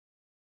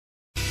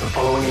The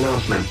following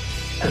announcement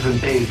has been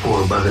paid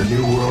for by the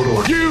New World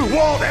Order. You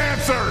want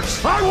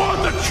answers! I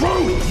want the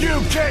truth! You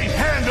can't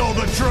handle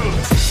the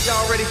truth!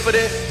 Y'all ready for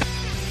this?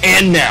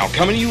 And now,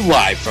 coming to you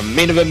live from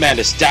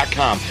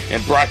MainEventMadness.com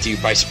and brought to you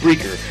by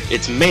Spreaker,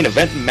 it's Main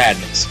Event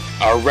Madness.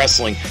 Our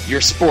wrestling,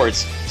 your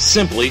sports,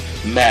 simply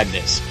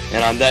madness.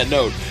 And on that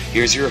note,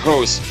 here's your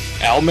hosts,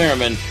 Al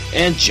Merriman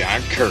and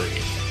John Curry.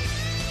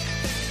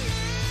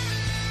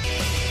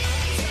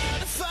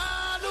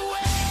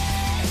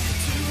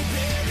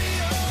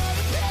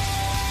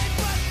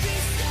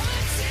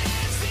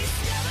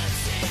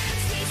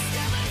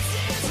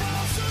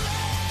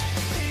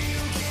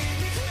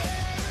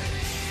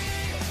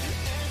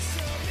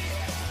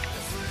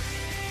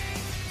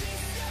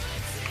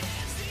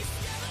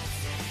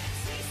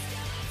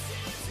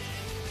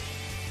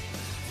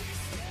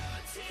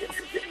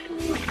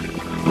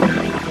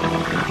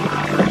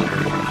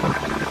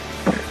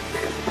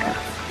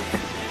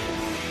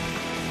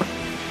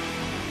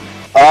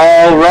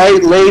 All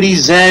right,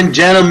 ladies and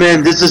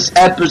gentlemen, this is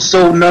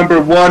episode number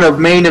 1 of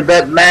Main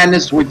Event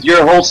Madness with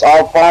your host,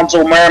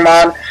 Alfonso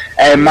Merriman,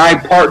 and my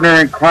partner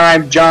in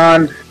crime,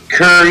 John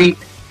Curry.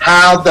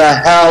 How the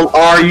hell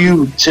are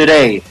you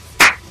today?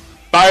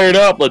 Fired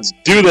up, let's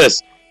do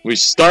this. We're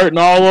starting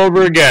all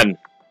over again.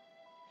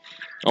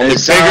 Only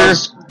bigger,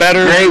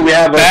 better, great. We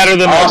have better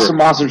than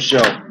awesome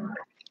show.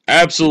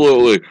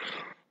 Absolutely.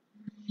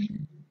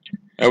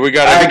 And we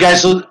got. All right,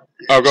 guys. So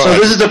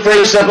this is the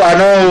first episode. I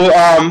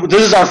know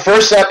this is our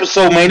first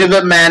episode, Main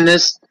Event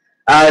Madness.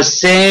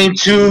 Same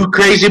two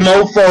crazy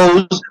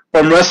mofos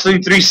from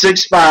Wrestling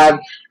 365.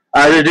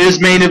 It is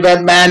Main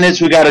Event Madness.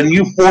 We got a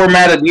new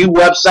format, a new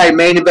website,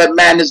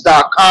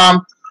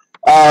 MainEventMadness.com.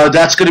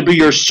 That's going to be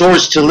your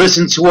source to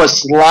listen to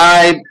us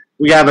live.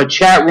 We have a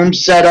chat room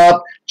set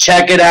up.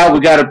 Check it out.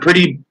 We got a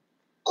pretty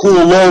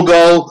cool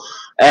logo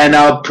and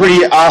a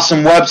pretty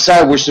awesome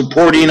website. We're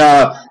supporting,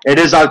 it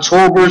is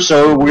October,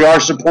 so we are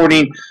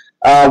supporting.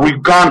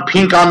 We've gone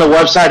pink on the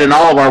website and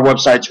all of our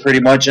websites pretty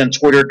much, and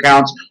Twitter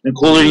accounts,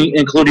 including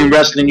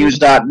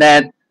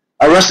WrestlingNews.net,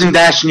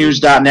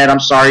 Wrestling-News.net, I'm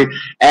sorry,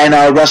 and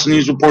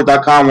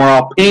WrestlingNewsReport.com. We're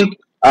all pink,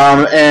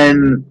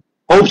 in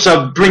hopes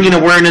of bringing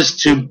awareness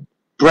to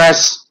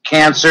breast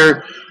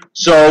cancer.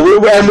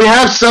 So, we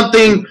have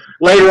something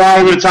later on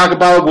we're going to talk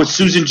about with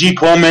Susan G.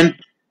 Komen,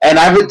 and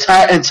I've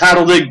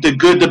entitled it The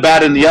Good, the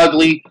Bad, and the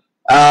Ugly,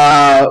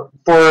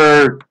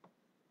 for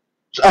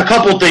a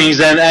couple things,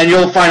 and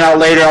you'll find out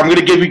later. I'm going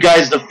to give you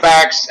guys the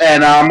facts,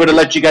 and I'm going to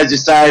let you guys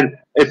decide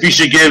if you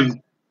should give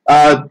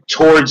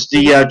towards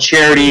the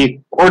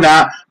charity or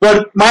not.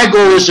 But my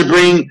goal is to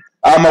bring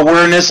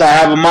awareness. I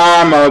have a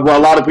mom. A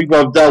lot of people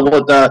have dealt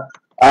with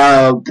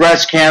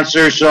breast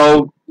cancer,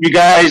 so you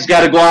guys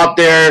got to go out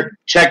there,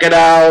 check it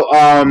out.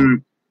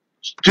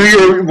 Do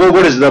your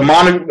what is it?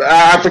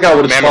 I forgot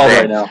what it's called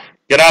right now.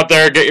 Get out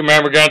there, get your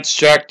mammograms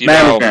checked.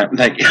 Mammogram,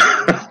 thank you.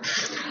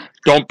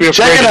 Don't be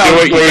afraid to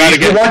do it.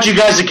 We want you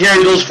guys to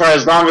carry those for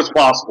as long as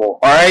possible.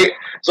 All right.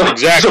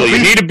 Exactly. You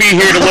need to be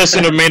here to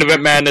listen to Main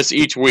Event Madness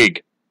each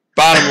week.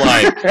 Bottom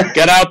line,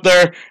 get out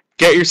there,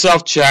 get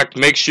yourself checked.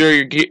 Make sure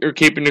you're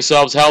keeping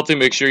yourselves healthy.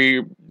 Make sure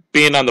you're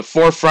being on the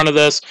forefront of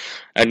this,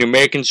 and you're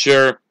making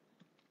sure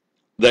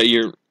that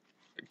you're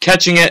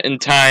catching it in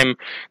time,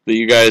 that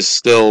you guys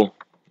still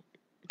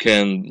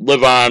can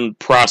live on,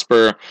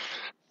 prosper,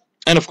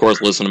 and of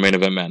course listen to Main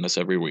Event Madness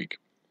every week.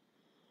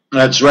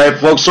 That's right,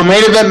 folks. So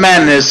Main Event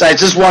Madness, I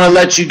just want to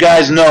let you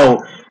guys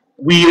know,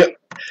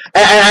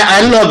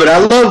 I love it. I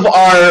love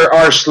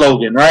our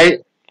slogan, right?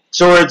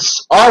 So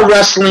it's our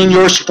wrestling,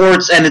 your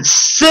sports, and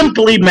it's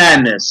simply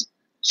madness.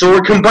 So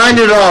we're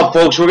combining it all,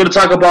 folks. We're going to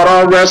talk about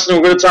our wrestling.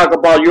 We're going to talk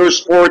about your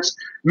sports,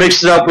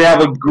 mix it up. We have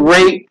a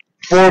great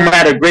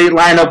format, a great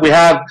lineup. We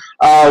have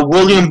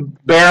William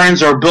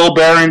Behrens, or Bill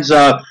Behrens,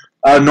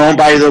 known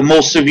by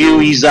most of you.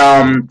 He's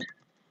an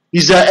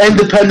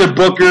independent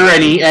booker,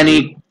 and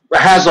he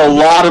has a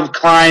lot of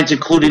clients,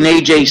 including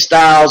AJ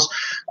Styles.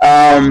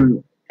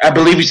 I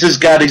believe he's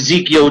just got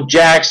Ezekiel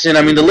Jackson.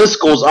 I mean, the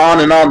list goes on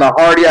and on. The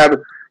Hardy.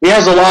 He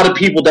has a lot of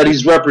people that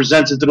he's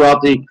represented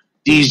throughout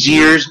these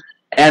years,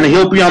 and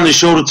he'll be on the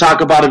show to talk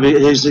about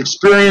his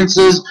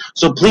experiences.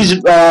 So please,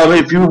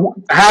 if you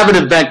have an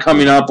event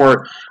coming up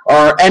or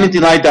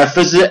anything like that,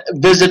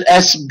 visit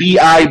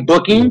SBI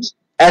Bookings,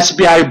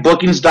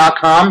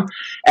 SBIBookings.com,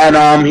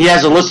 and he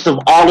has a list of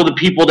all of the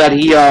people that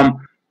he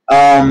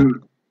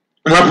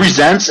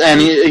represents, and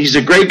he's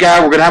a great guy.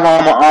 We're going to have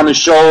him on the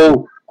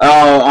show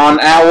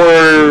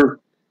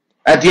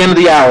at the end of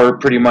the hour,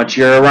 pretty much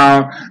here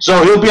around.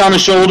 So he'll be on the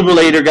show a little bit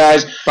later,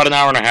 guys. About an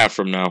hour and a half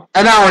from now.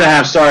 An hour and a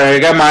half, sorry. I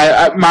got my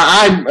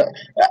eye.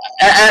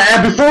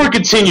 And before we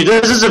continue,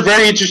 this is a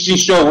very interesting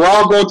show. We're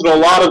all going through a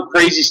lot of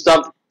crazy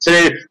stuff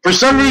today. For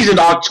some reason,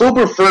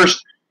 October 1st,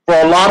 for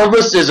a lot of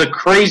us, is a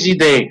crazy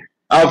day.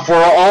 For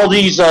all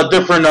these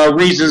different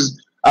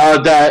reasons,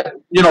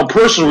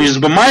 personal reasons.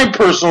 But my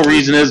personal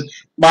reason is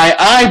my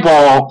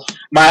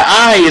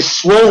eye is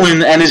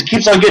swollen and it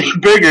keeps on getting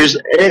bigger.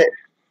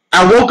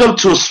 I woke up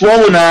to a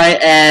swollen eye,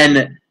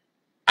 and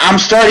I'm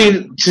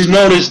starting to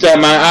notice that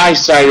my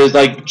eyesight is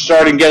like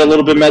starting to get a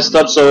little bit messed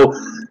up. So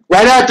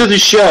right after the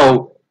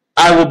show,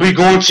 I will be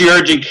going to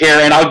urgent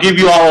care, and I'll give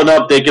you all an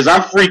update because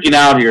I'm freaking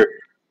out here.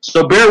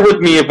 So bear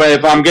with me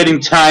if I'm getting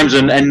times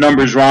and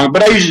numbers wrong,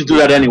 but I usually do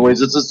that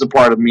anyways. It's just a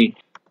part of me.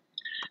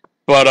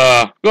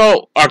 But,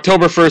 well,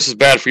 October 1st is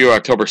bad for you.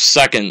 October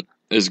 2nd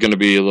is going to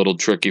be a little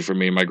tricky for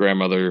me. My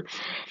grandmother,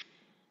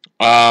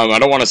 I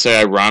don't want to say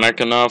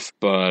ironic enough,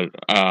 but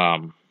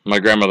my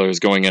grandmother is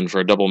going in for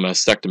a double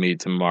mastectomy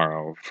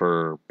tomorrow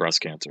for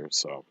breast cancer.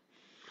 So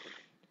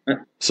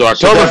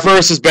October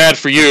 1st is bad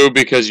for you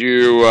because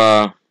you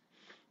have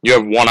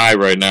one eye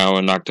right now,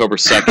 and October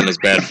 2nd is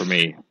bad for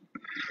me.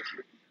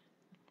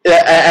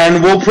 Yeah,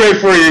 and we'll pray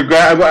for your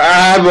grandma.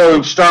 I have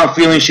a strong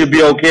feeling she'll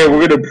be okay.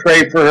 We're going to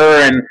pray for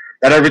her and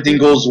that everything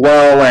goes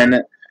well,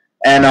 and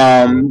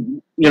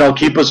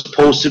keep us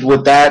posted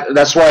with that.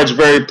 That's why it's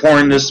very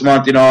important this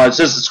month.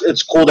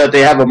 It's cool that they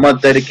have a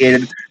month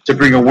dedicated to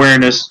bring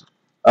awareness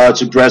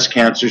to breast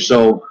cancer.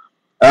 So,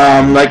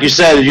 like you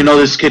said,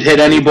 this could hit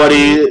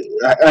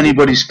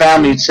anybody's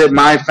family. It's hit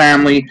my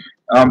family,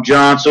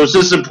 John. So it's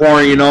just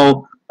important,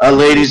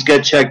 ladies,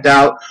 get checked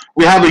out.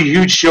 We have a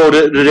huge show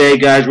today,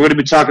 guys. We're going to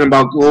be talking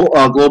about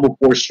Global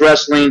Force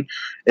Wrestling,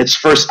 its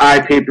first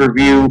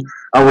pay-per-view.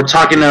 We're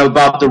talking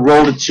about the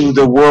road to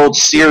the World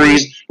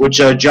Series, which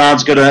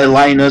John's going to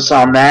enlighten us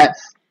on that.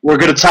 We're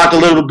going to talk a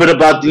little bit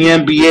about the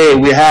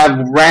NBA. We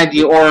have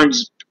Randy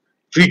Orton's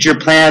future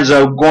plans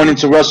going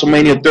into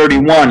WrestleMania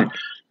 31.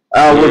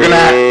 We're going to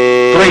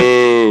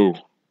have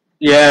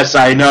Yes,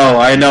 I know.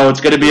 It's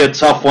going to be a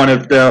tough one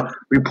if the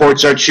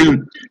reports are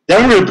true.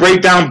 Then we're going to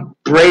break down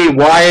Bray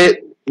Wyatt,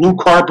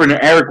 Luke Harper, and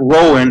Eric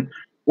Rowan.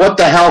 What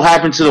the hell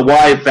happened to the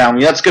Wyatt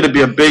family? That's going to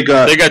be a big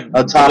they got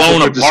a topic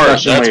blown for apart.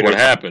 discussion That's later. what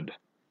happened.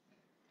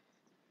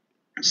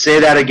 Say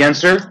that again,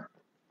 sir?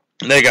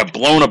 They got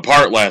blown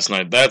apart last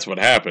night. That's what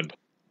happened.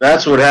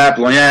 That's what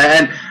happened. Yeah,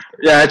 and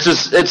it's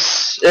a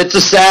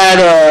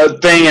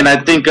sad thing, and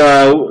I think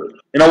we're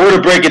going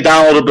to break it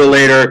down a little bit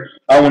later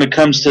when it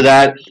comes to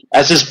that.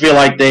 I just feel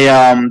like they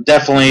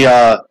definitely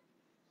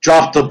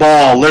dropped the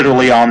ball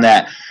literally on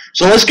that.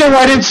 So let's get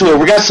right into it.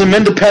 We got some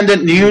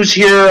independent news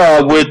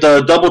here with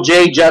Double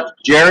J, Jeff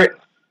Jarrett,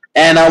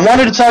 and I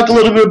wanted to talk a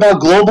little bit about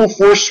Global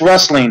Force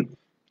Wrestling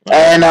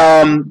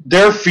and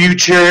their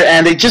future.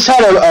 And they just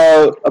had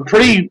a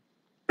pretty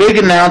big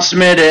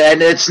announcement,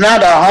 and it's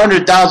not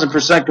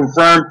 100,000%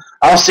 confirmed.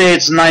 I'll say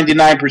it's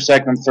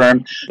 99%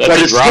 confirmed. That's but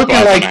a it's drop looking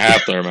off like and a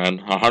half there, man.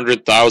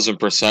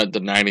 100,000% to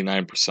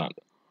 99%.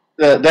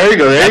 there you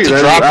go. There you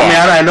go.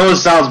 I know it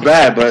sounds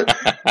bad, but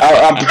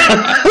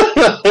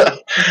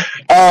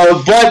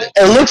but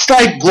it looks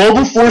like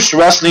Global Force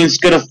Wrestling is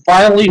going to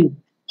finally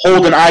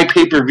hold an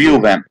pay-per-view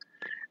event.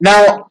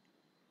 Now,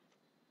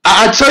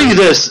 I'll tell you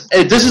this.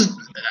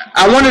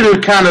 I wanted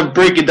to kind of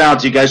break it down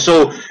to you guys.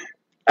 So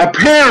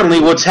apparently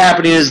what's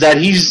happening is that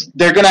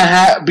they're going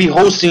to be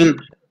hosting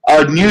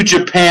New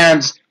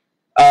Japan's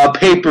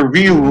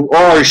pay-per-view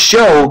or a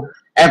show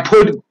and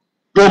put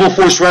Global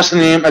Force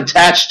Wrestling name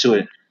attached to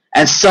it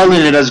and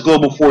selling it as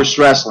Global Force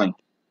Wrestling.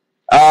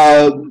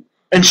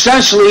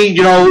 Essentially,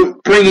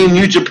 bringing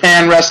New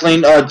Japan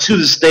Wrestling to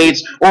the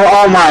States or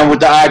online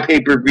with the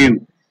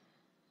pay-per-view.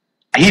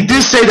 He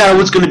did say that it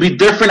was going to be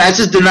different. I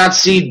just did not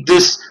see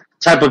this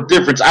type of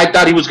difference. I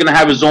thought he was going to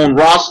have his own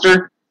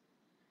roster.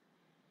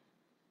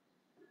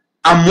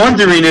 I'm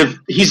wondering if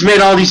he's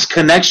made all these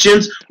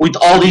connections with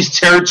all these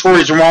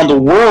territories around the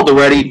world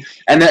already,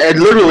 and it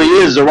literally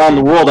is around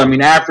the world. I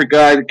mean,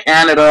 Africa,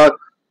 Canada,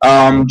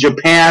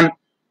 Japan.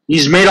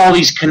 He's made all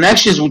these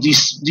connections with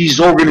these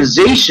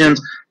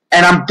organizations,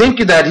 and I'm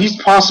thinking that he's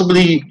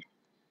possibly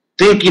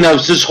thinking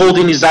of just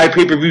holding these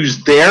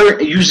pay-per-views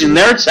there, using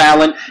their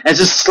talent, and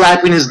just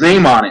slapping his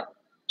name on it.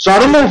 So I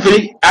don't know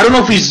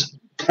if he's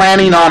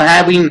planning on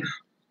having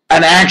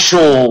an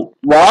actual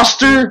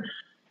roster.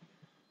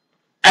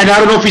 And I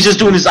don't know if he's just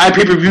doing his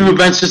pay-per-view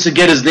events just to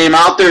get his name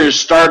out there and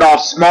start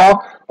off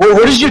small.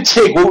 What is your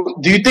take?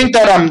 Do you think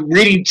that I'm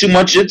reading too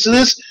much into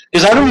this?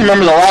 Because I don't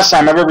remember the last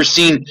time I've ever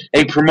seen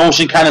a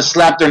promotion kind of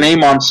slap their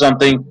name on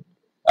something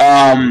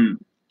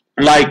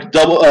like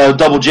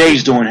Double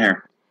J's doing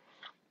here.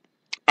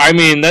 I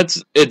mean,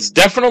 it's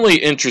definitely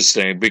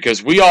interesting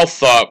because we all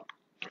thought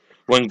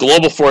when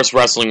Global Force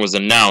Wrestling was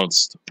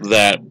announced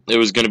that it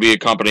was going to be a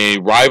company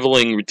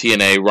rivaling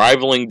TNA,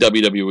 rivaling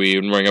WWE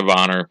and Ring of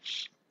Honor,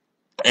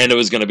 and it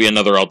was going to be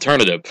another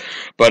alternative.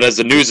 But as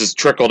the news has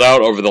trickled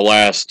out over the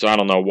last,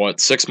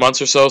 6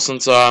 months or so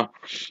since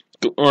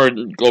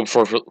Global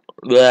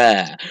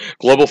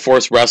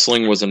Force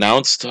Wrestling was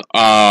announced,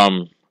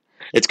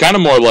 it's kind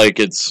of more like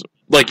it's,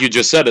 like you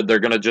just said it, they're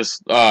going to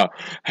just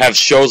have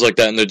shows like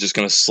that and they're just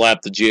going to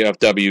slap the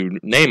GFW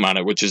name on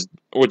it, which is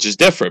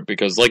different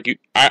because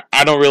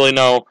I don't really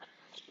know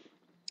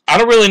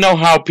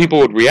how people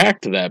would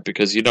react to that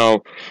because,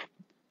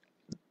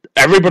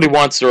 everybody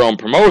wants their own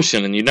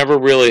promotion, and you never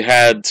really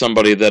had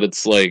somebody that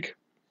it's like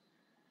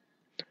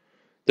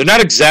they're not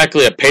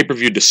exactly a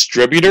pay-per-view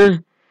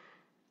distributor,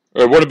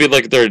 or it wouldn't be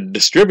like they're a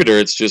distributor.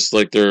 It's just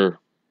like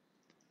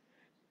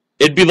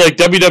It'd be like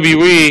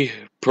WWE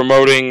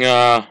promoting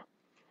a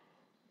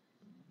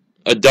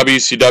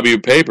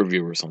WCW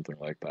pay-per-view or something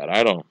like that.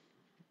 I don't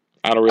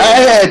really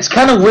know. It's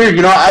kind of weird,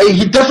 you know.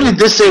 He definitely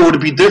did say it would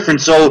be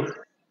different, so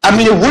I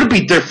mean, it would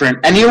be different.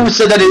 And he always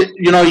said that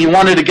he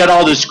wanted to get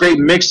all this great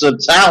mix of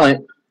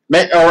talent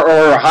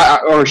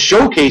or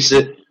showcase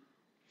it.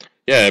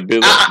 Yeah, it'd be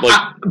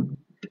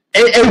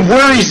it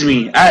worries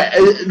me.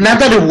 Not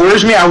that it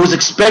worries me. I was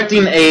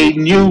expecting a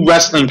new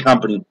wrestling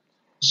company,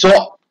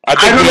 so I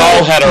think we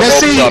all had our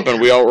hopes up, and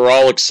we're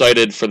all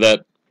excited for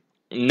that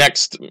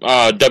next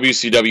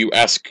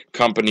WCW-esque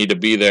company to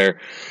be there,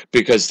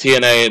 because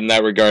TNA in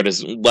that regard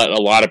has let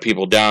a lot of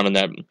people down, and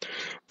that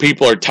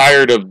people are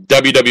tired of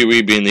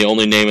WWE being the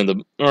only name in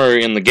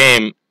the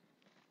game.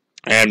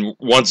 And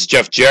once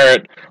Jeff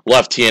Jarrett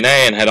left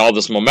TNA and had all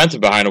this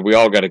momentum behind it, we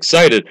all got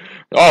excited.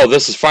 Oh,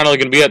 this is finally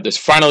going to be it. There's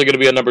finally going to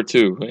be a number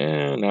 2.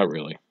 Not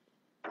really.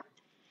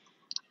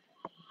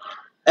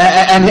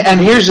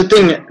 And here's the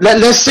thing.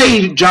 Let's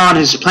say, John,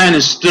 his plan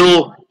is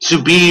still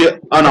to be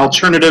an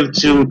alternative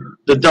to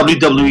the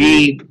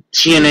WWE,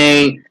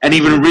 TNA, and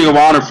even Ring of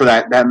Honor for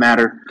that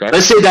matter. Okay.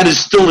 Let's say that is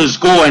still his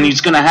goal, and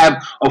he's going to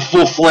have a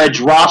full-fledged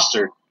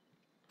roster.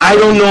 I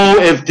don't know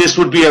if this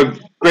would be a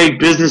great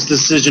business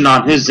decision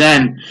on his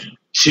end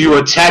to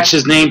attach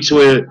his name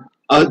to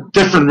a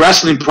different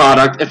wrestling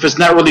product if it's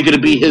not really going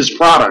to be his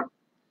product.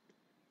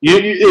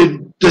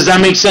 Does that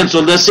make sense?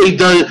 So let's say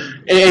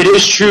it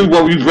is true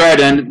what we've read,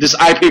 and this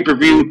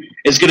iPay-per-view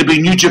is going to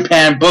be New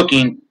Japan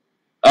booking,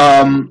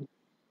 and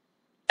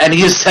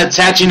he is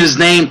attaching his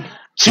name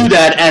to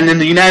that, and in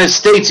the United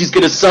States he's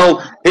going to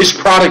sell his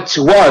product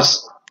to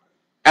us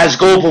as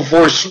Global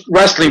Force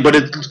Wrestling, but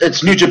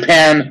it's New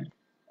Japan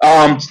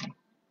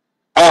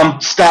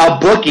style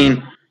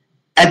booking.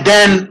 And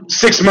then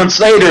 6 months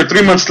later,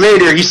 3 months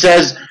later, he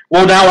says,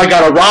 well, now I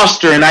got a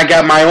roster and I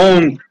got my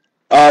own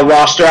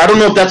roster. I don't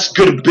know if that's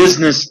good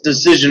business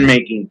decision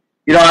making.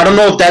 You know, I don't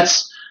know if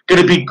that's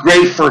going to be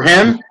great for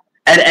him,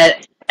 and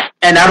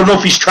I don't know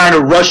if he's trying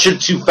to rush it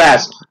too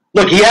fast.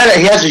 Look, he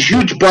has a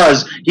huge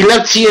buzz. He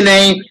left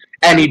TNA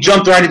and he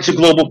jumped right into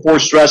Global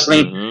Force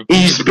Wrestling.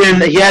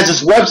 Mm-hmm. He has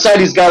his website.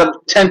 He's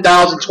got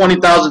 10,000,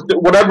 20,000,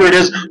 whatever it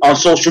is on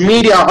social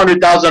media,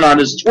 100,000 on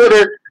his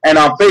Twitter, and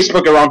on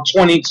Facebook around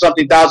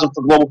 20-something thousand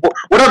for Global Force,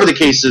 whatever the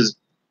case is.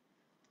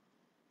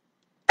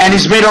 And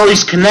he's made all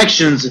these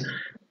connections.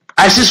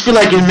 I just feel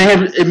like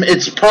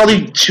it's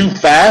probably too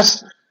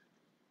fast,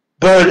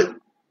 but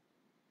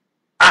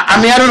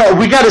I mean, I don't know.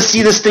 We got to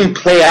see this thing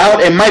play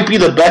out. It might be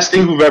the best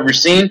thing we've ever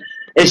seen.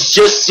 It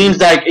just seems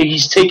like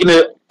he's taking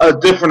a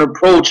different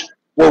approach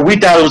where we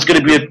thought it was going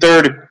to be a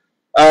third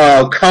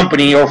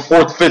company or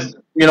fourth, fifth,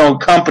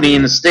 company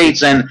in the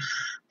States, and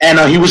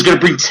he was going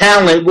to bring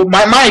talent.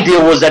 My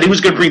idea was that he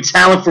was going to bring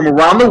talent from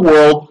around the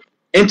world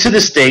into the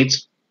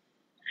States,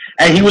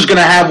 and he was going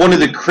to have one of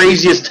the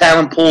craziest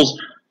talent pools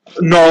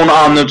known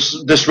on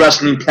this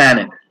wrestling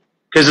planet.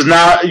 Because it's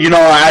now,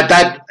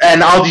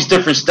 and all these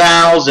different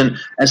styles and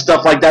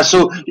stuff like that.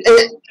 So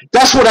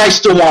that's what I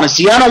still want to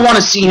see. I don't want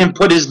to see him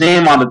put his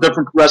name on a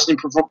different wrestling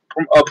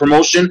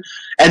promotion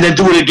and then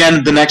do it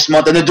again the next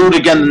month and then do it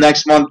again the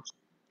next month.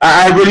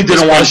 I really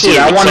didn't want to see it.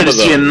 I wanted to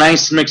see a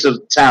nice mix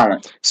of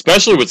talent.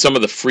 Especially with some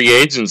of the free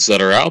agents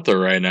that are out there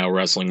right now,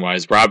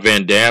 wrestling-wise. Rob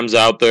Van Dam's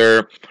out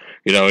there.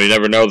 You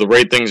never know. The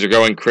rate things are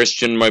going.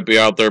 Christian might be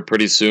out there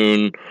pretty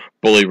soon.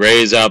 Bully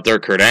Ray's out there.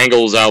 Kurt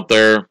Angle's out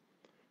there.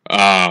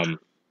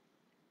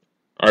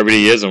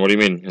 RVD isn't. What do you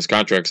mean? His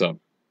contract's up.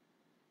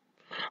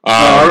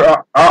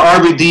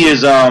 RVD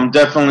is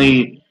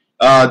definitely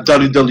a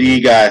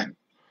WWE guy.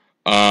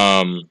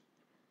 I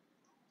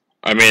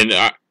mean,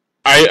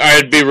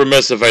 I'd be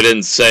remiss if I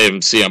didn't say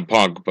CM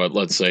Punk, but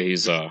let's say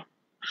he's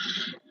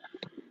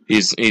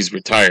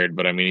retired,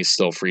 but I mean he's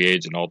still free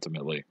agent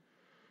ultimately.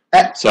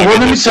 So let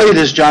me tell you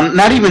this, John.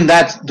 Not even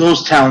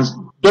those talents.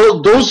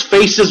 Those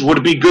faces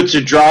would be good to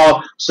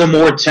draw some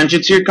more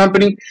attention to your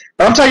company.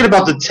 But I'm talking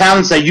about the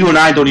talents that you and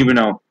I don't even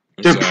know.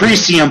 They're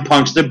pre-CM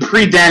Punks. They're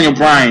pre-Daniel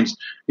Bryans.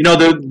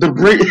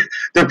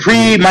 They're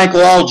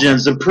pre-Michael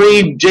Elgins. They're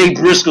pre-Jay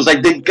Briscoes.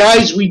 Like the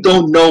guys we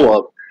don't know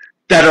of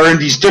that are in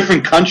these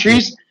different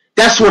countries.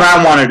 That's what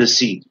I wanted to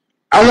see.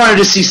 I wanted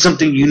to see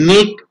something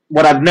unique,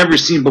 what I've never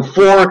seen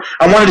before.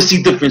 I wanted to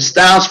see different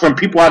styles from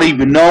people I didn't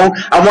even know.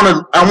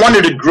 I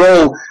wanted to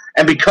grow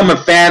and become a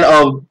fan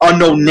of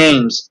unknown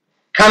names.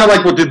 Kind of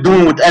like what they're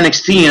doing with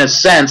NXT in a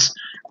sense.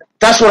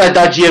 That's what I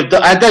thought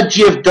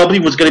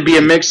GFW was going to be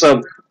a mix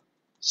of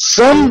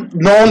some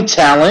known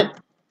talent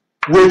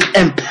with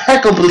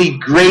impeccably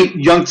great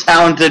young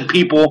talented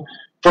people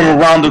from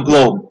around the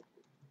globe.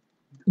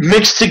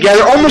 Mixed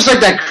together, almost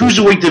like that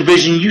cruiserweight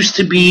division used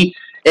to be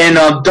in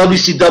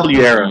WCW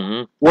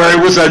era, where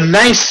it was a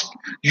nice...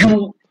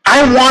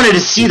 I wanted to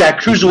see that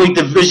cruiserweight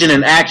division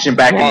in action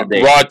back in the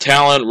day. Raw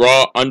talent,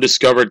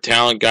 undiscovered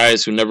talent,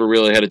 guys who never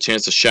really had a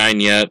chance to shine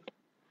yet.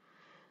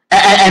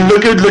 And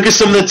look at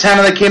some of the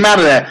talent that came out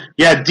of that.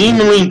 Yeah, Dean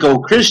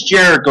Malenko, Chris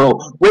Jericho,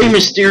 Rey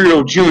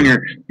Mysterio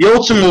Jr., The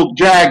Ultimate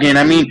Dragon.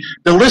 I mean,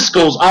 the list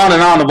goes on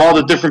and on of all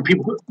the different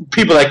people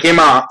that came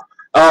out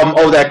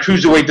of that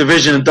cruiserweight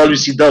division in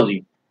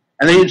WCW.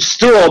 And they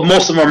still,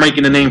 most of them are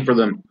making a name for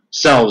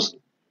themselves.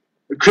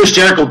 Chris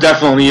Jericho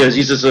definitely is.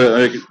 He's just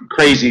a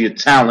crazy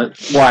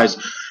talent-wise.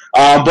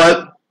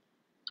 But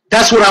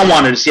that's what I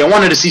wanted to see. I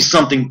wanted to see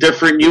something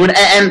different, new.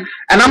 And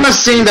I'm not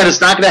saying that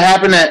it's not going to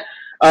happen, that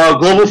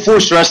Global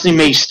Force Wrestling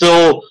may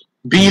still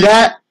be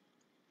that.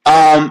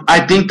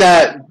 I think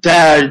that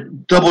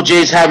Double J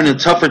is having a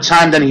tougher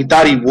time than he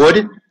thought he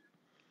would.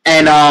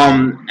 And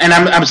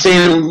I'm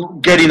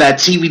saying getting that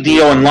TV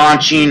deal and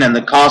launching and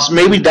the cost,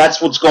 maybe that's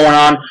what's going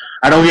on.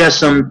 I know he has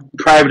some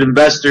private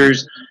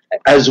investors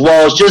as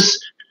well. It's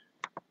just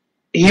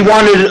he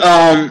wanted.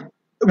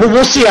 Well,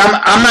 we'll see.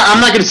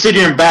 I'm not going to sit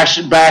here and bash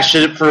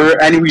it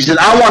for any reason.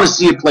 I want to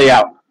see it play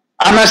out.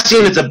 I'm not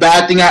saying it's a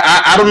bad thing.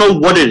 I don't know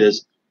what it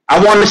is.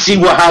 I want to see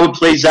how it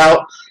plays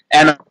out,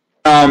 and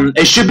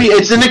it should be.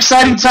 It's an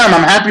exciting time.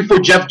 I'm happy for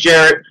Jeff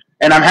Jarrett,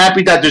 and I'm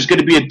happy that there's going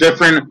to be a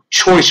different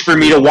choice for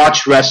me to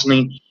watch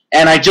wrestling.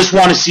 And I just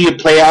want to see it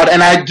play out,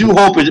 and I do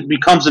hope it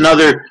becomes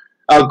another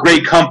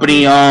great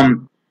company.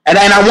 And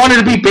I wanted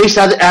to be based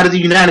out of the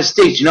United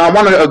States. You know, I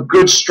wanted a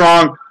good,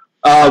 strong.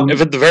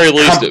 If at the very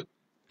least,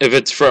 if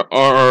it's for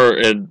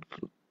an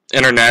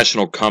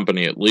international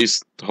company, at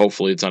least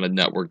hopefully it's on a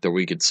network that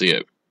we could see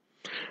it,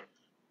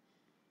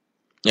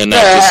 and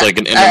not just like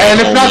an internet. And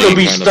if not, they'll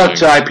be stuck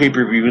to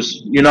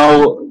iPay-per-views. You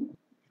know,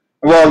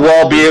 we'll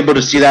all be able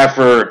to see that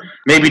for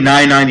maybe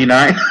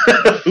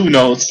 $9.99. Who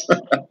knows?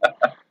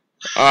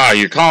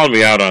 You're calling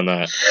me out on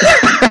that.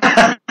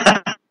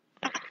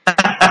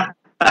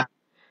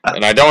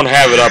 And I don't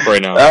have it up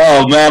right now.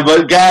 Oh man,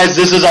 but guys,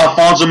 this is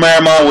Alfonso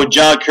Marimon with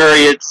John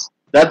Curry.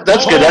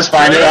 That's good. That's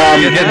fine.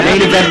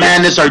 Main Event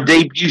Madness, our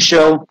debut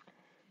show.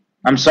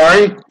 I'm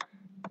sorry.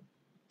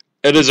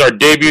 It is our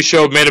debut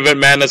show, Main Event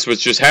Madness,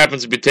 which just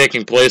happens to be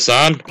taking place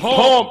on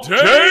Hump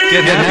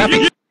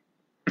Day.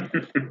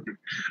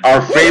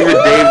 Our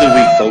favorite day of the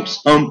week,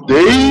 folks. Hump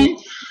Day.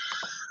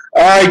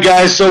 All right,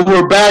 guys. So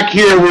we're back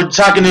here. We're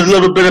talking a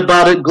little bit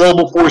about it.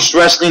 Global Force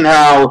Wrestling.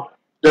 How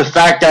the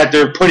fact that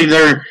they're putting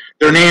their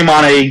name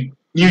on a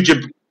New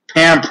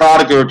Japan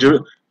product, or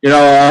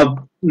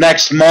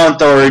next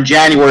month or in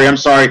January. I'm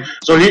sorry.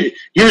 So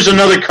here's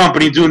another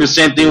company doing the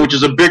same thing, which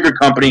is a bigger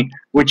company,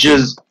 which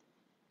is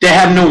they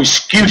have no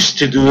excuse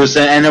to do this.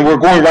 And then we're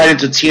going right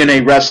into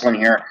TNA Wrestling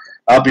here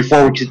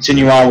before we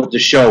continue on with the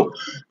show.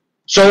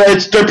 So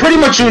they're pretty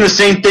much doing the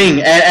same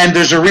thing, and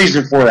there's a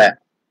reason for that.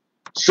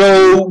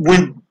 So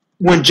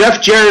when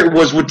Jeff Jarrett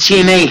was with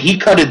TNA, he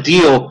cut a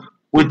deal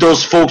with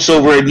those folks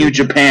over in New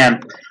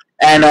Japan,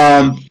 and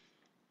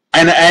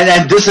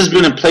this has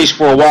been in place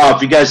for a while.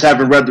 If you guys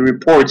haven't read the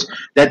reports,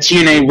 that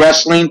TNA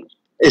Wrestling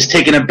is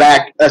taking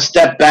a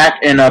step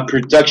back in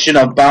production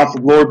of Bound for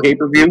Glory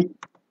pay-per-view.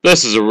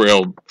 This is a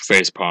real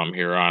facepalm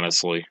here,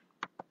 honestly.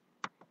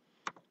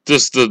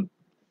 Just the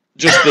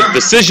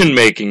decision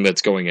making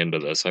that's going into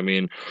this. I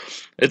mean,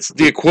 it's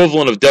the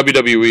equivalent of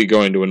WWE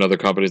going to another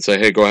company and say,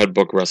 "Hey, go ahead,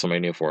 book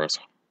WrestleMania for us."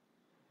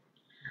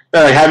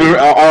 Having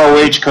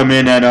ROH come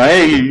in and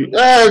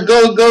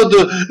go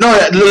do no,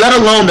 let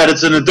alone that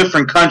it's in a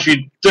different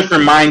country,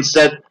 different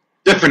mindset,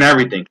 different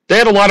everything. They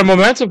had a lot of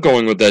momentum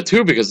going with that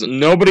too, because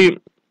none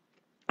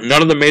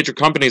of the major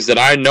companies that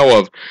I know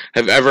of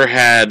have ever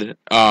had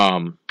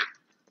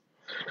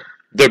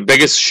their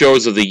biggest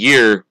shows of the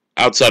year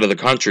outside of the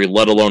country,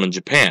 let alone in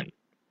Japan.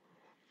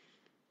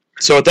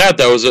 So with that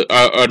was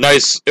a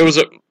nice. It was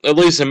at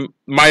least in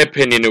my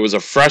opinion, it was a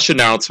fresh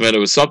announcement. It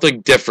was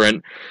something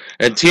different,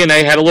 and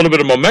TNA had a little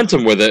bit of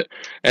momentum with it,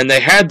 and they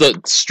had the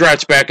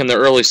stretch back in the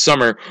early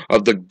summer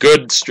of the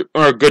good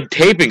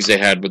tapings they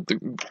had with the.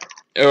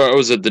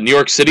 Was it the New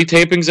York City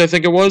tapings? I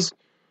think it was.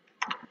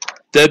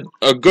 That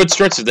a good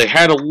stretch. They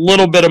had a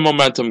little bit of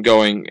momentum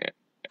going,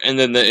 and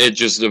then it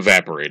just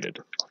evaporated.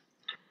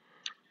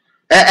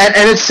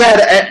 And it's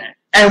sad.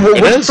 And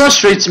what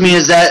frustrates me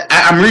is that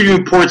I'm reading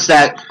reports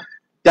that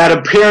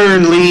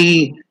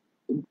apparently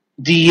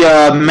the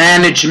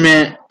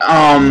management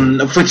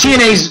for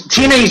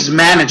TNA's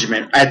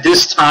management at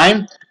this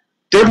time,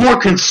 they're more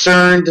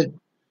concerned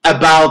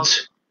about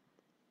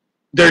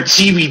their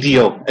TV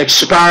deal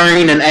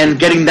expiring and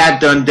getting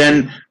that done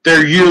than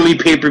their yearly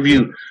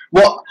pay-per-view.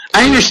 Well,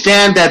 I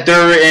understand that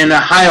they're in a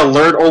high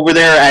alert over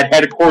there at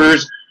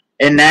headquarters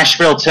in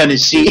Nashville,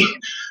 Tennessee.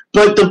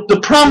 But the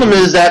problem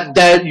is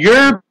that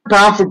your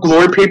Bound for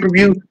Glory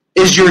pay-per-view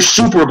is your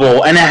Super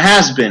Bowl, and it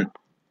has been.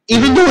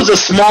 Even though it's a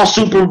small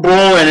Super Bowl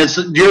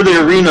and you're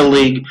the Arena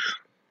League,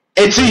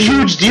 it's a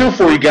huge deal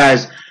for you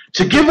guys.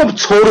 To give up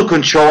total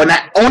control and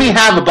only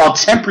have about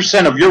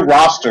 10% of your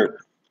roster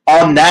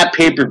on that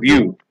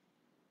pay-per-view,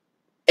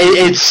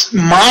 it's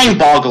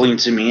mind-boggling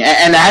to me,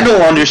 and I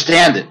don't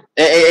understand it.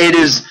 It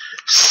is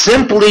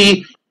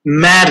simply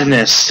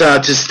madness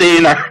to stay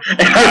in our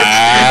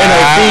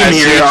theme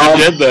here.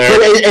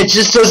 It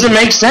just doesn't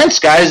make sense,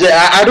 guys.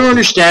 I don't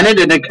understand it,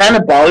 and it kind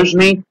of bothers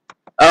me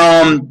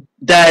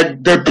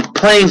that they're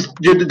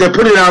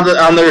putting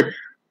it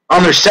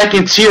on their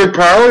second tier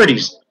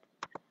priorities.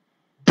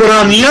 But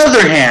on the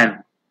other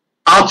hand,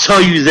 I'll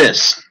tell you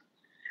this: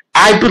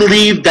 I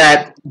believe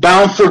that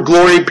Bound for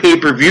Glory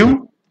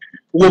pay-per-view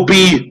will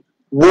be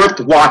worth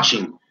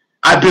watching.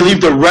 I believe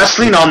the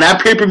wrestling on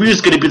that pay-per-view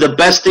is going to be the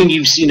best thing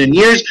you've seen in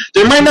years.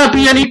 There might not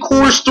be any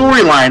core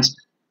storylines.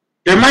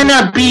 There might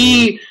not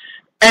be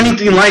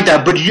anything like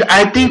that, but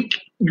I think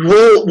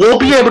we'll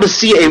be able to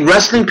see a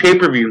wrestling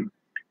pay-per-view,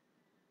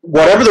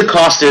 whatever the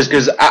cost is,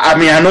 because, I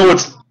know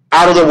it's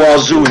out of the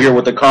wazoo here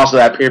with the cost of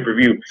that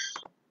pay-per-view,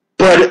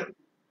 but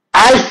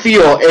I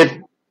feel if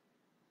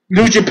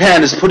New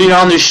Japan is putting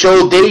on this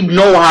show, they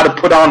know how to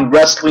put on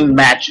wrestling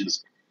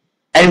matches.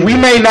 And we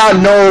may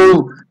not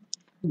know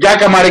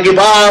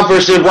Yakamaregeba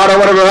versus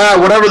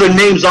whatever the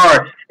names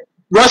are,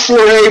 Wrestler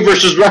A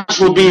versus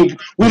Wrestler B.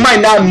 We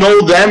might not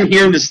know them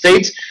here in the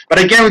States, but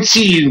I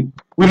guarantee you,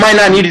 we might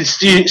not need to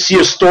see a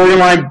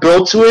storyline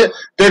built to it.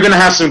 They're going to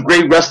have some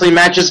great wrestling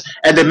matches,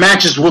 and the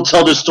matches will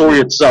tell the story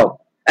itself.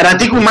 And I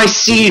think we might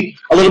see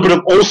a little bit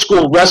of old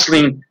school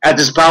wrestling at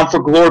this Bound for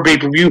Glory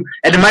pay-per-view,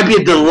 and it might be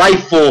a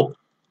delightful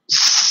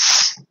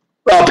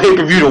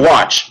pay-per-view to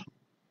watch.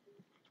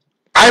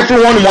 I, for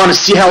one, want to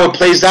see how it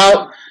plays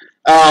out.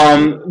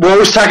 We're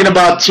always talking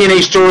about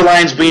TNA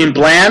storylines being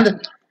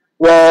bland.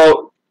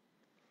 Well,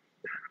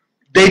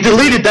 they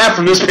deleted that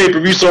from this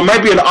pay-per-view, so it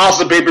might be an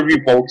awesome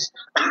pay-per-view, folks.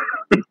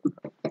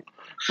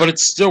 But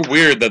it's still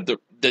weird that the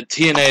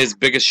TNA's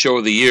biggest show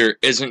of the year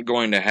isn't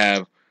going to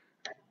have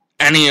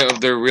any of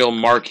their real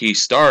marquee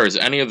stars,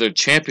 any of their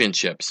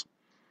championships.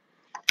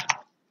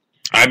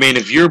 I mean,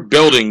 if you're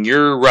building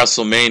your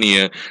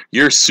WrestleMania,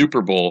 your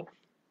Super Bowl,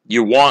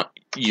 you want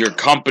your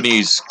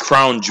company's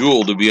crown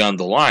jewel to be on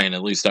the line,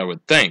 at least I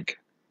would think.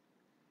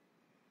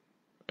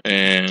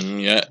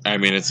 And, yeah, I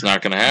mean, it's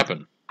not going to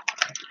happen.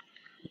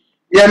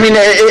 Yeah, I mean,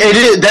 it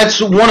is, that's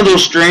one of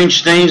those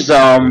strange things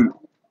that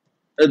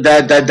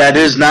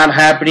is not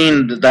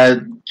happening,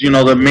 that,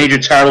 the major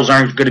titles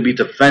aren't going to be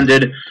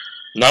defended.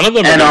 None of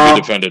them are going to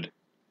be defended.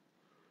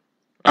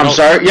 I'm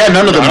sorry? Yeah,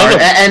 none of them are.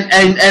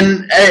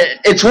 And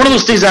it's one of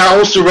those things that I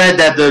also read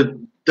that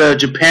the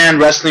Japan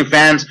wrestling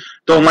fans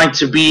don't like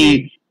to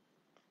be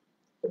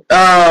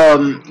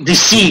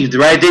deceived,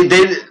 right?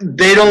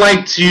 They don't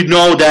like to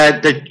know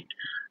that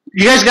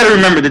you guys got to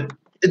remember that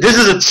this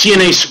is a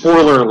TNA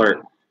spoiler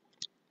alert.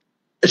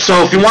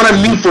 So if you want to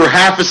mute for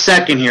half a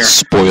second here.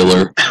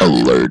 Spoiler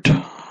alert.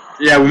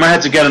 Yeah, we might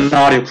have to get an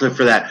audio clip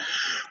for that.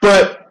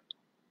 But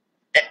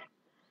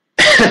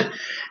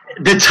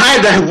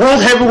the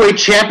World Heavyweight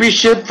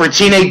Championship for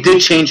TNA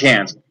did change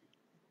hands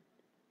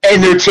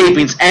in their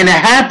tapings, and it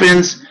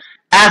happens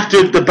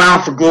after the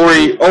Bound for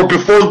Glory, or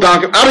before the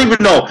Bound. I don't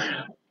even know.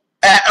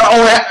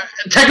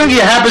 Technically,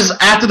 it happens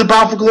after the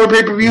Bound for Glory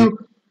pay-per-view.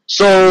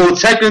 So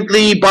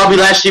technically, Bobby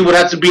Lashley would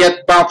have to be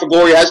at Bound for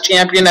Glory as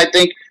champion. I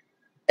think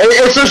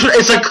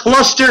it's a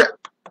cluster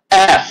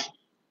F.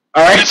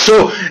 All right,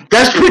 so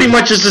that's pretty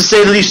much just to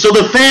say the least. So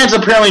the fans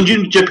apparently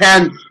in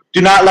Japan do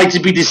not like to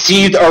be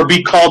deceived or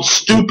be called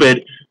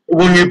stupid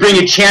when you bring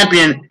a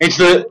champion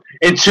into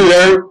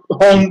their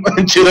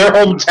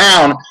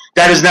hometown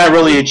that is not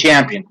really a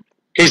champion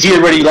because he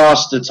already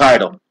lost the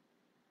title.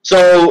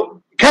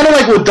 So kind of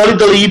like what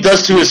WWE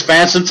does to his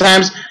fans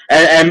sometimes,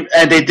 and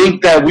they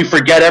think that we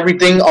forget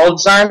everything all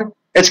the time.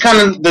 It's kind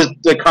of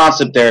the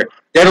concept there.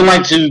 They don't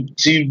like to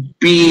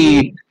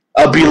be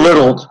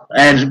belittled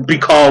and be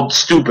called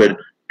stupid,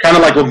 kind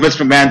of like what Vince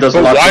McMahon does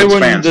a lot to his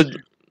fans.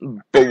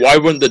 But why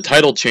wouldn't the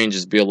title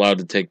changes be allowed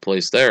to take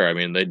place there? I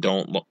mean,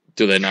 do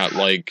they not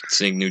like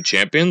seeing new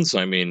champions?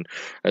 I mean,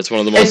 that's one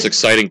of the most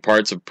exciting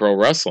parts of pro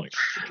wrestling.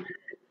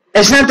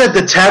 It's not that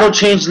the title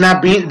change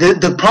not being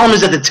the problem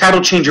is that the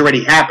title change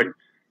already happened.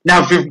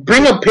 Now, if you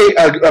bring a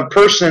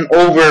person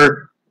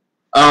over,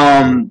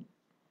 the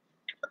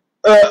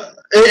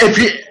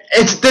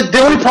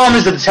only problem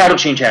is that the title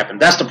change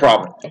happened. That's the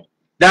problem.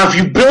 Now, if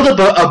you build up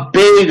a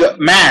big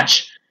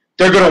match,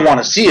 they're going to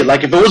want to see it.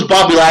 Like if it was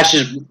Bobby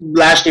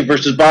Lashley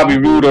versus Bobby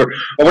Roode or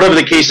whatever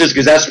the case is,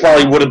 because that's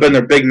probably would have been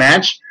their big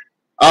match,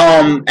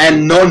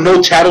 and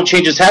no title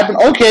changes happen,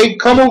 okay,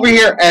 come over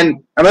here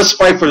and let's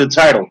fight for the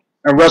title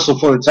and wrestle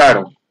for the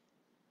title.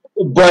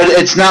 But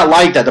it's not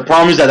like that. The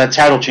problem is that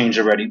title changed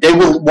already. They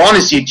will want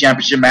to see a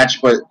championship match,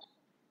 but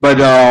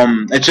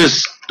it's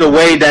just the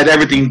way that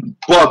everything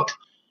booked.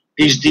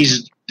 These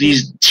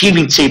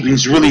TV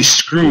tapings really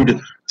screwed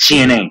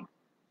TNA.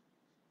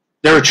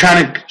 They were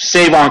trying to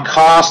save on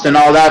cost and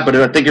all that, but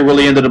I think it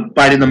really ended up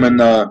biting them in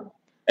the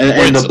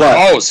butt.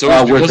 Oh, so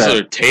it's because of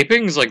their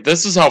tapings? Like,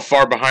 this is how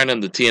far behind on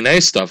the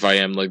TNA stuff I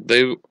am. Like,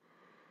 they're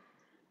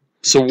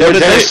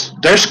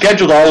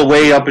scheduled all the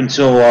way up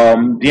until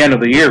the end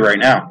of the year right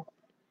now.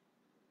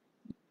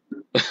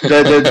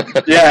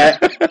 Yeah,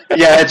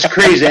 it's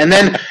crazy. And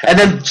then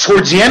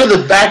towards the end of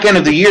the back end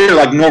of the year,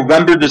 like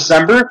November,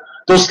 December,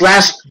 those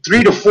last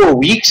 3 to 4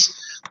 weeks,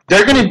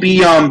 they're going to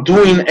be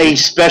doing a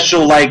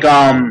special, like,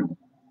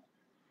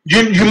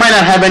 you might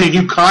not have any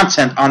new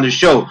content on the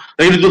show.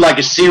 They're going to do, like,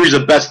 a series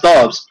of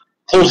best-ofs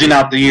closing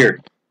out the year.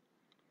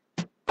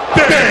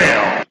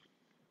 Damn!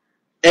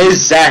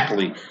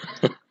 Exactly.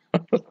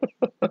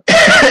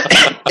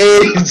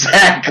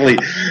 Exactly.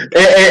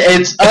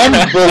 It's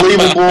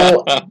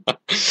unbelievable.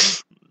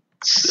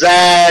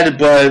 sad,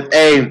 but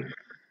hey,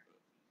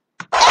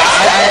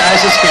 I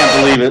just can't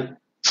believe it.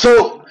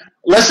 So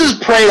let's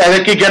just pray that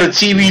they could get a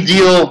TV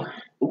deal.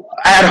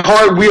 At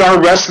heart, we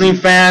are wrestling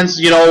fans,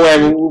 you know,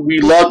 and we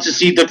love to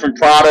see different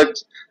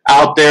products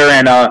out there,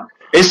 and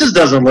it just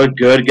doesn't look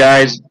good,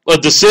 guys. A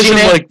decision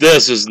like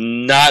this is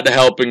not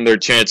helping their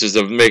chances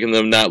of making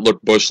them not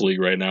look Bush League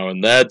right now,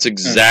 and that's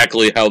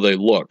exactly how they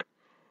look.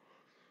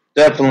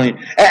 Definitely.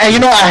 And you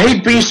know, I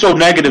hate being so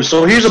negative,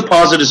 so here's a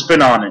positive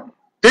spin on it.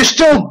 They're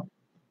still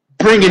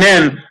bringing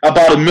in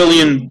about 1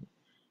 million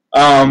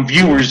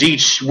viewers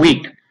each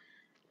week.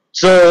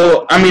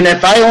 So, I mean,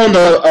 if I owned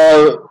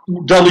a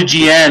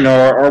WGN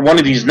or one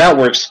of these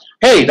networks,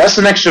 hey, that's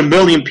an extra 1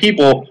 million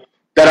people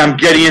that I'm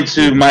getting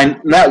into my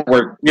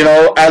network. You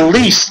know, at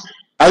least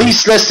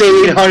let's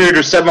say 800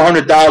 or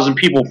 700,000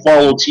 people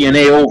follow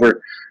TNA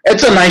over.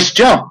 It's a nice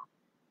jump.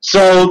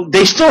 So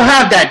they still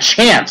have that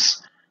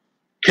chance.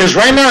 Because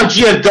right now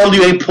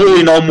GFW ain't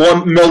pulling on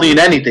 1 million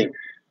anything.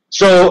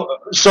 So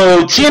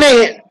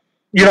TNA,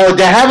 you know,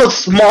 they have a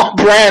small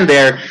brand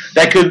there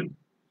that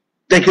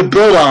they could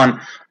build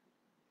on.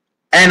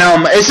 And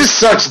it just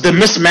sucks, the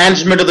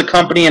mismanagement of the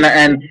company and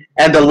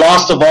the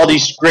loss of all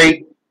these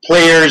great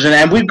players.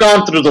 And we've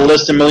gone through the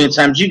list a million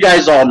times. You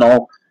guys all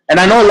know. And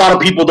I know a lot of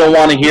people don't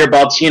want to hear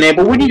about TNA,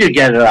 but we need to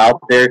get it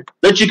out there.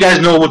 Let you guys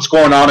know what's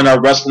going on in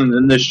our wrestling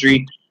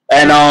industry.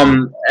 And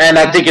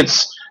I think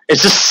it's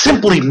just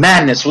simply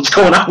madness what's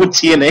going on with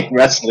TNA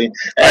wrestling.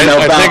 And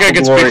I think I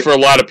can speak for a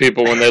lot of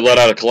people when they let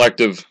out a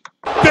collective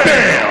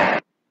damn.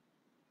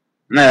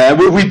 Nah,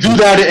 we do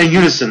that in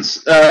unison.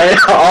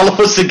 All of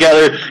us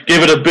together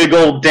give it a big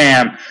old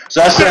damn.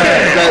 So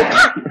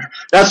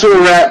that's where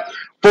we're at.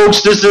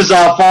 Folks, this is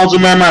Fonzo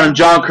Merman and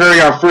John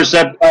Curry, our first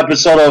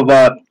episode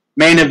of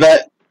Main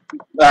Event.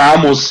 I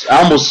almost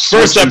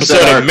first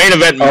episode of Main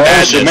Event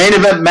Madness. Main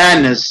Event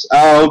Madness.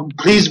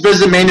 Please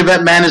visit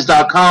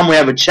maineventmadness.com. We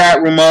have a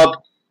chat room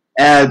up.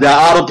 The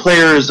auto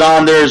player is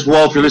on there as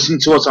well if you're listening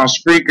to us on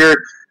Spreaker.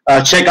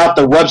 Check out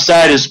the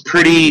website. It's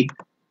pretty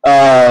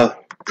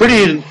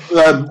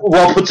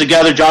well put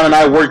together. John and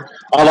I worked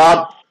a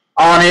lot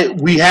on it.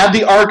 We have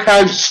the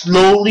archives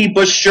slowly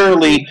but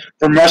surely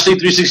from Wrestling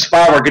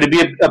 365 are going to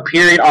be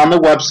appearing on the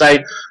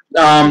website.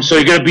 So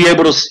you're going to be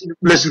able to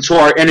listen to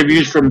our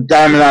interviews from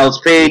Diamond Alex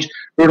Page,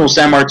 Bruno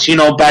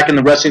Sammartino back in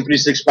the Wrestling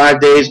 365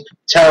 days,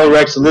 Tyler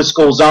Rex, the list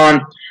goes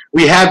on.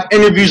 We have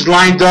interviews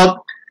lined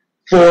up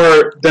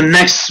for the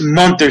next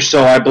month or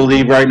so, I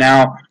believe, right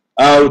now.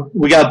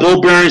 We got Bill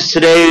Behrens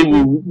today.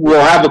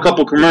 We'll have a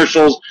couple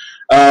commercials.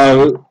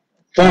 Former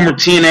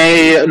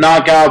TNA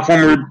Knockout,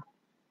 former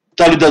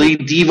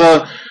WWE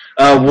Diva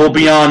will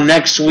be on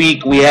next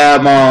week. We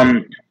have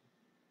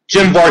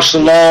Jim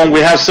Barcelone. We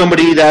have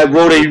somebody that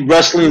wrote a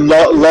wrestling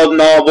love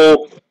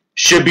novel.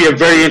 Should be a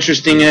very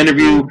interesting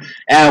interview.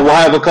 And we'll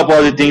have a couple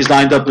other things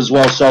lined up as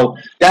well. So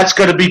that's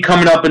going to be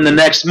coming up in the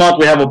next month.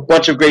 We have a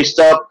bunch of great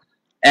stuff.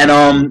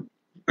 And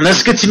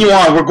let's continue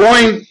on. We're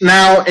going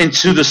now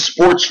into the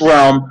sports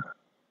realm.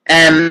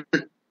 And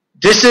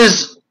this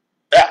is...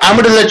 I'm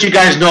going to let you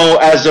guys know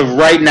as of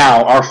right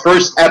now, our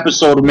first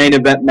episode of Main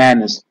Event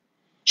Madness.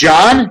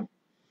 John,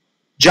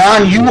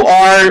 you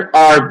are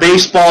our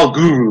baseball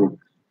guru.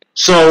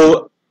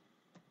 So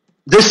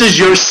this is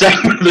your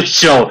segment of the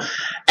show.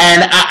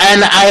 And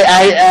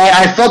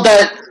I felt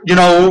that, you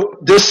know,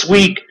 this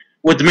week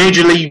with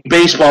Major League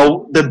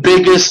Baseball, the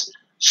biggest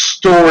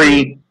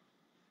story,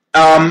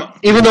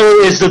 even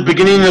though it's the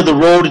beginning of the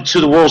road to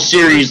the World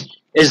Series,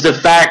 is the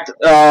fact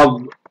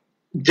of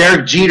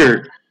Derek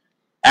Jeter.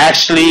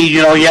 Actually,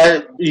 you know,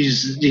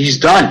 he's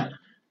done.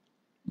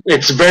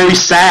 It's very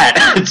sad.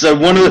 It's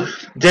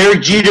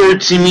Derek Jeter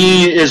to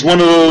me is one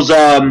of those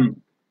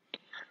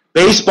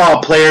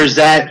baseball players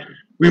that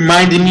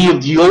reminded me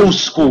of the old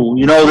school.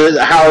 You know,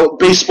 how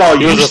baseball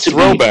used to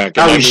be,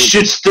 how it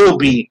should still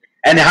be,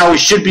 and how it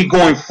should be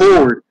going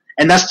forward.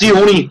 And that's the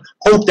only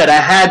hope that I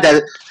had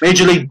that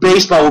Major League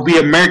Baseball will be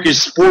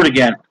America's sport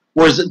again.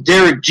 Was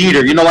Derek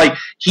Jeter? You know, like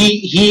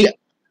he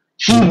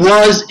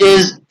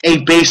is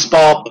a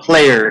baseball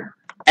player,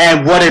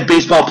 and what a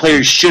baseball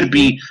player should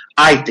be,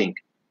 I think.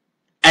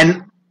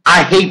 And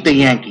I hate the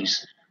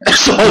Yankees.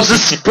 So I was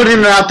just putting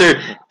it out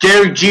there.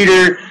 Derek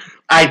Jeter,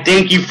 I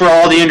thank you for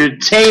all the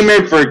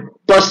entertainment, for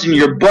busting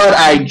your butt.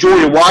 I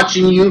enjoyed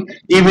watching you,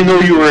 even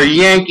though you were a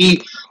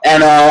Yankee.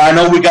 And I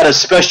know we got a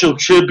special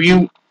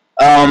tribute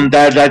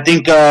that I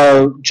think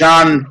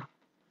John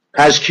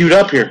has queued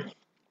up here.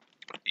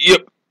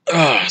 Yep.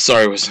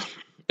 Sorry, I was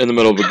in the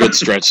middle of a good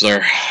stretch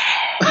there.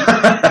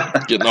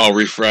 Getting all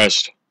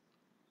refreshed.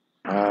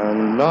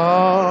 And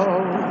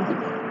now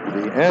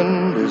the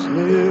end is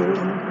near,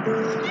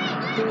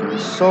 and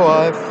so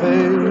I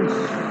face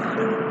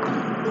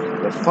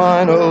the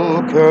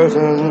final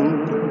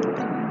curtain.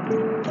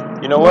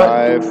 You know what?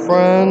 My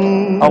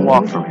friend, I'll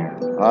walk from here.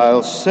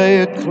 I'll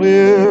say it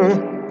clear.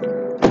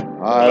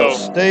 I'll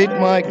state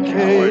my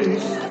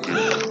case.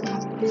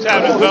 What's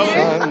happening, fellas?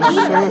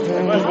 I'm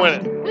certain Who's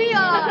winning? We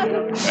are.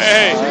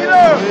 Hey.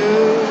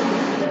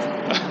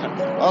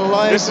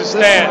 This is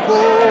Stan.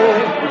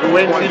 We've been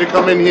waiting for you to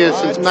come in here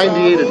since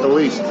 '98 at the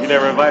least. You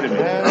never invited me.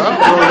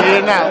 Huh? We're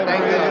here now.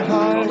 Thank you.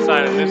 I'm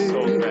signing this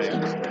soul's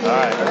name. All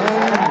right.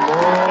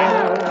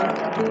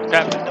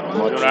 Captain, you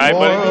doing all right,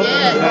 buddy?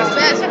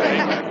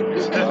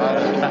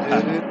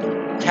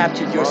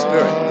 Captured your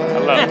spirit. I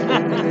love it.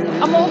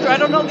 I'm older. I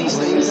don't know these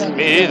things.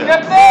 Me either.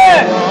 What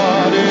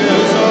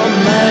is a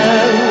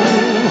man?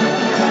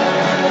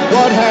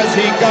 What has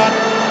he got?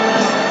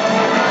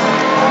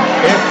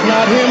 If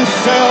not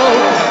himself,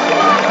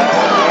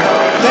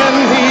 then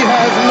he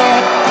has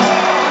not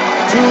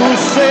to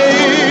say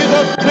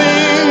the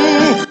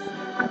things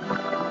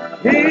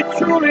he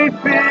truly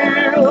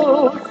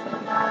feels,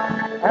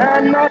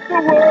 and not the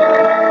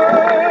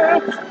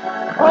words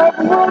of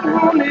one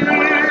who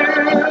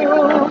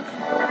kneels.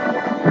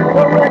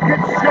 The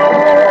record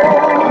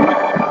shows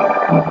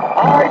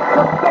I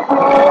took the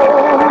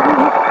blow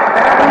and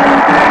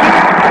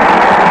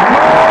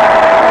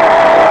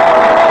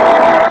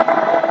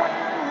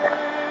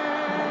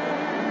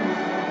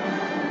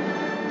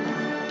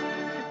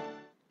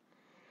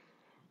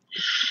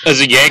As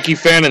a Yankee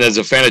fan and as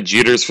a fan of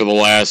Jeter's for the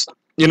last,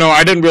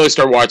 I didn't really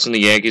start watching the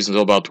Yankees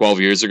until about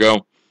 12 years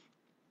ago.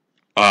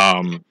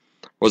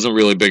 Wasn't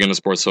really big into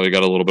sports, so I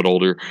got a little bit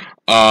older.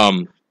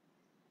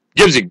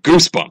 Gives you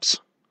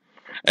goosebumps.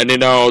 And,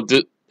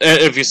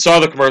 if you saw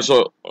the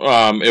commercial,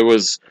 it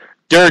was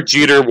Derek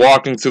Jeter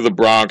walking through the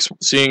Bronx,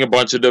 seeing a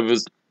bunch of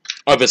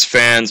his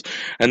fans,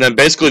 and then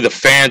basically the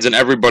fans and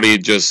everybody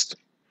just,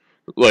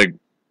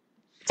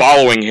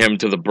 following him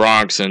to the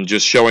Bronx and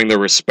just showing their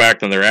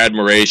respect and their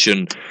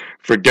admiration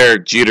for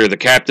Derek Jeter, the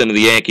captain of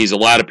the Yankees. A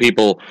lot of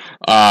people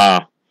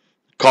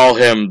call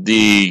him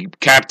the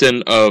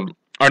captain of,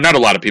 or not a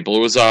lot of people, it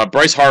was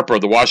Bryce Harper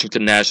of the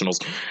Washington Nationals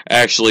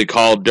actually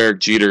called Derek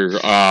Jeter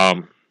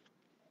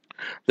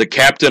the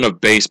captain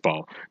of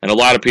baseball. And a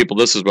lot of people,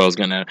 this is what I was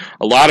getting at,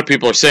 a lot of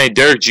people are saying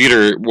Derek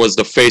Jeter was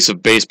the face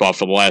of baseball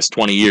for the last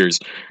 20 years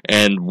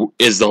and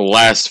is the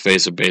last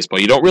face of baseball.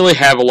 You don't really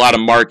have a lot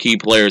of marquee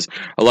players,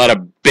 a lot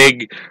of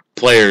big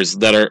players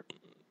that are,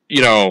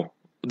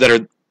 that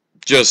are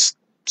just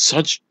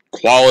such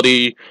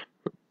quality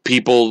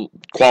people,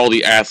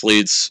 quality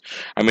athletes.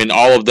 I mean,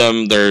 all of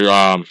them,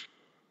 they're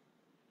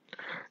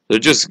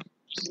just,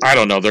 I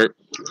don't know,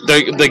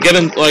 they get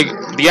in, like,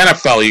 the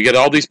NFL, you get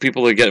all these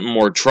people that get in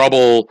more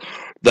trouble,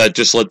 that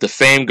just let the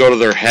fame go to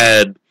their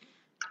head,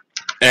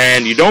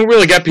 and you don't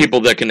really get people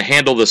that can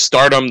handle the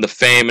stardom, the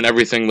fame, and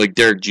everything like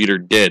Derek Jeter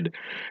did,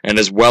 and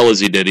as well as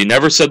he did. He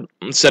never said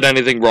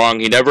anything wrong,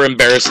 he never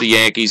embarrassed the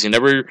Yankees, he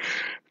never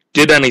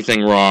did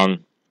anything wrong,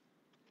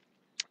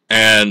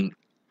 and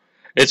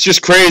it's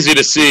just crazy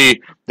to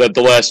see that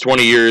the last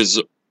 20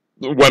 years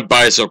went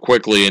by so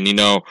quickly, and,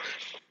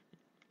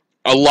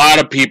 a lot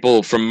of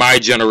people from my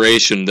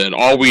generation that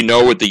all we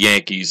know with the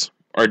Yankees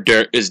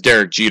is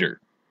Derek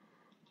Jeter.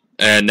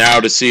 And now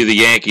to see the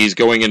Yankees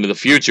going into the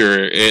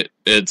future,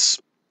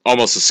 it's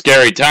almost a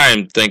scary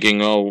time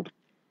thinking, oh,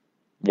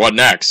 what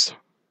next?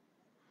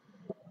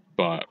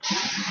 But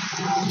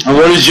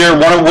what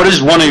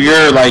is one of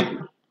your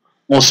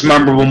most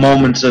memorable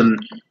moments in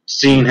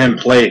seeing him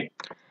play?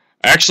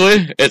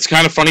 Actually, it's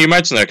kind of funny you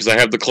mention that because I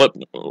have the clip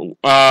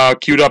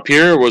queued up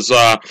here. It was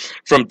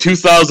from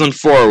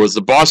 2004. It was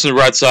the Boston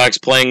Red Sox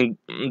playing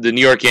the New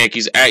York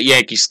Yankees at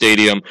Yankee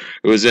Stadium.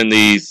 It was in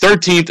the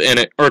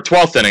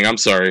 12th inning. I'm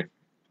sorry.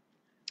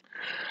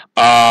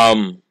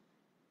 Yeah,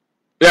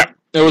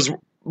 it was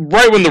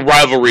right when the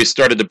rivalry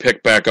started to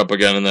pick back up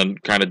again, and then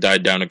kind of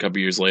died down a couple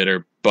years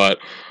later. But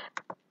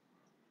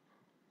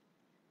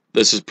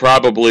this is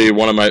probably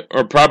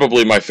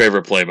probably my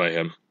favorite play by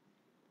him.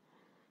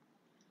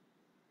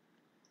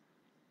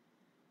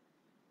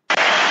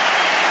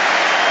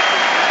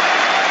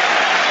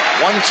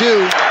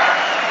 1-2.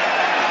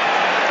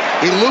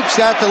 He loops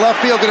that to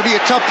left field. Going to be a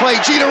tough play.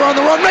 Jeter on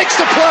the run, makes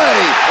the play,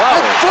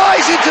 and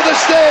flies into the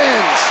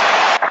stands.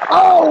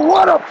 Oh,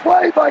 what a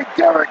play by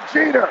Derek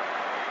Jeter.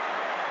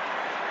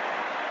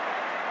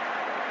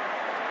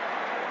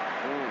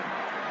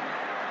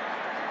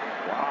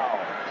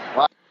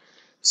 Wow.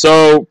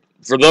 So,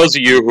 for those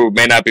of you who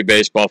may not be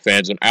baseball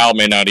fans, and Al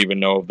may not even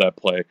know of that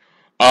play,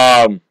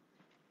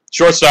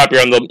 shortstop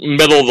here on the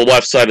middle of the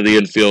left side of the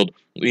infield.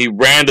 He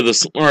ran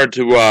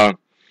to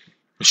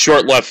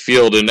short left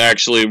field and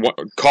actually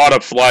caught a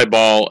fly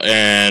ball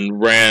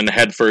and ran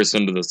headfirst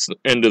into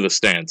the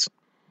stands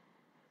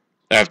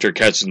after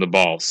catching the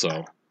ball.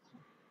 So,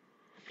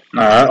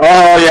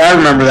 oh yeah, I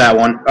remember that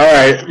one. All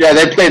right, yeah,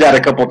 they played that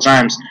a couple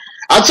times.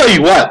 I'll tell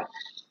you what,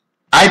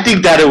 I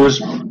think that it was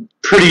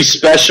pretty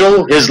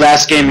special. His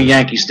last game in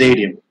Yankee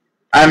Stadium.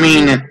 I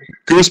mean,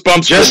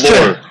 goosebumps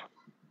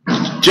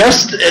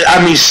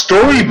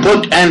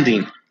storybook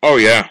ending. Oh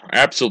yeah,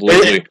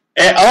 absolutely.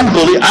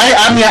 Unbelievable.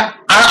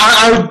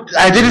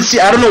 I didn't see.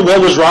 I don't know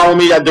what was wrong with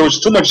me. There was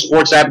too much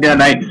sports happening that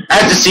night. I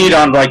had to see it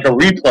on a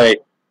replay.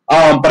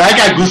 But I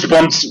got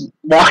goosebumps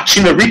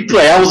watching the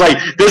replay. I was like,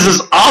 "This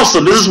is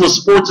awesome. This is what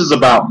sports is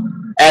about."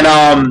 And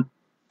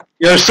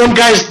some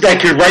guys that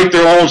could write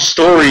their own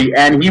story,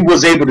 and he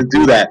was able to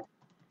do that.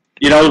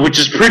 which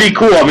is pretty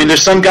cool. I mean,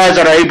 there's some guys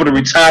that are able to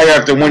retire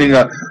after winning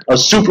a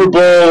Super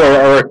Bowl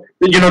or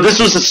this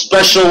was a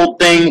special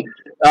thing,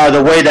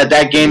 the way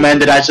that game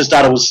ended. I just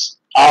thought it was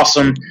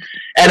awesome.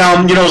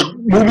 And,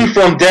 moving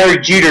from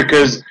Derek Jeter,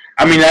 because,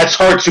 I mean, that's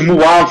hard to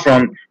move on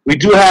from. We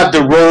do have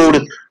the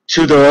road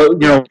to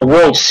the,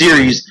 World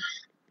Series.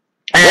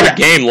 And what a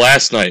game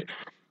last night.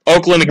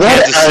 Oakland and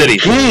Kansas City.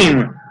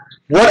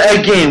 What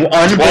a game.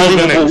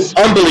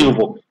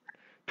 Unbelievable.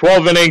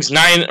 12 innings,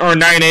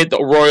 9-8,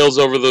 the Royals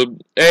over the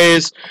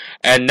A's.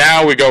 And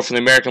now we go from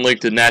the American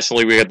League to the National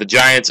League. We got the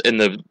Giants and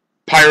the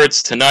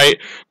Pirates tonight.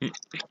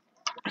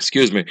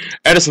 Excuse me.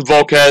 Edison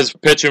Volquez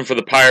pitching for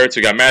the Pirates.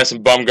 We got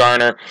Madison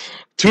Bumgarner.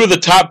 Two of the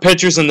top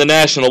pitchers in the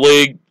National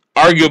League.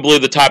 Arguably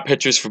the top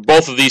pitchers for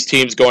both of these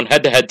teams going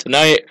head-to-head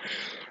tonight.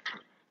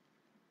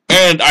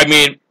 And, I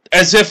mean,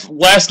 as if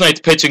last night's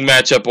pitching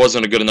matchup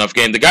wasn't a good enough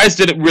game. The guys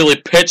didn't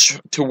really pitch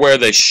to where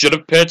they should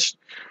have pitched.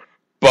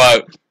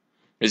 But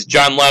it's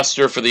John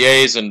Lester for the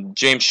A's and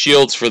James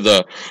Shields for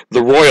the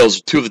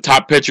Royals, two of the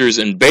top pitchers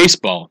in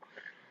baseball.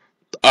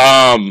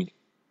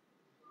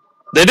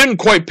 They didn't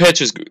quite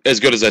pitch as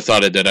good as I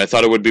thought it did. I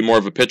thought it would be more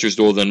of a pitcher's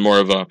duel than more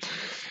of a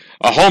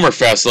homer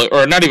fest,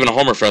 or not even a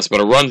homer fest, but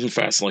a run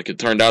fest like it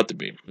turned out to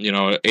be.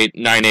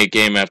 9-8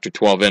 game after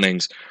 12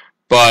 innings.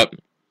 But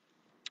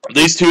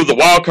these two, the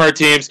wild card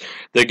teams,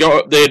 they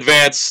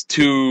advance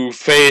to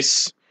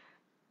face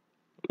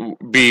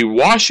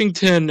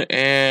Washington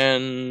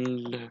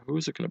and who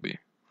is it going to be?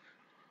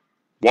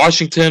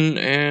 Washington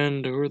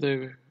and who are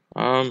they?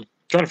 Trying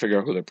to figure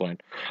out who they're playing.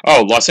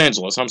 Oh, Los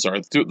Angeles. I'm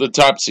sorry, the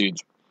top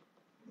seeds.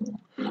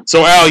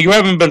 So, Al, you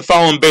haven't been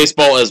following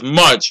baseball as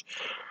much,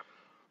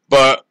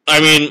 but,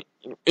 I mean,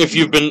 if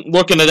you've been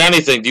looking at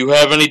anything, do you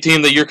have any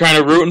team that you're kind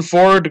of rooting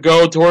for to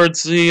go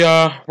towards the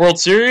World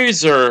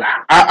Series? Or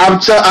I'll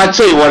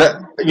tell you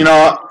what,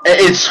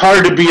 it's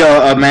hard to be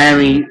a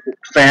Miami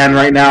fan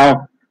right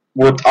now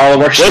with all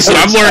of our Listen,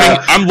 I'm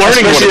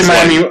learning what it's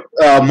Miami,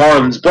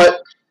 Marlins,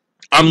 but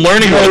I'm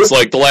learning what it's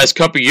like the last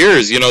couple of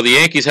years. The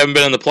Yankees haven't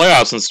been in the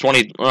playoffs since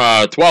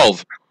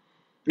 2012.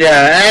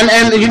 Yeah,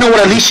 and you know what?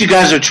 At least you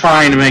guys are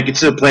trying to make it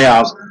to the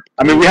playoffs.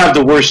 I mean, we have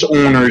the worst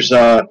owners,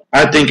 I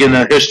think, in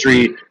the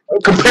history.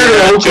 Compared to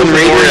the Oakland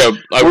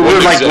Raiders,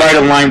 we're like right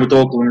in line with the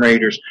Oakland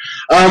Raiders.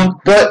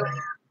 But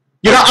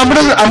I'm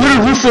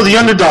gonna root for the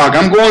underdog.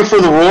 I'm going for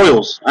the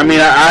Royals. I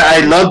mean, I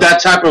love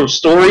that type of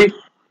story.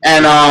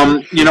 And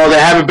they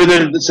haven't been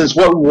in since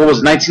what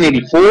was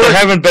 1984. They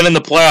haven't been in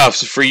the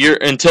playoffs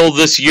until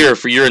this year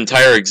for your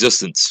entire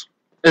existence.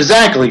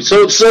 Exactly.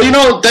 So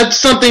that's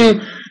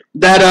something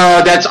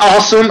that's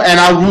awesome, and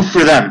I'll root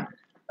for them.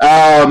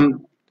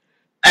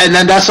 And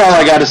then that's all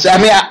I got to say. I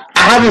mean, I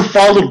haven't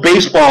followed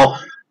baseball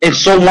in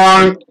so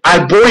long.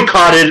 I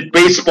boycotted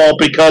baseball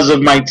because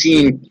of my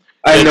team.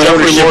 I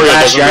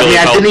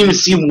didn't even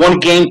see one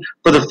game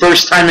for the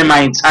first time in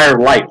my entire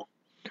life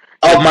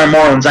of my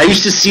Marlins. I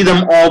used to see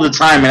them all the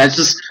time, and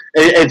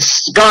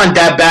it's gone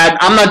that bad.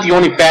 I'm not the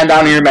only fan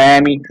down here in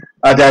Miami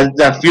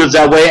that feels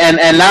that way.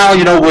 And now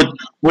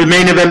with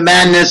Main Event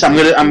Madness,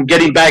 I'm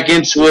getting back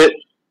into it.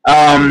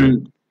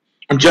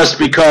 Just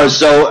because.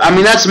 So, I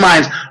mean, that's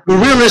mine. But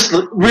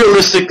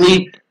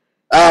realistically,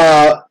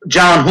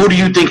 John, who do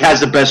you think has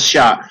the best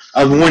shot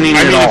of winning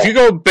it all? If you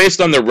go based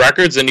on the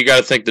records, then you got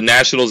to think the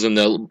Nationals and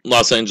the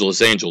Los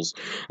Angeles Angels.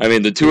 I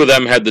mean, the two of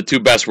them had the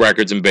two best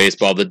records in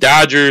baseball. The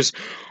Dodgers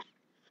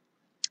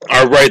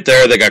are right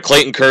there. They got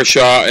Clayton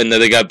Kershaw, and then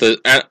they got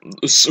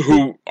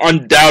who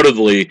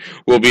undoubtedly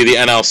will be the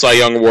NL Cy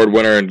Young Award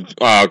winner, and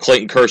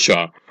Clayton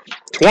Kershaw.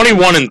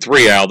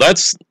 21-3, Al.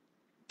 That's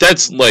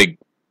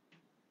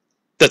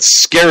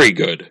scary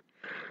good.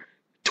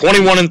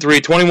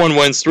 21-3, 21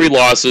 wins, 3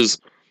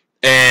 losses,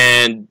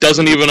 and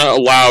doesn't even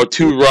allow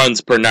 2 runs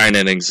per 9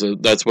 innings.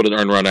 That's what an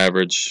earned run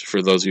average,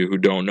 for those of you who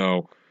don't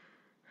know,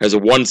 has a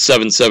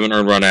 1.77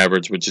 earned run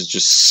average, which is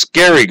just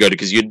scary good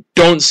because you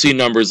don't see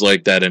numbers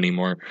like that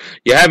anymore.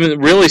 You haven't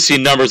really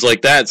seen numbers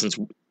like that since,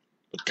 the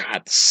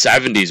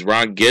 70s,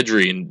 Ron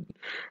Guidry. And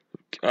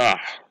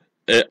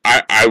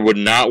I would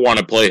not want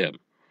to play him.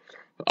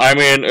 I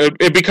mean,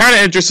 it'd be kind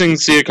of interesting to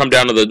see it come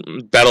down to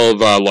the Battle of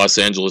Los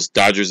Angeles,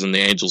 Dodgers and the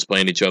Angels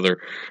playing each other.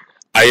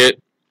 I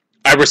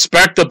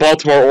respect the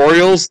Baltimore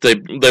Orioles. They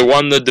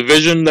won the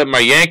division that my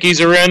Yankees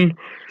are in.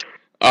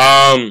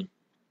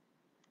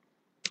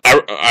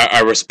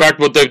 I respect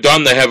what they've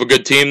done. They have a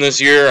good team this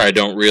year. I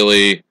don't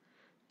really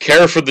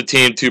care for the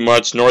team too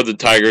much, nor the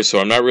Tigers, so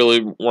I'm not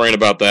really worrying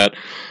about that.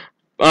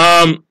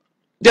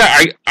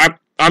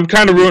 I'm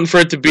kind of rooting for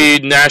it to be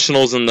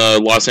Nationals and the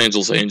Los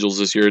Angeles Angels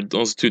this year.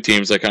 Those two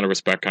teams I kind of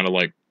respect, kind of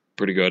like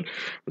pretty good.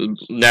 The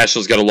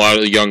Nationals got a lot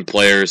of young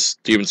players: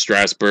 Steven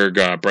Strasburg,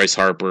 Bryce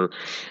Harper,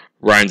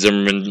 Ryan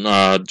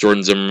Zimmerman,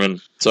 Jordan Zimmerman.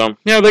 So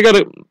yeah, they got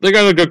a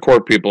good core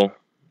of people.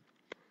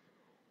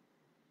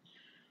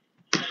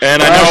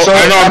 And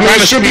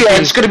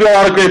it's going to be a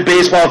lot of great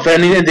baseball. If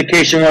any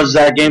indication was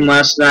that game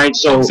last night,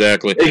 so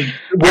exactly.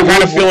 We'll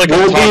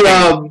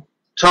be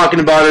talking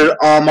about it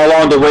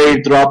along the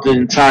way throughout the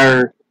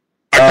entire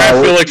I kind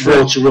of feel like for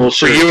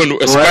you, and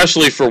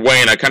especially for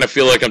Wayne, I kind of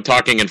feel like I'm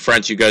talking in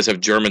French. You guys have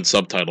German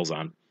subtitles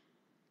on.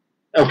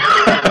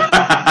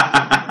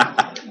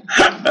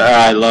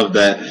 I love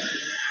that.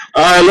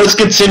 All right, let's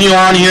continue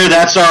on here.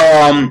 That's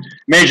our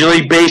Major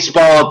League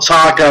Baseball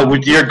talk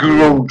with your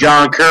guru,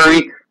 John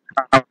Curry.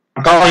 I'm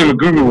calling him a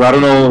guru. I don't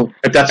know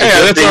if that's a good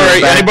that's thing all right.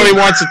 or bad. Anybody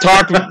wants to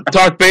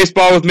talk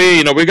baseball with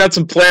me? We got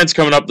some plans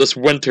coming up this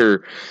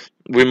winter.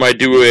 We might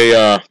do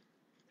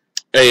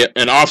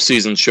an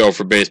off-season show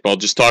for baseball.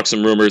 Just talk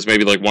some rumors,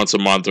 maybe like once a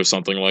month or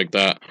something like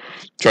that.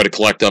 Try to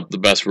collect up the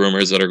best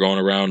rumors that are going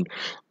around.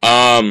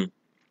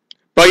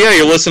 But yeah,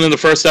 you're listening to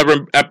the first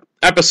ever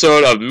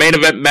episode of Main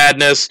Event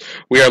Madness.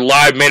 We are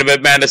live,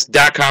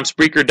 maineventmadness.com,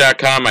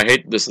 Spreaker.com. I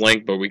hate this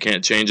link, but we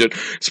can't change it.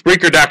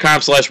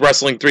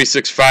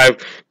 Spreaker.com/Wrestling365.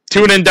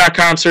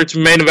 TuneIn.com, search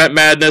Main Event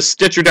Madness.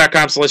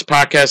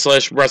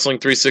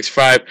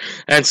 Stitcher.com/podcast/Wrestling365.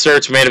 And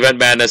search Main Event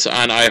Madness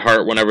on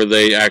iHeart whenever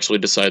they actually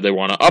decide they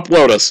want to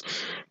upload us.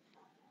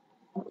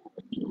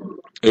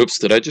 Oops,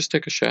 did I just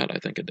take a shot? I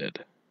think I did.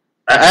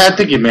 I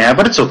think you may have,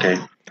 but it's okay.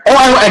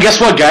 Oh, and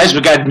guess what, guys?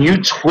 We got new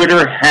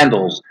Twitter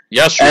handles.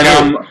 Yes, you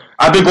and do.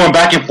 I've been going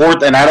back and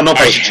forth, and I don't know if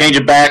I should change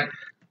it back.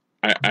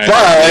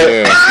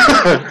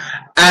 But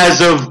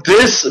as of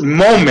this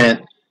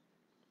moment,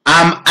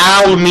 I'm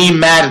Al Me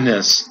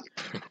Madness.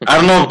 I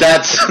don't know if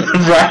that's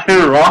right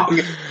or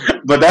wrong,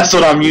 but that's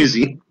what I'm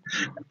using.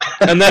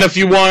 And then if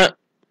you want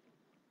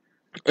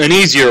an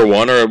easier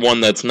one, or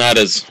one that's not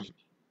as...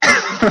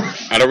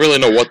 I don't really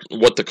know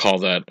what to call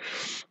that.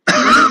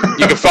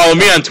 You can follow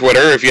me on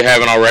Twitter if you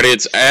haven't already.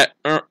 It's at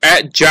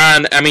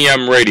John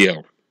MEM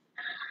Radio.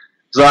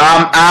 So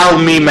I'm Al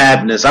Me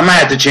Madness. I might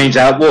have to change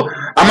that. Well,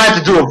 I might have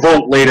to do a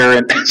vote later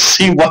and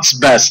see what's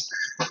best.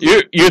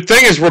 Your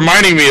thing is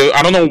reminding me,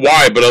 I don't know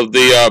why, but of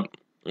the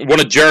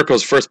one of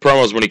Jericho's first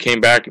promos when he came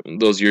back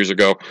those years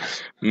ago.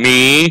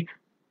 Me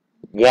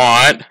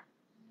want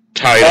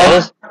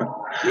title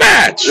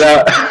match.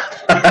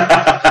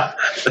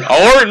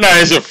 I'll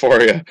organize it for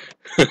you.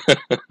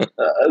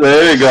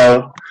 There you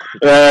go.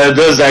 It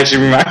does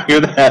actually remind me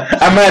of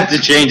that. I might have to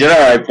change it. All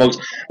right, folks.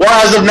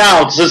 Well, as of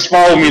now, just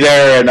follow me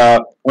there, and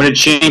when it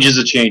changes,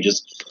 it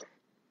changes.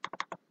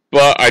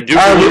 But I do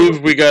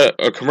believe we got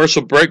a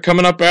commercial break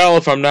coming up, Al,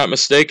 if I'm not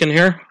mistaken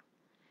here.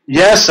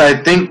 Yes,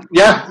 I think,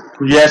 yeah.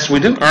 Yes, we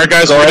do. All right,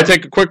 guys, we're going to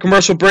take a quick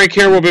commercial break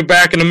here. We'll be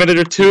back in a minute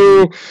or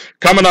two.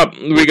 Coming up,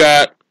 we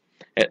got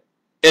a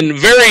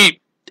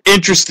very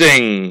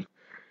interesting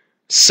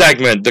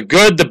segment, The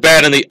Good, the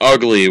Bad, and the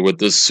Ugly with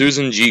the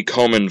Susan G.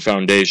 Komen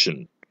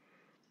Foundation.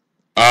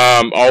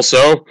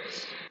 Also,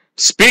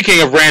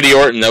 speaking of Randy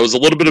Orton, that was a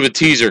little bit of a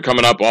teaser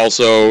coming up.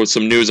 Also,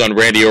 some news on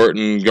Randy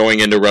Orton going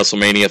into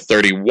WrestleMania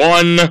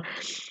 31.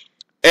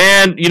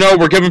 And,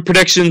 we're giving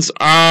predictions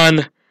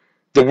on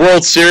the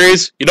World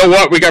Series. You know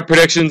what? We got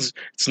predictions.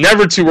 It's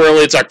never too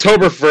early. It's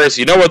October 1st.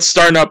 You know what's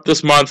starting up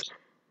this month?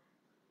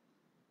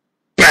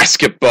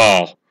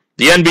 Basketball.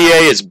 The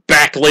NBA is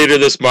back later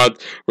this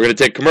month. We're going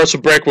to take a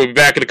commercial break. We'll be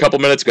back in a couple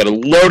minutes. Got a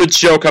loaded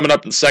show coming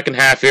up in the second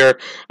half here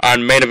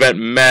on Main Event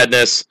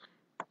Madness.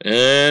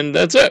 And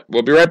that's it.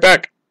 We'll be right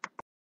back.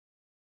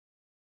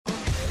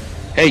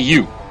 Hey,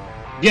 you.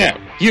 Yeah,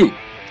 you.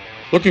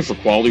 Looking for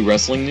quality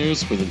wrestling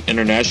news with an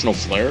international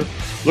flair?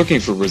 Looking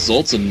for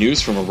results and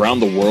news from around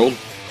the world?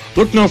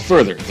 Look no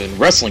further than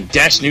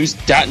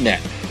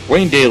Wrestling-News.net.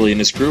 Wayne Daly and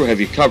his crew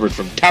have you covered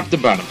from top to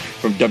bottom,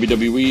 from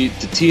WWE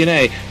to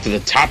TNA to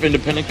the top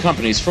independent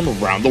companies from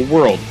around the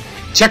world.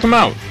 Check them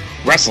out,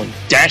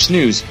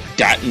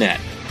 Wrestling-News.net.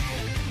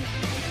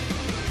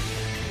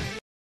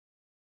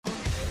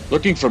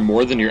 Looking for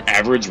more than your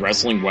average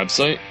wrestling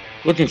website?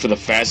 Looking for the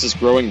fastest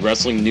growing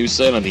wrestling news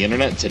site on the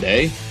internet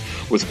today?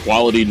 With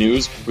quality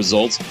news,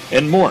 results,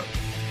 and more.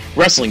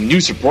 Wrestling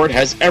News Report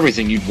has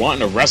everything you'd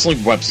want in a wrestling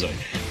website.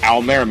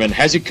 Al Merriman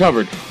has you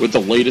covered with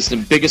the latest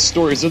and biggest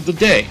stories of the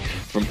day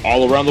from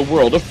all around the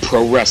world of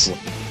pro wrestling.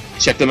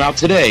 Check them out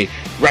today,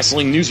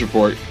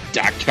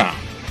 WrestlingNewsReport.com.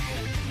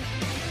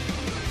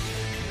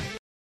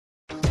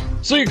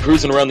 So you're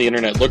cruising around the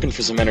internet looking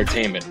for some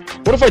entertainment.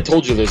 What if I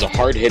told you there's a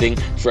hard-hitting,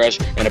 fresh,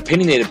 and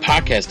opinionated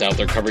podcast out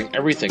there covering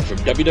everything from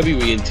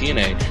WWE and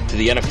TNA to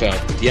the NFL,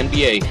 the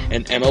NBA,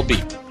 and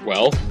MLB?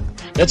 Well,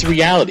 that's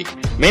reality.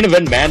 Main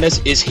Event Madness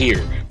is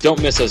here.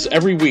 Don't miss us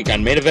every week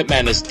on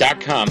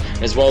MainEventMadness.com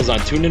as well as on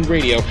TuneIn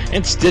Radio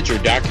and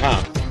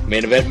Stitcher.com.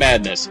 Main Event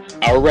Madness.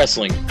 Our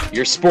wrestling,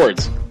 your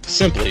sports,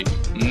 simply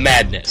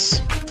madness.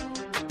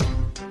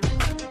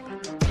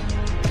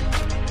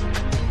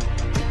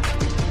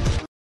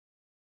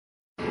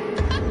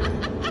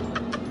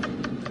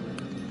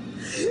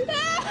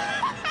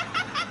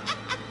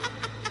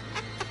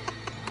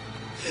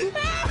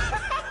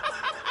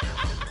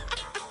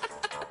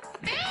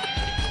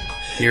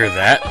 Hear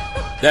that?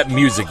 That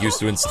music used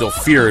to instill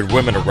fear in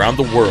women around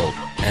the world,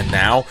 and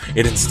now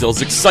it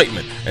instills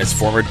excitement as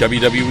former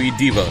WWE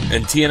diva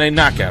and TNA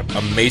knockout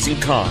Amazing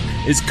Kong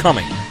is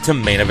coming to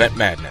Main Event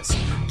Madness.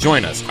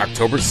 Join us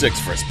October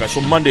 6th for a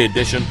special Monday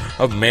edition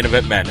of Main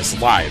Event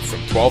Madness live from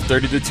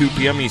 12:30 to 2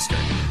 p.m. Eastern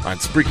on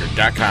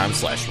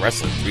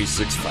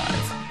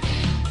Spreaker.com/Wrestling365.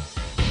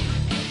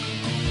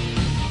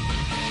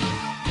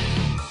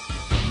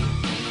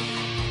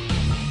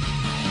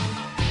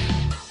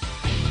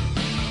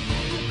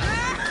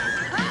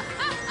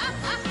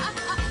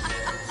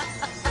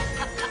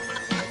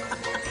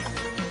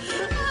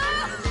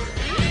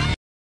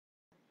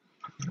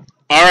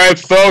 All right,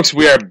 folks,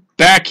 we are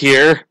back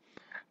here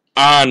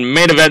on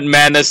Main Event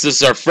Madness. This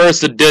is our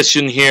first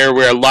edition here.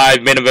 We are live,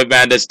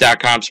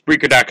 maineventmadness.com,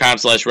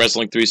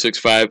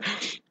 Spreaker.com/Wrestling365,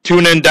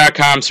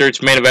 TuneIn.com,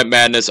 search Main Event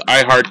Madness,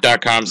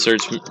 iHeart.com,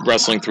 search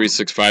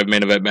Wrestling365,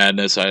 Main Event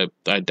Madness. I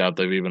doubt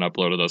they've even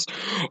uploaded this.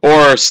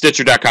 Or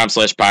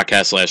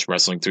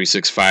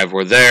Stitcher.com/podcast/Wrestling365.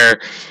 We're there.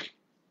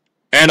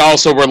 And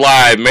also, we're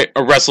live,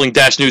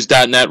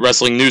 Wrestling-News.net,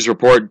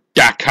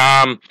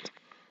 WrestlingNewsReport.com.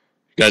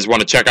 You guys want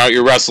to check out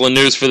your wrestling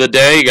news for the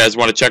day? You guys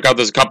want to check out,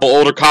 there's a couple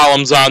older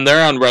columns on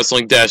there on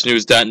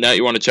Wrestling-News.net.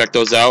 You want to check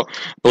those out.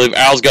 I believe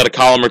Al's got a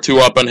column or two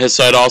up on his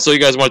site also. You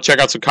guys want to check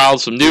out some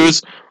columns, some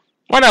news?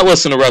 Why not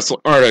listen to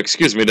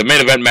the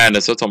Main Event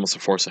Madness? That's almost a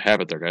force of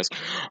habit there, guys.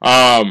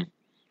 Why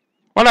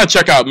not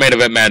check out Main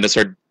Event Madness,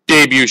 our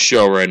debut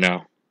show right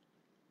now?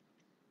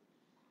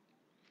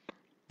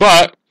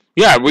 But,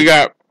 yeah, we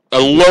got a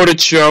loaded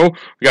show.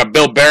 We got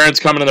Bill Behrens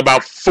coming in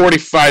about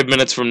 45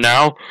 minutes from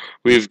now.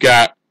 We've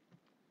got,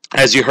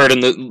 as you heard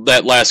in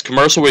that last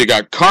commercial, we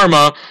got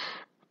Karma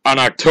on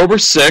October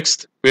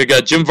 6th. We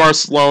got Jim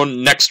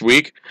Varsalone next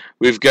week.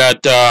 We've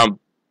got, Al,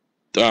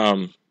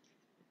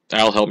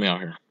 help me out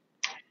here.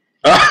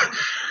 We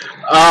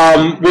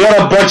got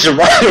a bunch of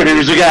other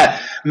news. We got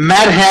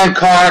Matt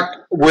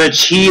Hancock,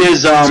 which he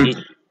is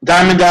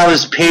Diamond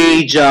Dallas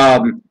Page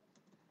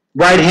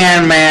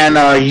right-hand man.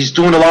 He's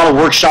doing a lot of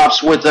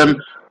workshops with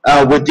him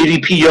with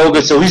DDP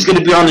Yoga, so he's going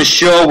to be on the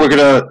show. We're going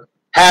to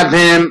have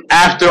him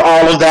after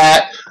all of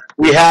that.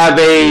 We have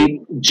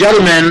a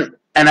gentleman,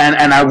 and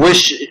I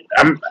wish,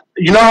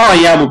 you know how I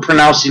am with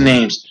pronouncing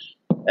names.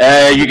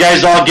 You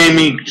guys all gave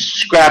me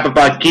scrap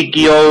about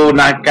Kikyo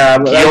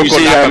Nakamata?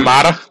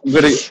 Nakamata,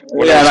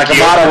 whatever I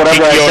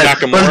said.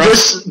 Nakamura. But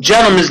this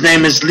gentleman's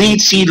name is Lee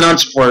C.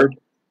 Lunsford,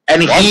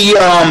 and he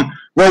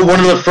wrote one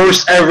of the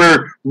first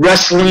ever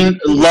wrestling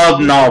love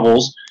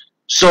novels.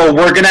 So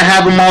we're going to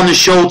have him on the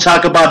show,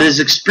 talk about his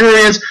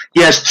experience.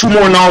 He has 2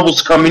 more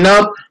novels coming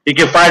up. You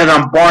can find it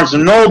on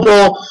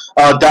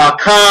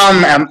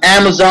BarnesandNoble.com,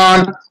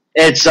 Amazon.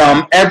 It's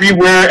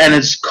everywhere, and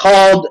it's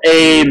called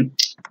a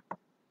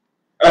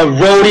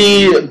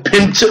Roadie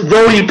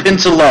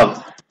Pinta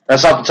Love.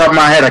 That's off the top of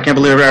my head. I can't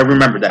believe I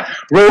remember that.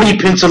 Roadie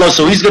Pinta Love.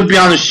 So he's going to be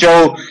on the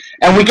show.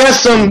 And we got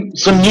some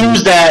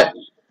news that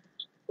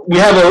we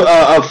have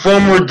a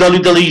former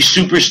WWE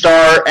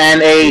superstar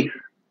and a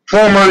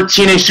former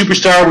TNA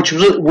superstar, which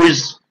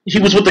was he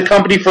was with the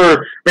company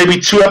for maybe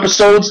 2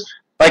 episodes,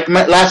 like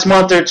last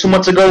month or 2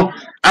 months ago.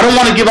 I don't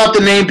want to give out the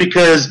name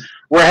because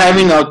we're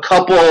having a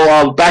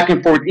couple back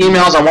and forth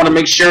emails. I want to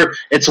make sure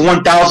it's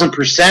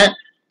 1,000%.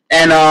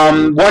 And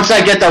once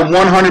I get that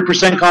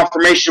 100%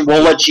 confirmation,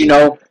 we'll let you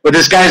know. But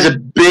this guy's a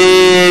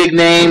big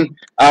name.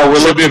 We're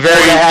looking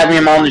forward to having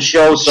him on the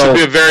show. So should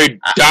be a very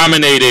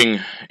dominating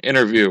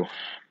interview.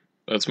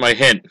 That's my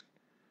hint.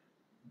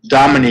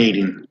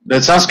 Dominating.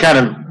 That sounds kind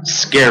of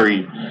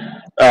scary.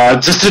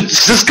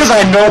 Just because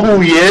I know who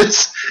he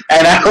is,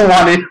 and I don't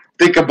want to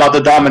think about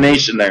the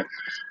domination there.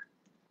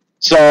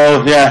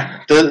 So yeah,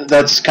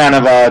 that's kind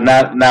of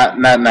not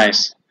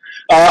nice.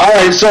 All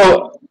right,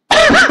 so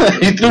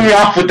you threw me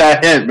off with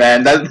that hint,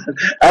 man. I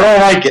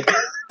don't like it.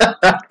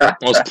 I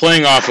was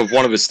playing off of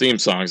one of his theme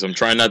songs. I'm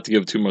trying not to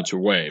give too much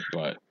away,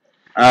 but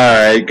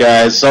all right,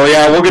 guys. So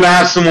yeah, we're gonna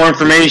have some more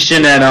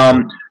information,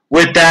 and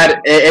with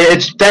that,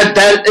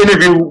 that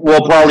interview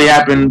will probably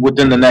happen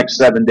within the next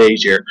 7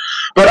 days here.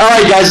 But all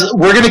right, guys,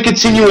 we're gonna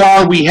continue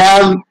on. We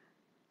have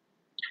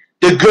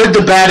the good,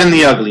 the bad, and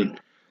the ugly.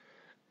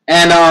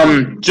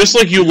 And just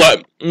like you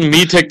let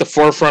me take the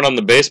forefront on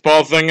the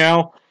baseball thing,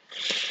 Al.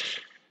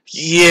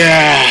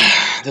 Yeah,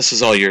 this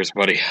is all yours,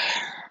 buddy.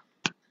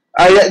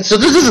 So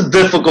this is a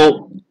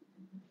difficult,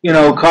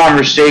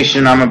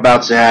 conversation I'm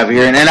about to have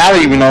here, and I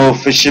don't even know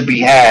if it should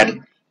be had,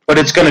 but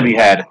it's going to be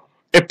had.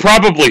 It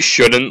probably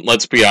shouldn't,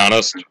 let's be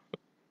honest.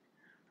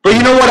 But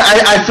you know what?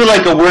 I feel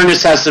like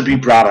awareness has to be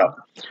brought up.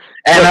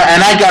 And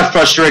I got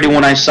frustrated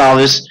when I saw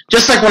this,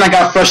 just like when I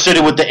got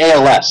frustrated with the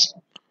ALS.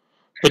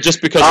 But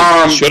just because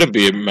it shouldn't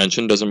be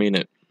mentioned doesn't mean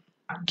it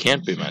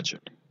can't be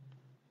mentioned.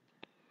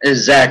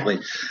 Exactly.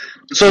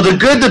 So the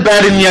good, the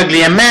bad, and the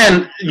ugly. And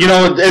man,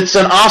 it's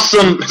an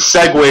awesome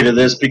segue to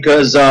this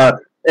because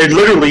it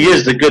literally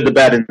is the good, the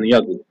bad, and the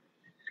ugly.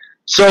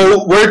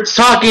 So we're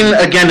talking,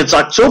 again, it's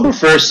October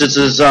 1st. This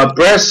is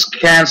Breast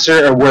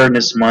Cancer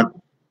Awareness Month.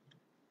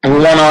 And we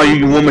want all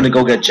you women to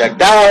go get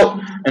checked out,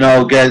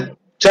 get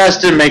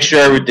tested, make sure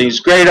everything's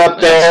great up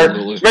there.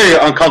 Absolutely. It's a very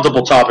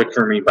uncomfortable topic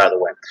for me, by the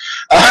way.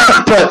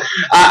 But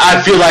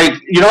I feel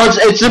like,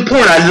 it's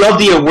important. I love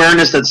the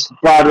awareness that's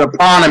brought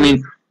upon. I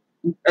mean,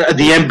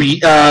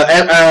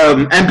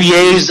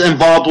 NBA's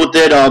involved with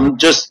it.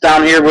 Just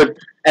down here with,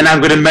 and I'm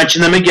going to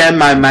mention them again.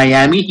 My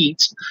Miami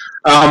Heat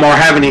are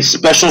having a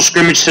special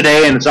scrimmage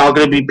today, and it's all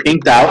going to be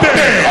pinked out.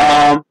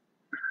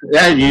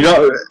 Yeah, you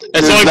know,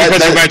 it's only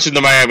because you mentioned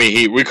the Miami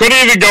Heat. We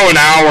couldn't even go an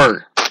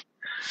hour.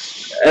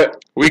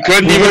 We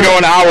couldn't even go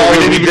an hour. We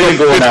didn't even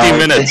go 50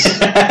 minutes.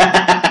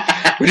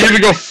 We didn't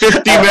even go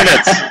 50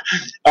 minutes.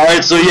 All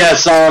right, so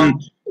yes,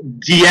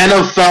 the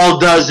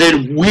NFL does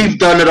it. We've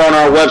done it on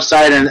our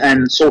website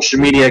and social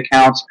media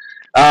accounts.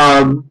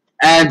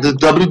 And the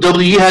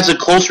WWE has a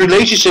close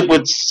relationship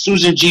with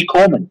Susan G.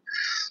 Komen.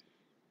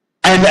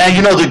 And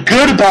you know, the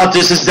good about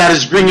this is that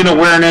it's bringing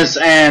awareness,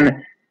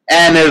 and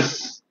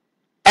if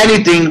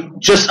anything,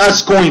 just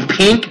us going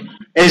pink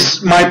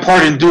is my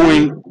part in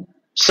doing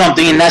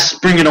something, and that's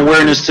bringing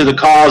awareness to the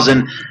cause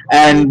and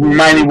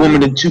reminding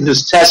women to do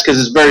this test because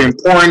it's very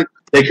important.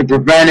 They can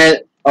prevent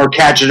it or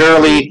catch it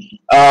early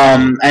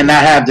and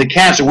not have the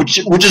cancer, which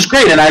is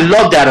great, and I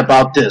love that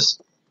about this,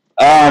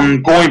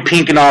 going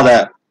pink and all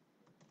that.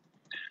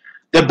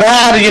 The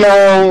bad, you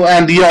know,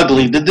 and the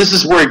ugly. This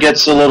is where it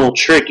gets a little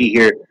tricky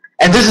here,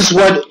 and this is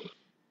what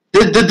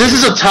this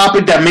is a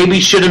topic that maybe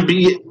shouldn't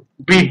be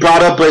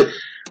brought up, but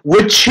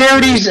with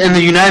charities in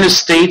the United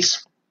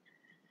States,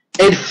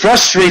 it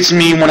frustrates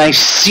me when I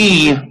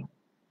see an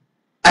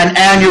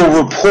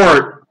annual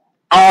report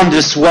on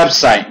this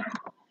website.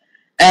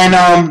 And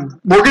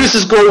we're going to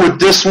just go with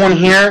this one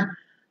here.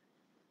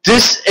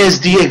 This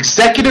is the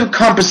executive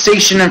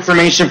compensation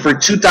information for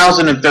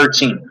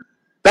 2013.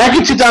 Back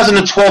in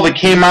 2012, it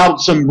came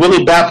out some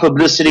really bad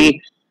publicity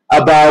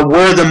about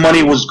where the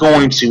money was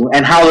going to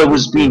and how it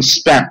was being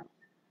spent.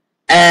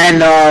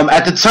 And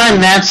at the time,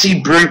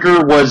 Nancy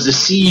Brinker was the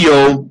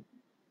CEO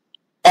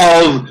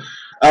of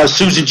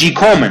Susan G.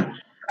 Komen.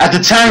 At the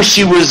time,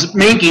 she was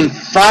making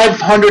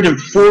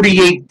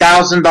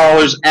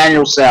 $548,000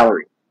 annual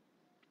salary.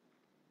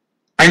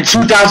 In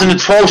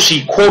 2012,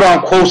 she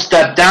quote-unquote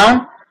stepped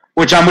down,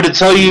 which I'm going to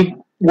tell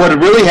you what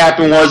really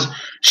happened was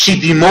she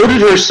demoted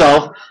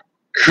herself,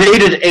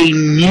 created a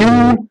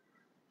new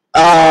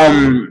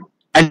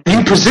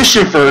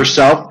position for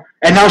herself,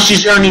 and now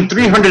she's earning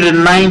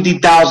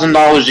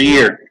 $390,000 a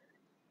year.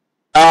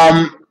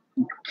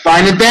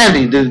 Fine and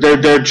dandy.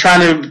 They're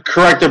trying to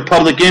correct their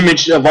public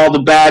image of all the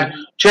bad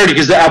charity,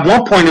 because at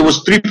one point it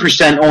was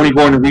 3% only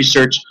going to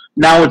research.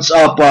 Now it's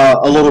up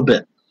a little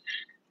bit.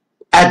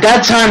 At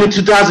that time in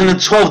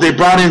 2012, they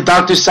brought in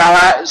Dr.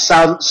 Salerno,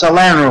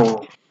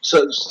 Salerno,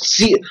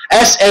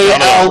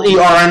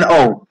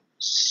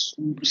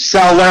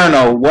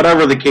 Salerno,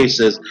 whatever the case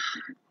is.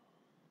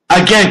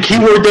 Again,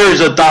 keyword there is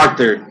a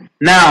doctor.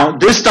 Now,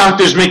 this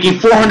doctor is making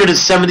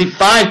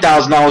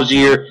 $475,000 a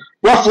year,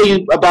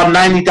 roughly about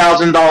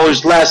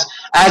 $90,000 less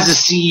as the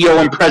CEO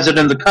and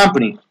president of the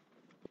company.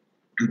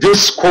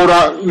 This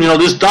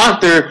this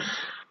doctor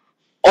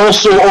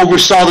also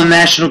oversaw the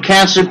National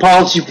Cancer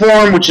Policy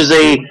Forum, which is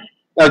a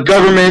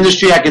government,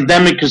 industry,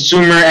 academic,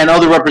 consumer, and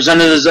other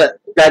representatives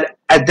that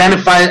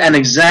identify and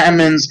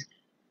examines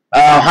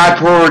high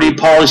priority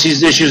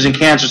policies, issues, in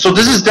cancer. So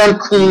this is them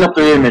cleaning up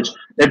their image.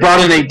 They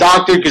brought in a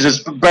doctor because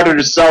it's better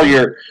to sell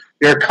your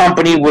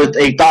company with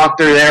a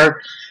doctor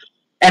there.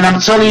 And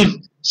I'm telling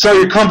you, sell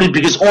your company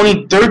because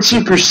only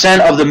 13%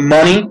 of the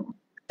money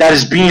that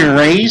is being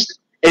raised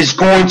is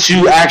going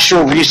to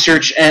actual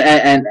research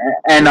and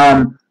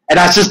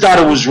I just thought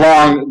it was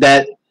wrong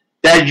that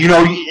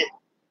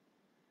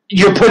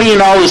you're putting in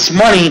all this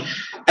money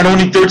and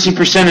only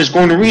 13% is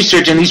going to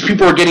research, and these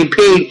people are getting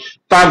paid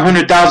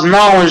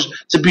 $500,000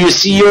 to be a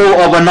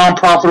CEO of a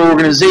nonprofit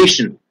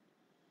organization.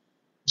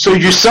 So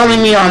you're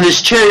selling me on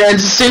this charity, and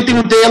it's the same thing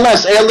with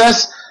ALS.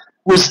 ALS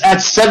was at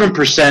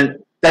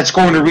 7% that's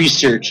going to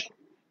research.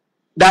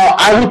 Now,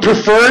 I would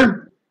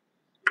prefer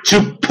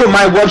to put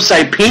my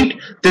website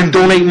pink than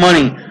donate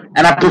money.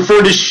 And I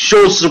prefer to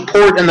show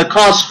support and the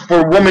cost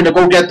for women to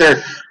go get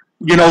their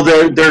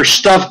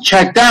stuff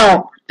checked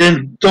out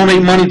than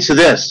donate money to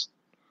this.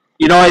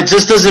 It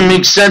just doesn't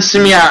make sense to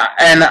me.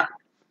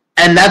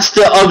 And that's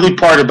the ugly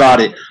part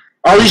about it.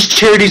 All these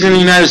charities in the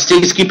United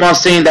States keep on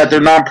saying that they're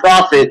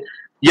nonprofit.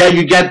 Yeah,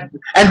 you get,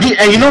 and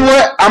you know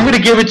what? I'm going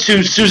to give it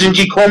to Susan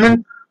G.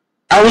 Komen.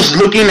 I was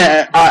looking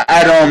at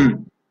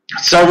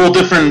several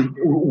different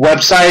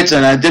websites,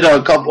 and I did a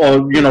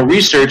couple,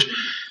 research.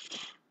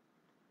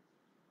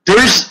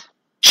 There's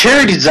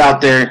charities out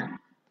there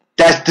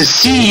that the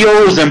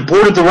CEOs and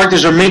board of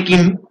directors are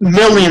making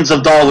millions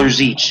of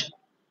dollars each.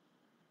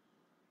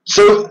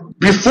 So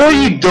before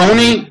you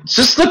donate,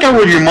 just look at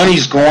where your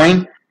money's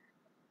going.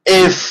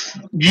 If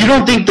you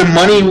don't think the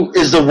money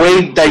is the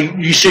way that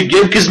you should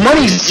give, because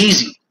money is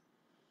easy.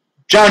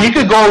 John, you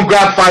could go and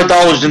grab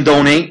 $5 and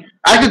donate.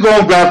 I could go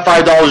and grab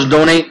 $5 and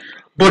donate,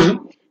 but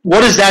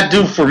what does that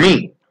do for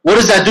me? What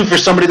does that do for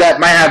somebody that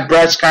might have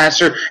breast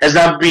cancer and is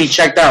not being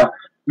checked out?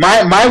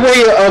 My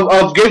way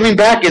of giving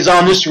back is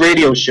on this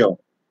radio show.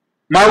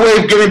 My way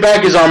of giving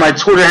back is on my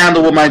Twitter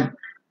handle with my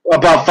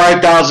about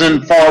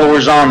 5,000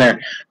 followers on there.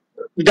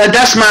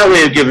 That's my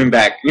way of giving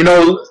back.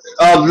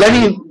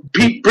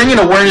 Bringing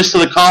awareness to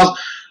the cause.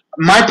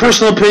 my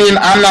personal opinion,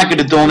 I'm not going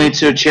to donate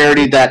to a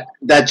charity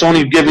that's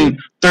only giving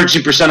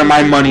 13% of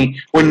my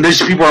money when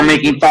these people are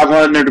making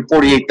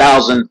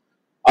 $548,000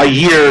 a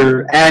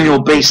year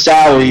annual base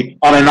salary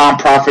on a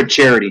nonprofit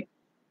charity.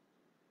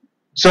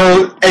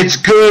 So it's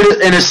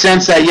good in a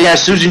sense that, yeah,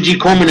 Susan G.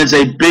 Komen is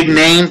a big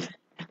name.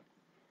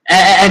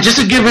 And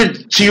just to give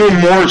it to you in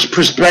more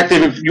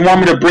perspective, if you want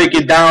me to break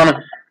it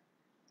down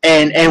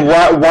and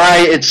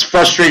why it's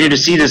frustrating to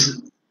see this,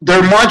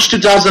 their March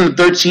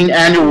 2013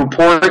 annual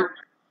report,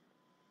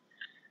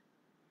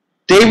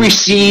 they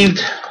received,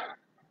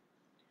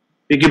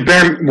 you can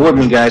bear with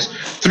me, guys,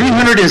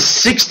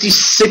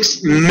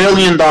 $366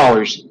 million.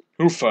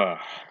 Oofa.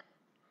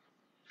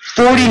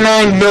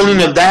 $49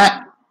 million of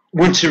that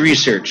went to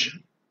research.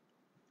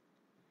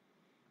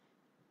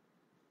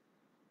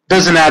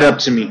 Doesn't add up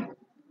to me.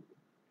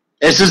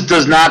 It just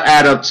does not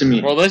add up to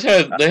me. Well, they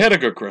had a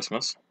good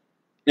Christmas.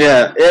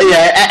 Yeah.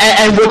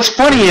 And what's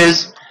funny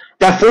is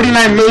that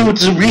 $49 million went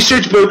to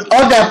research, but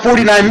of that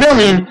 $49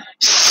 million,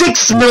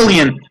 $6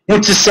 million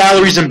went to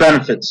salaries and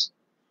benefits.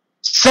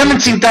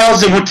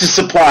 $17,000 went to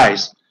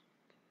supplies.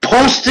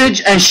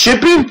 Postage and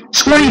shipping,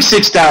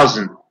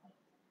 $26,000.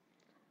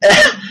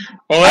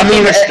 Well, that's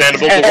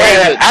understandable. The way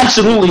that,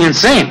 absolutely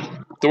insane.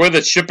 The way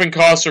that shipping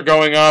costs are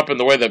going up, and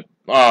the way that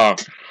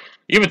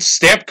even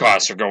stamp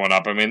costs are going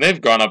up. I mean,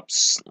 they've gone up.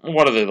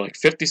 What are they, like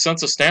 50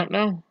 cents a stamp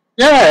now?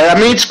 Yeah, I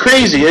mean, it's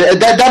crazy.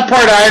 That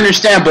part I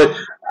understand, but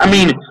I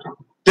mean,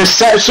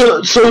 so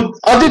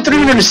of the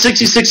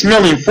 $366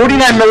 million,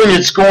 $49 million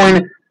is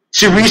going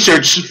to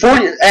research,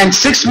 and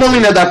 $6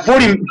 million of that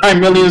 $49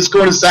 million is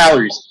going to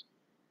salaries.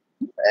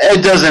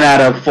 It doesn't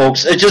add up,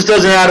 folks. It just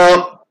doesn't add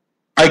up.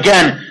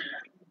 Again,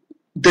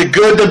 the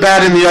good, the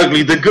bad, and the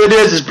ugly. The good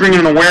is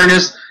bringing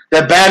awareness.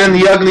 The bad and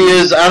the ugly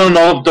is, I don't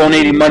know if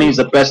donating money is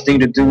the best thing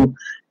to do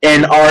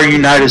in our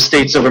United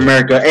States of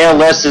America.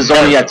 ALS is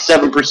only at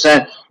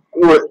 7%.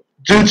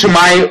 Due to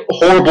my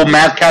horrible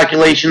math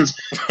calculations,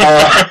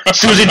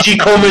 Susan G.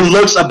 Komen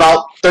looks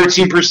about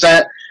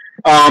 13%.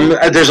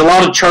 There's a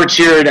lot of charts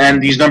here,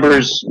 and these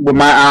numbers, with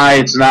my eye,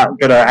 it's not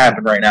going to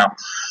happen right now.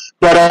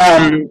 But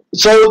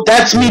so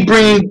that's me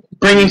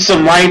bringing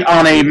some light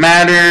on a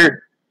matter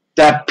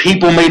that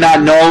people may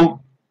not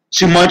know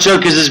too much of,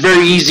 because it's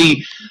very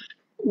easy.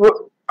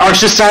 Our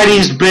society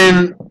has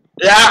been,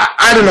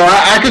 I don't know,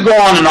 I could go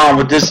on and on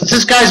with this.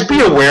 Just guys, be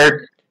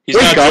aware. He's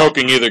not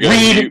joking either,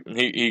 guys.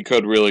 He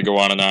could really go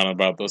on and on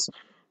about this.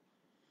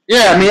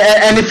 Yeah, I mean,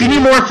 and if you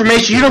need more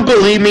information, you don't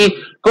believe me,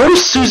 go to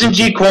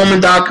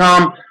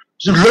SusanGColeman.com.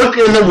 Look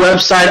in the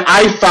website.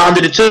 I found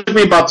it. It took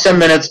me about 10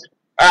 minutes.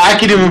 I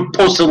could even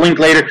post a link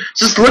later.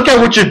 Just look at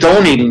what you're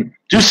donating.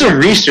 Do some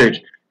research.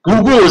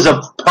 Google is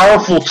a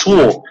powerful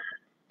tool.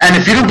 And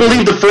if you don't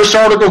believe the first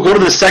article, go to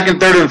the second,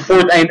 third, and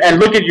fourth, and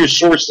look at your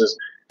sources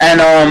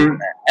and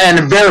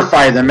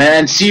verify them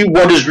and see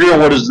what is real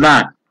and what is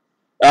not.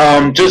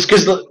 Just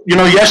because,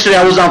 yesterday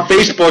I was on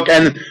Facebook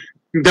and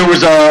there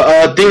was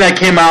a thing that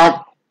came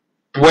out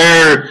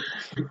where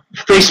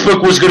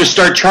Facebook was going to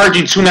start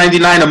charging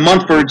 $2.99 a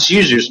month for its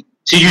users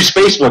to use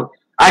Facebook.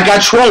 I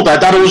got trolled. I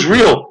thought it was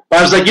real. But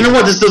I was like, you know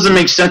what? This doesn't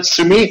make sense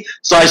to me.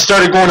 So I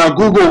started going on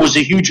Google. It was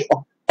a huge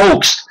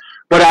hoax.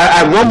 But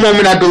at one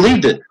moment I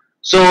believed it.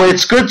 So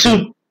it's good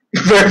to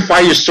verify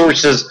your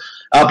sources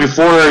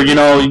before,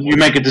 you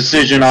make a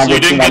decision on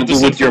what you want to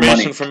do with your money. You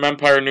didn't get this information from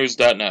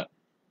EmpireNews.net.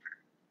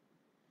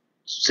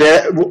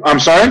 I'm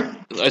sorry?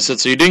 I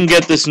said, so you didn't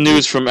get this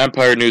news from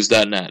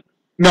EmpireNews.net.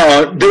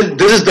 No,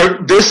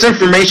 this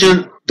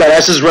information that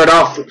S has read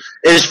off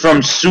is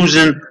from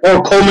Susan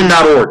or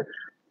Coleman.org,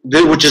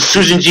 which is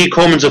Susan G.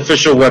 Coleman's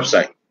official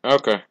website.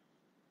 Okay.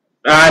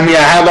 I mean, I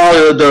have I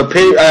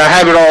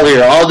have it all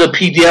here. All the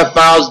PDF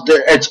files,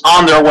 it's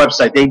on their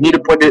website. They need to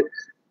put it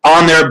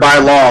on there by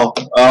law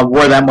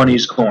where that money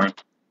is going.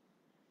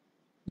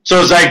 So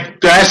it's like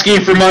they're asking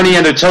you for money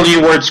and they're telling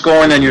you where it's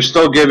going, and you're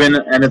still giving,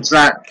 and it's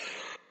not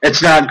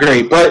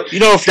great. But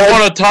if you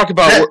want to talk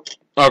about,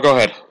 go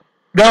ahead.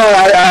 No,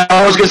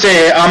 I was gonna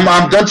say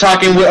I'm done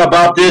talking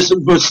about this,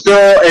 but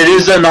still, it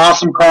is an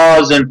awesome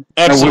cause, and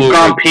we've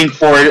gone pink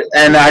for it,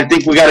 and I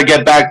think we got to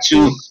get back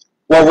to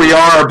what we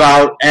are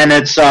about, and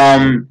it's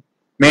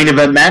Main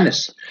Event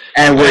Madness,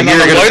 and we're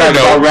here to talk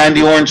about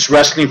Randy Orton's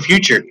wrestling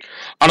future.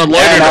 On a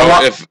lighter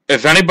note,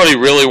 if anybody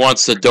really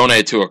wants to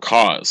donate to a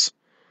cause,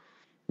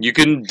 you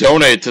can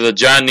donate to the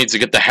John Needs to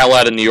Get the Hell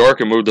Out of New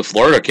York and Move to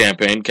Florida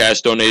campaign.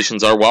 Cash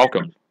donations are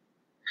welcome.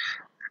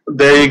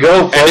 There you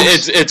go, folks. And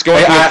it's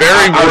going to a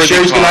very worthy cause. I'm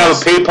sure he's going to have a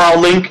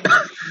PayPal link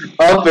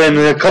up in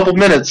a couple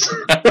minutes.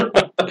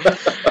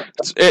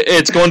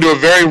 It's going to a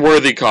very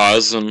worthy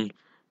cause, and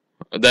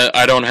that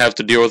I don't have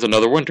to deal with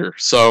another winter.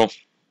 So,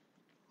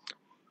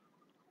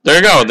 there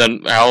you go.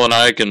 Then Al and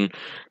I can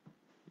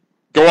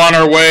go on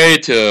our way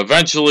to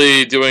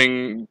eventually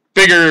doing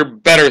bigger,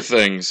 better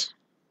things.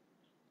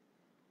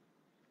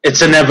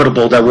 It's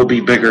inevitable that we'll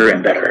be bigger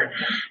and better.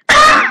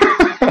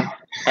 I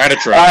had to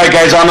try. All right,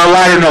 guys, on a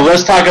lighter note,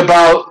 let's talk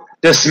about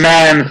this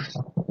man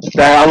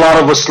that a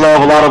lot of us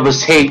love, a lot of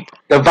us hate,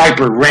 the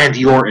Viper,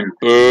 Randy Orton.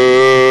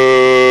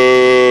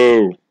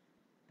 Boo.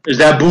 Is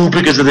that boo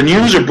because of the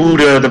news or boo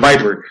to the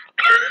Viper?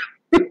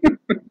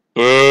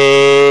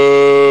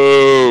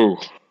 Boo!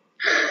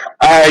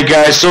 Alright,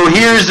 guys, so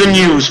here's the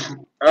news.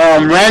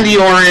 Randy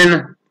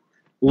Orton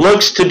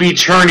looks to be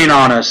turning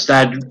on us.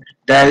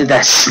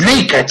 That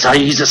snake, I tell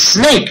you, he's a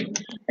snake.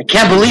 I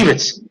can't believe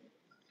it.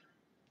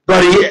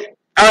 But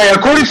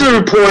according to the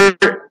report,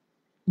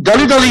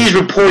 WWE is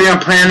reporting on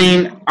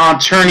planning on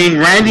turning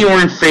Randy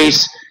Orton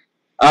face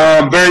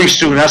very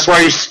soon. That's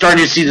why you're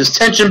starting to see this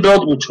tension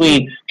build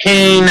between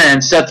Kane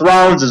and Seth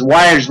Rollins, as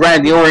why is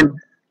Randy Orton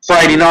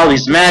fighting all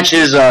these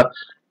matches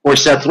for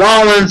Seth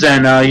Rollins,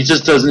 and he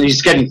just doesn't.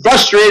 He's getting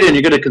frustrated, and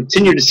you're going to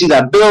continue to see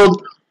that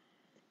build,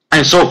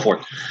 and so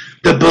forth.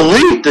 The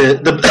belief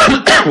that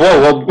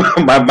whoa,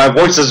 my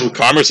voice is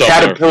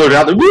caterpillared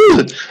out. All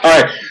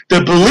right,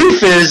 the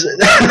belief is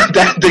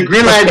that the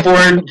Green Light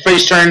Born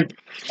face turn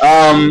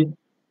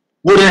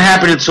wouldn't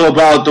happen until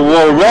about the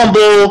Royal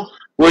Rumble,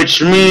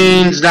 which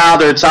means now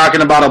they're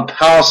talking about a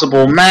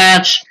possible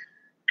match,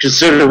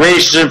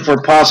 consideration for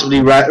possibly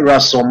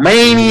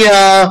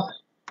WrestleMania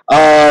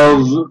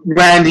of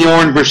Randy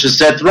Orton versus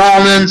Seth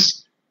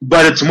Rollins,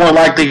 but it's more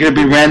likely going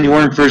to be Randy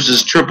Orton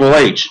versus Triple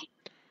H.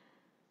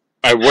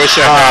 I wish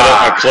I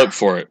had a clip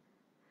for it.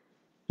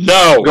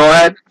 No. Go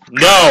ahead.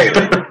 No.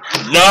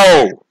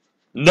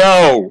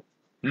 No.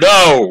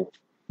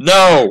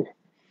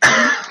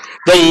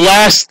 The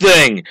last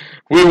thing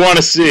we want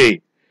to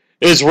see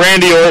is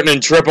Randy Orton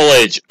and Triple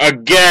H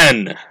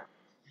again.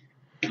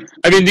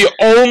 I mean, the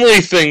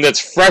only thing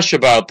that's fresh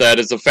about that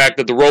is the fact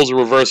that the roles are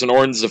reversed and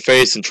Orton's the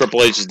face and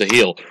Triple H is the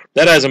heel.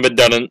 That hasn't been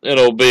done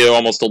it'll be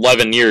almost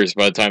 11 years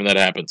by the time that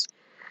happens.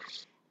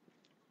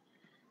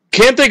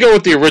 Can't they go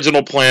with the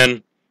original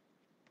plan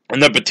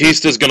and that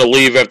Batista's going to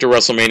leave after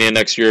WrestleMania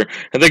next year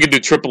and they can do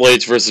Triple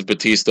H versus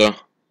Batista?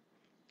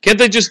 Can't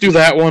they just do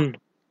that one?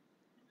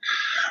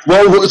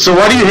 Well, so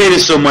why do you hate it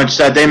so much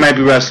that they might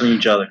be wrestling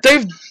each other?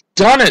 They've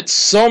done it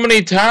so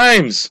many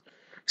times.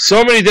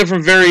 So many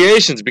different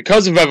variations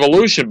because of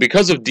Evolution,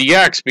 because of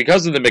DX,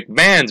 because of the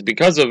McMahons,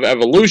 because of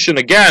Evolution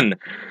again.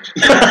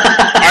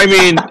 I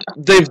mean,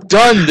 they've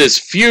done this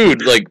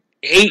feud like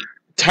 8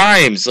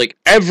 times, like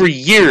every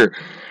year.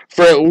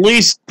 For at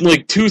least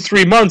like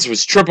 2-3 months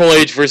was Triple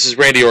H versus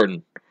Randy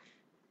Orton.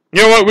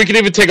 You know what? We can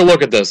even take a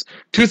look at this.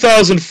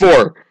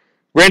 2004,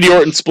 Randy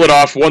Orton split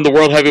off, won the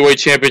World Heavyweight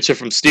Championship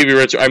from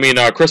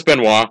Chris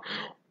Benoit.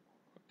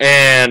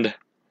 And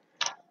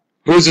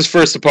who's his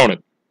first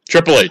opponent?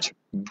 Triple H.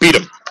 Beat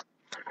him.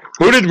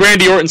 Who did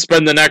Randy Orton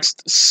spend the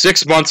next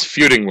 6 months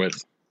feuding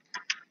with?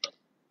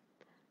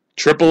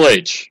 Triple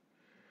H.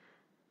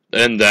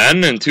 And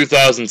then in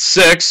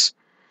 2006,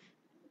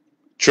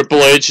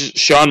 Triple H,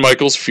 Shawn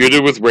Michaels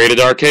feuded with Rated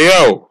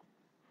RKO.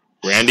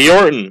 Randy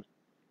Orton,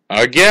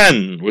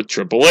 again, with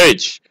Triple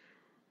H,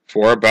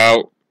 for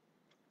about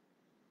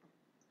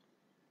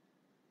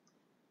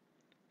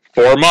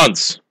 4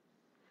 months.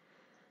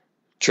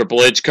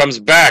 Triple H comes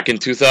back in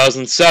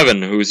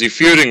 2007. Who's he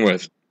feuding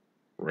with?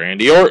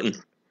 Randy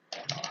Orton.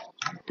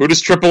 Who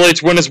does Triple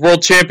H win his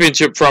World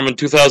Championship from in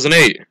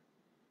 2008?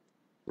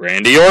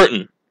 Randy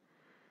Orton.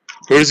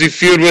 Who does he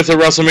feud with at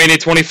WrestleMania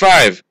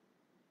 25?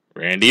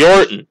 Randy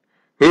Orton.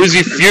 Who does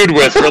he feud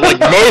with for like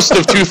most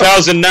of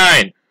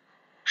 2009?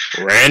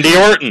 Randy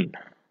Orton.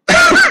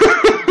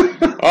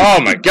 Oh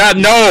my God,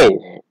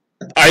 no!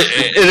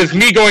 If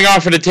me going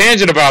off on a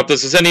tangent about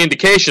this is any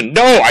indication,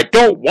 no, I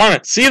don't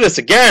want to see this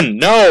again.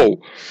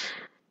 No,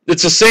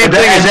 it's the same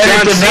thing as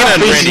John Cena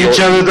and Randy Orton. Each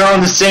other, they're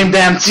on the same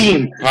damn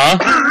team. Huh?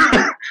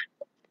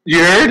 You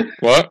heard?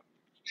 What?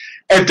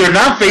 If they're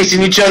not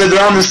facing each other,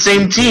 they're on the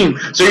same team.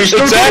 So you're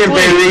still getting a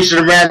variation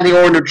of Randy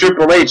Orton or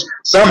Triple H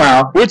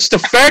somehow. Which the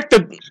fact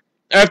that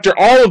after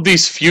all of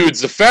these feuds,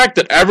 the fact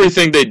that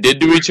everything they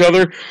did to each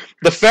other,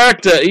 the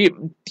fact that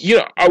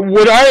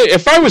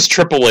if I was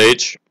Triple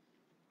H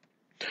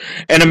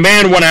and a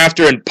man went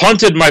after and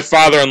punted my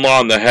father-in-law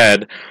in the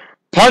head,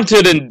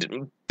 punted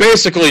and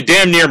basically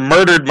damn near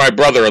murdered my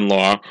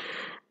brother-in-law,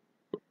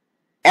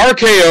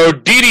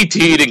 RKO'd,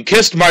 DDT'd, and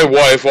kissed my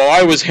wife while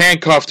I was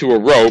handcuffed to a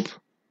rope,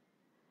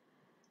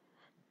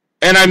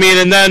 and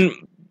then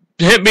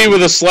hit me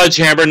with a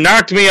sledgehammer,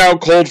 knocked me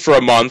out cold for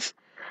a month,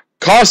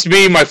 cost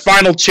me my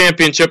final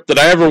championship that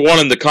I ever won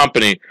in the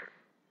company,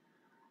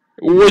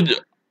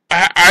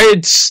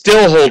 I'd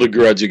still hold a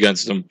grudge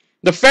against him.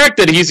 The fact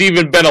that he's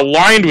even been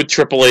aligned with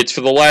Triple H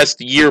for the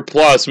last year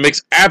plus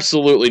makes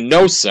absolutely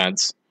no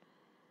sense.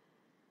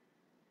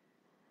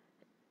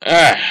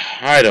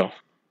 I don't.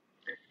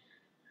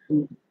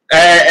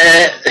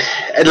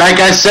 Like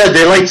I said,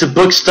 they like to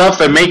book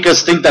stuff and make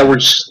us think that we're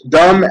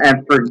dumb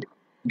and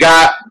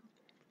forgot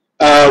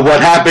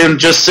what happened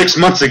just 6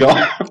 months ago,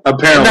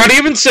 apparently. Not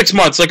even 6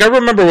 months. Like, I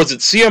remember, was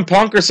it CM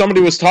Punk or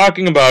somebody was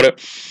talking about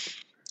it,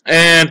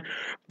 and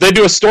they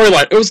do a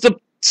storyline. It was the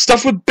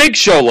stuff with Big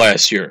Show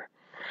last year.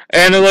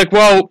 And they're like,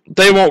 well,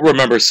 they won't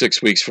remember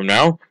 6 weeks from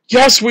now.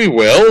 Yes, we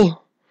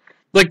will.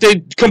 Like,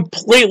 they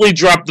completely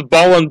dropped the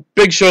ball, and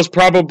Big Show's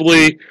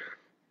probably...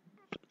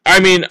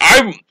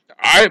 I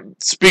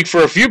speak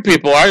for a few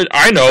people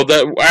I know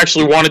that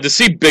actually wanted to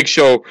see Big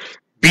Show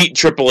beat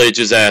Triple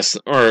H's ass,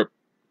 or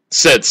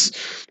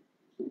sits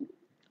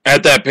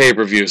at that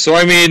pay-per-view. So,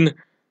 I mean,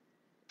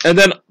 and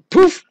then,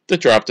 poof, they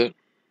dropped it.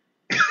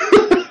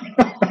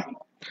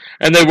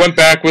 And they went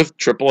back with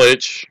Triple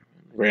H,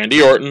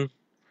 Randy Orton,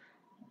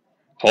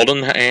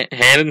 holding hand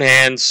in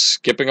hand,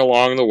 skipping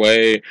along the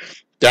way,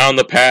 down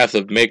the path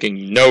of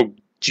making no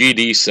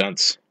GD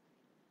sense.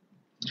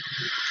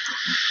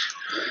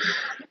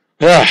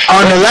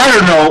 On the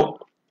latter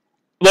note,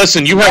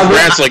 listen, you have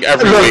rants like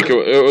every week.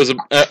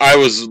 I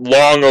was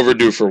long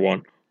overdue for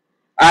one.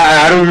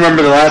 I don't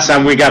remember the last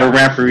time we got a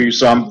rant for you,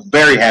 so I'm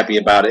very happy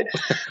about it.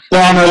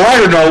 But on the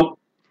lighter note,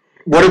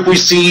 what if we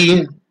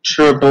see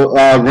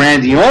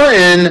Randy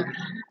Orton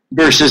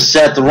versus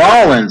Seth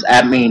Rollins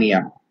at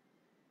Mania?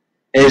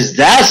 Is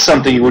that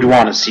something you would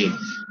want to see?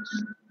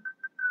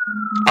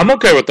 I'm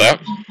okay with that.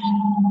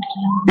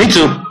 Me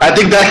too. I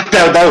think that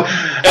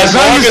as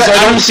long as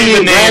I don't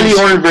see Randy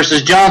Orton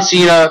versus John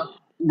Cena,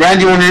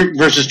 Randy Orton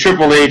versus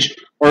Triple H,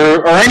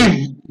 or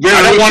any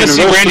variation of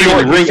those three in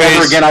the ring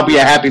ever again, I'll be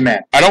a happy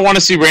man. I don't want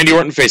to see Randy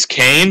Orton face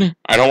Kane.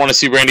 I don't want to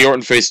see Randy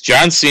Orton face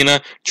John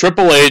Cena,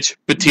 Triple H,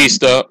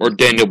 Batista, or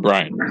Daniel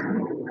Bryan.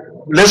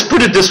 Let's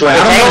put it this way. I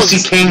don't want to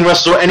see Kane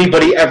wrestle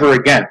anybody ever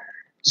again.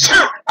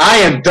 I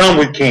am done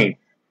with Kane.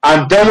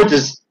 I'm done with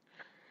this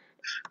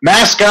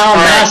mask on,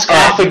 mask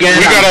off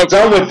again. I'm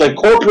done with the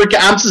corporate.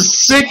 I'm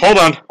just sick. Hold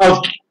on.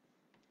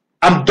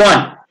 I'm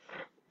done.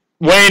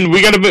 Wayne,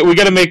 we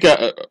gotta make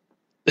a.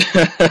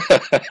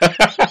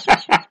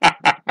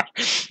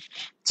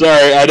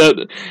 Sorry, I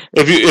don't.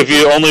 If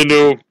you only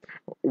knew,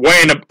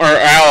 Wayne or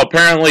Al.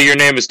 Apparently, your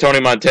name is Tony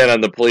Montana,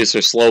 and the police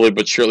are slowly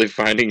but surely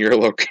finding your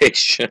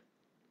location.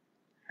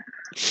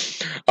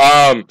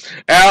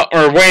 Al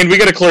or Wayne, we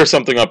gotta clear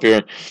something up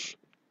here.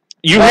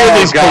 You hear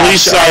these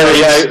police sirens?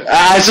 Yeah,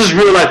 I just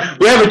realized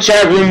we have a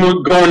chat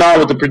room going on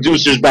with the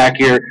producers back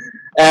here,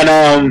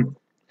 and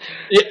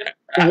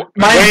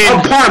my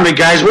apartment,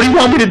 guys. What do you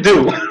want me to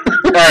do?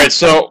 All right,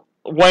 so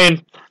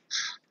Wayne,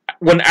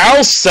 when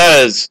Al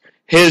says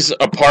his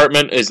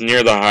apartment is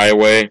near the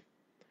highway,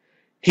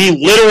 he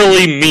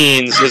literally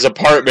means his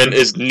apartment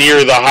is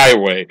near the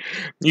highway.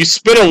 You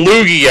spit a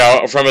loogie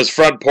out from his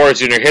front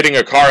porch and you're hitting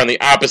a car on the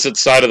opposite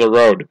side of the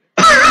road.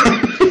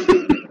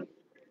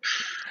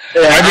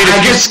 Yeah,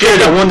 I get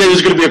scared that one day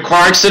there's going to be a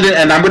car accident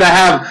and I'm going to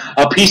have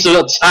a piece of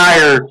a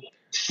tire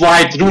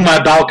fly through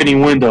my balcony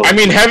window. I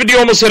mean, haven't you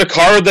almost hit a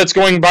car that's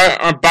going by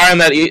on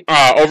that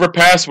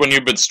overpass when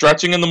you've been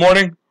stretching in the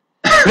morning?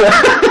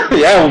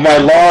 Yeah, with my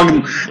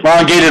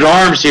elongated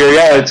arms here.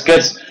 Yeah, it's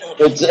crazy.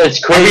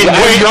 I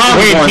mean,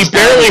 Wayne, he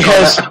barely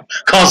has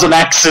caused an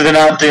accident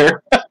out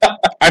there.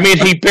 I mean,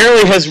 he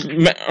barely has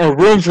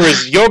room for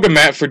his yoga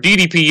mat for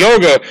DDP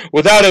yoga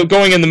without it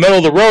going in the middle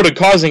of the road and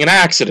causing an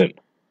accident.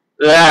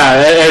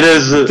 Yeah, it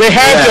is. They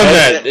have done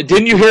that.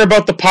 Didn't you hear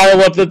about the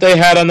pileup that they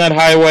had on that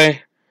highway?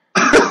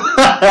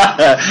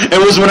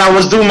 It was when I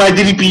was doing my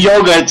DDP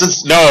yoga. It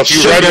just no, if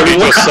you read what he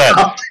just said.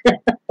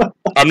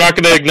 I'm not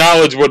going to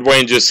acknowledge what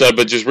Wayne just said,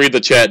 but just read the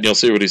chat and you'll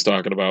see what he's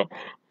talking about.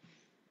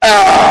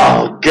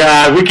 Oh,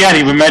 God, we can't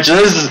even mention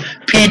this. This is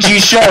a PG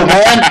show,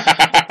 man.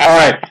 All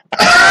right.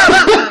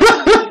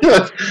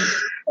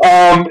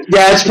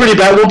 Yeah, it's pretty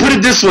bad. We'll put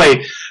it this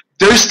way.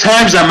 There's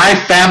times that my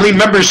family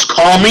members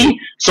call me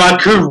so I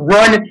could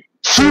run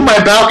to my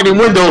balcony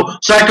window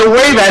so I could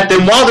wave at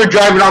them while they're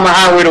driving on the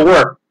highway to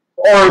work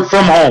or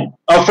from home,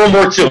 or from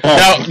work to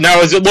home.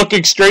 Now, is it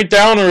looking straight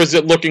down or is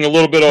it looking a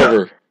little bit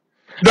over?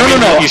 No.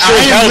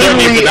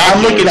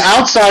 I'm looking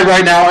outside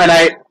right now, and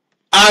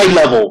eye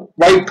level,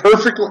 right,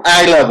 perfect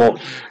eye level.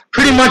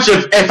 Pretty much,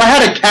 if I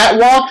had a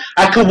catwalk,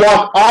 I could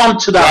walk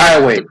onto the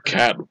highway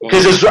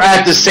because it's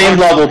at the same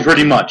level,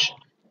 pretty much.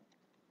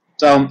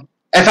 So,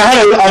 if I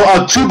had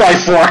a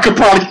 2x4, I could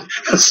probably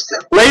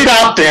lay it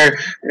out there.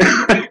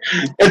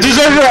 If there's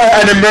ever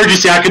an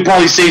emergency, I could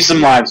probably save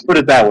some lives. Put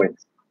it that way.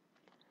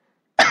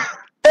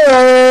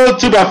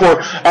 2x4.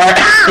 All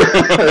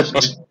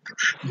right.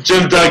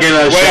 Jim Duggan,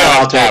 way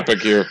off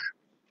topic here.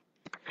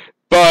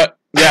 But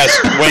yes,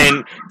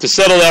 Wayne, to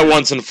settle that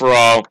once and for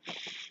all,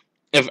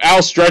 if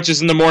Al stretches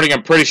in the morning,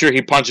 I'm pretty sure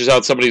he punches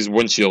out somebody's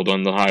windshield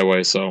on the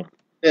highway. So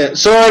yeah.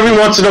 So every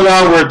once in a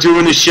while, we're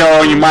doing the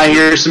show, and you might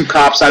hear some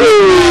cops out of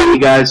you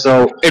guys.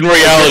 So in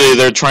reality,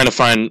 they're trying to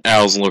find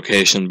Al's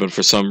location, but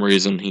for some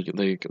reason,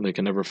 they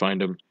can never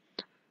find him.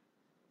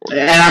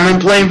 And I'm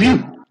in plain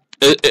view.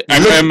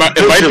 It might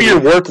be your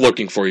work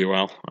looking for you,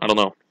 Al. I don't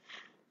know.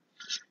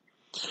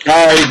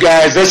 All right,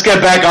 guys, let's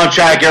get back on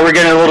track here. We're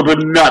getting a little bit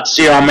nuts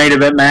here on Main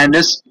Event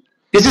Madness.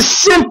 This is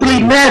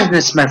simply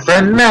madness, my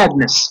friend,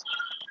 madness.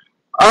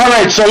 All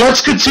right, so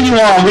let's continue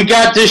on. We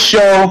got this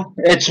show.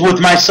 It's with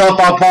myself,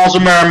 Alfonso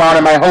Miramon,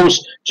 and my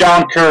host,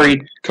 John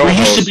Curry. Co-host. We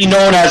used to be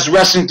known as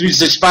Wrestling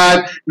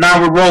 365. Now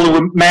we're rolling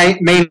with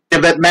Main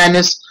Event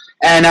Madness.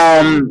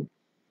 And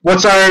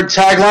what's our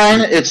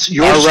tagline? It's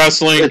your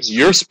wrestling,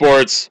 your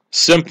sports,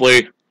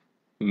 simply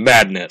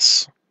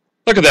madness.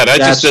 Look at that. I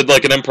just did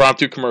like an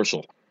impromptu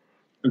commercial.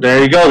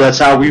 There you go. That's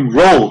how we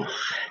roll.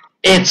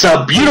 It's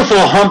a beautiful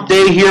hump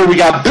day here. We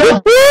got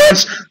Bill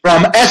Behrens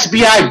from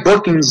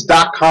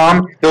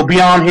SBIBookings.com. He'll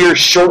be on here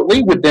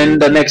shortly within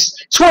the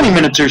next 20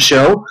 minutes or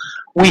so.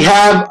 We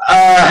have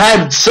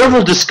had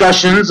several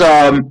discussions.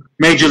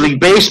 Major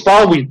League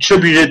Baseball, we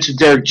tributed to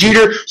Derek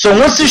Jeter. So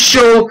once this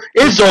show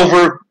is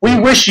over, we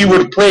wish you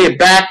would play it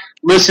back,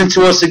 listen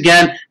to us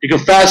again. You can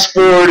fast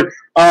forward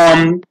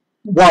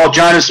while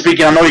John is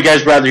speaking. I know you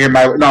guys rather hear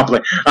my I'm not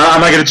going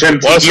to turn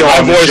to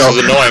my voice is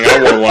annoying. I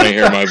wouldn't want to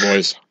hear my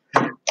voice.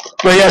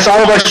 But yes,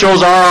 all of our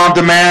shows are on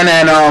demand,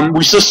 and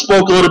we just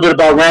spoke a little bit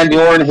about Randy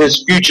Orton,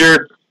 his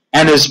future,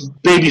 and his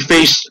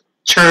babyface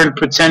turn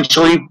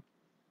potentially.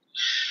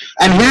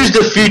 And here's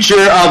the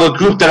future of a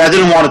group that I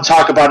didn't want to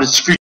talk about. Its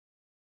future.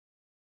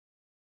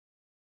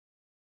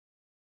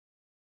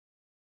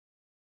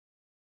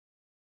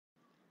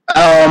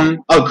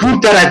 A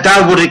group that I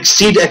thought would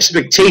exceed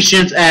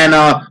expectations, and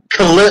I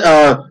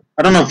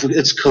don't know if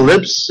it's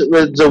Eclipse,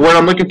 the word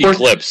I'm looking for.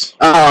 Eclipse.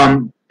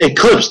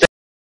 Eclipse.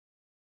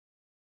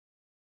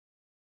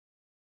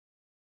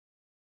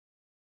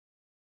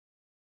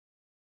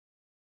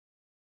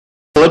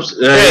 Eclipse.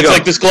 It's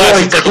like this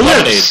glass. It's like a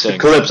lemonade thing.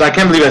 Eclipse. I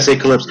can't believe I say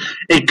Eclipse.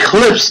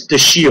 Eclipse the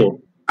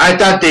Shield. I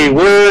thought they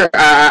were.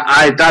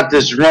 I thought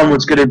this run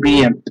was going to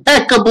be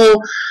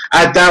impeccable.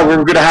 I thought we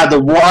were going to have the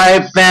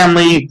Wyatt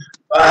family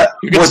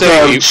with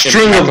a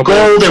string of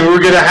gold, and we were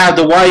going to have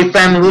the Wyatt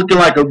family looking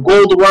like a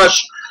gold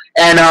rush.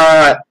 And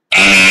I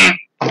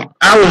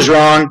was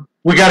wrong.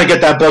 We got to get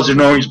that buzzer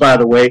noise, by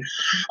the way.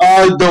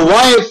 The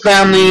Wyatt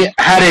family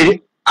had an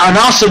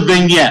awesome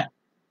vignette.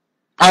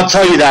 I'll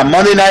tell you that.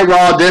 Monday Night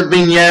Raw, their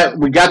vignette,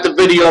 we got the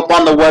video up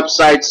on the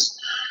websites.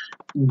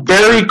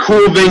 Very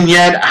cool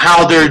vignette,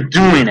 how they're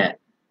doing it.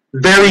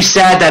 Very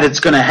sad that it's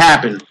going to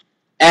happen.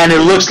 And it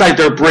looks like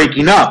they're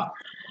breaking up.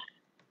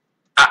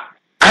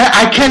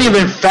 I can't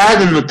even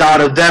fathom the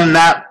thought of them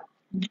not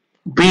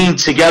being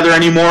together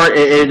anymore.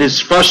 It is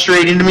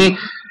frustrating to me.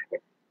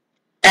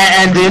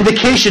 And the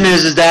indication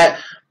is that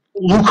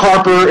Luke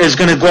Harper is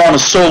going to go on a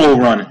solo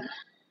run.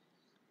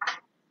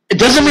 It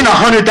doesn't mean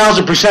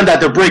 100,000% that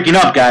they're breaking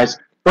up, guys,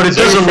 but it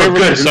doesn't look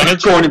good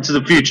going into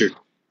the future.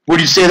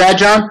 Would you say that,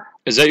 John?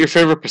 Is that your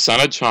favorite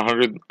percentage?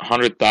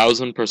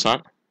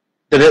 100,000%?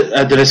 Did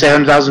I say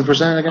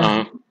 100,000%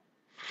 again?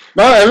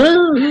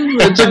 Well,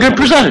 it's a good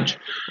percentage.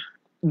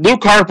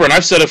 Luke Harper, and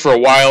I've said it for a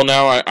while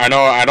now. I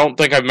know I don't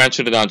think I've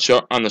mentioned it on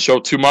the show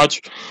too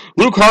much.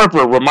 Luke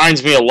Harper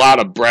reminds me a lot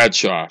of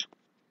Bradshaw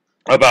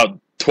about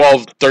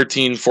 12,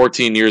 13,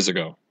 14 years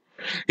ago.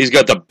 He's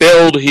got the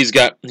build.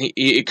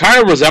 He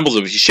kind of resembles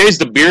him. If he shaves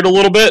the beard a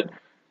little bit,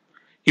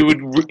 he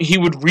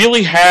would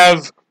really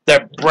have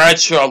that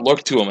Bradshaw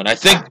look to him, and I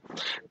think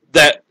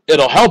that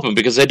it'll help him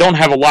because they don't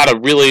have a lot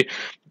of really.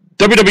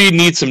 WWE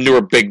needs some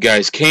newer big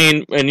guys.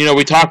 Kane, and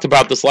we talked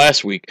about this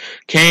last week.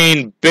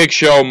 Kane, Big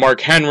Show,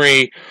 Mark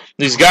Henry.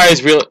 These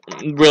guys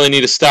really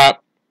need to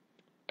stop.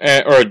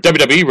 Or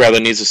WWE rather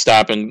needs to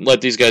stop and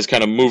let these guys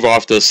kind of move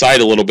off to the side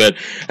a little bit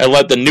and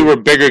let the newer,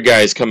 bigger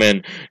guys come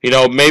in.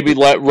 Maybe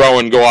let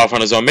Rowan go off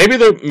on his own. Maybe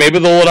they're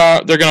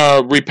gonna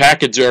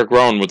repackage Eric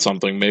Rowan with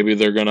something. Maybe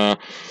they're gonna,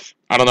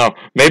 I don't know.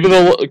 Maybe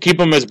they'll keep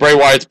him as Bray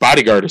Wyatt's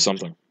bodyguard or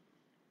something.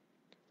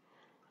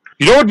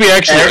 What would be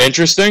actually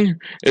interesting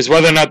is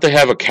whether or not they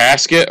have a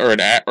casket or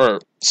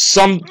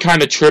some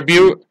kind of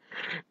tribute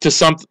to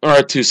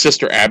to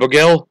Sister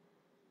Abigail,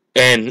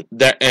 and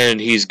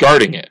he's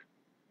guarding it.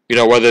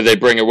 Whether they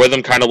bring it with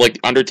them, kind of like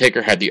the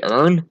Undertaker had the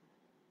urn.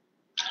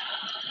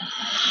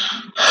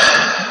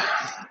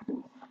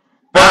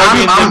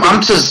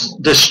 I'm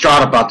just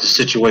distraught about the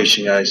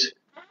situation, guys.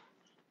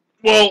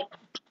 Well,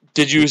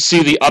 did you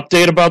see the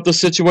update about the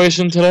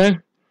situation today?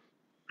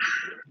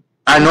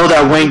 I know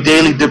that Wayne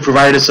Daly did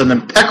provide us an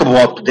impeccable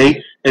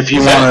update. If you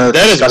want to,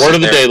 that is word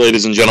of the day,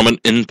 ladies and gentlemen.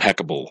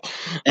 Impeccable.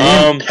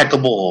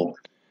 Impeccable.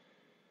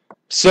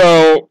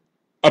 So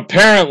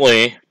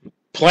apparently,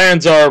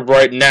 plans are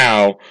right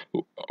now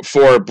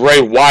for Bray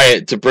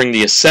Wyatt to bring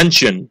the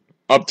Ascension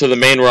up to the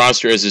main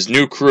roster as his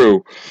new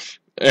crew.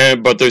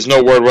 But there's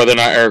no word whether or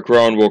not Eric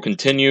Rowan will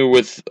continue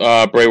with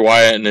Bray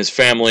Wyatt and his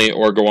family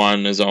or go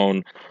on his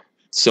own,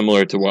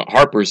 similar to what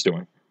Harper's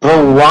doing.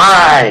 But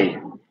why?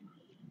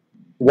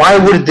 Why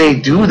would they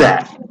do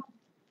that?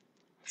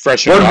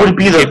 What would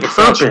be the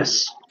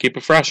purpose? Keep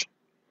it fresh.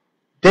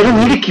 They don't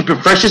need to keep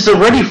it fresh. It's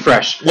already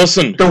fresh.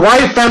 Listen. The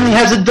Wyatt family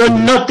hasn't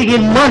done nothing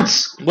in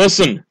months.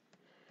 Listen.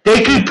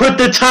 They could put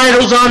the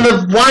titles on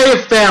the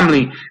Wyatt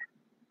family.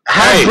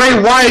 Have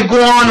Bray Wyatt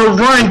go on a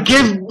run.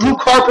 Give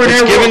Luke Harper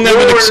and giving them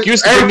an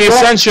excuse to bring the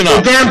Ascension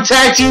up. The damn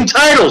tag team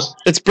titles.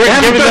 They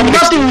haven't done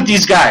nothing with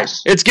these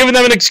guys. It's giving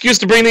them an excuse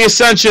to bring the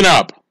Ascension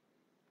up.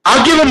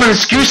 I'll give them an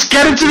excuse.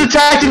 Get into the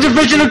tag team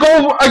division and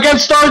go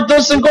against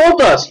Stardust and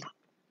Goldust.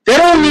 They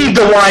don't need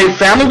the Wyatt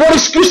family. What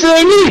excuse do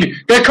they need?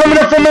 They're coming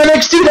up from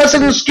NXT. That's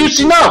an excuse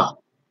enough.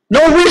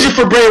 No reason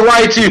for Bray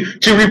Wyatt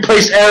to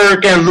replace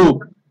Eric and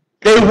Luke.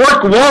 They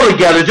work well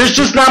together. They're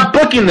just not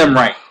booking them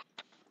right.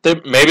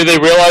 Maybe they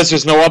realize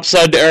there's no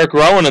upside to Eric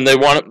Rowan, and they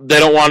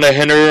don't want to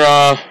hinder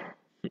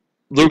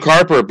Luke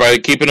Harper by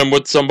keeping him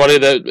with somebody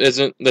that's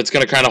going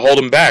to kind of hold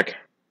him back.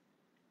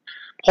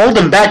 Hold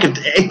him back.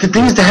 The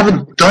thing is, they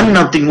haven't done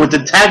nothing with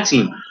the tag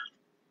team.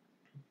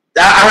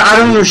 I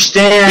don't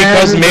understand.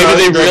 Because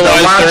maybe they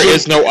realize there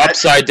is no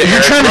upside to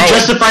Eric Rowan. You're trying to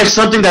justify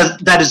something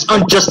that is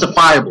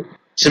unjustifiable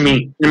to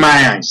me, in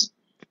my eyes.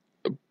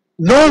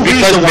 No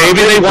because reason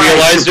maybe they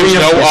realize there's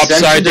no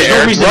upside to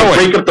Eric Rowan.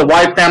 To break up the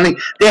Wyatt family.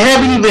 They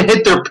haven't even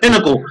hit their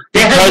pinnacle. They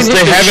haven't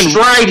hit their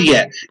stride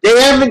yet.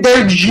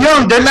 They're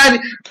young. They're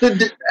not.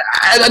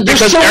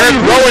 There's so many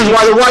reasons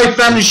why the Wyatt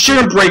family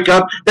shouldn't break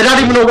up. They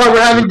don't even know why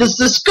we're having this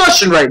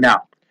discussion right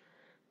now.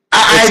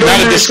 It's not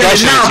a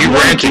discussion. It's you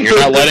ranting. You're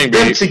not letting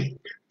me.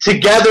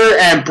 Together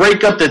and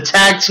break up the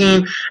tag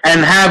team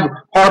and have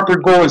Harper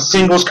go in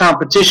singles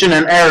competition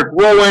and Eric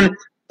Rowan.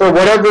 For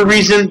whatever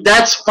reason,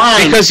 that's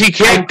fine. Because he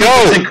can't go.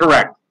 It's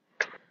incorrect.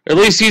 At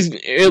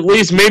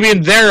least maybe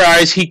in their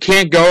eyes he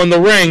can't go in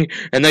the ring,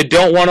 and they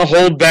don't want to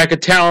hold back a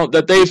talent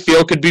that they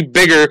feel could be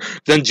bigger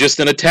than just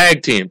in a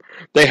tag team.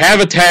 They have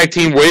a tag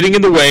team waiting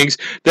in the wings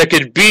that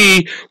could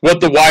be what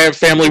the Wyatt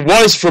family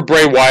was for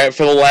Bray Wyatt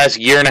for the last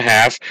year and a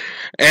half,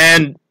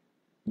 and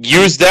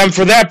use them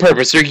for that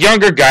purpose. They're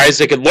younger guys.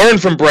 They could learn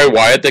from Bray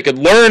Wyatt. They could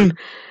learn,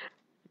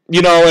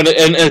 and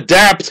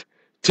adapt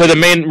to the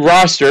main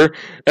roster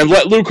and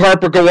let Luke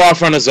Harper go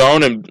off on his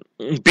own and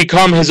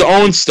become his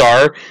own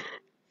star.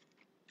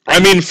 I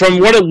mean, from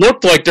what it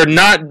looked like, they're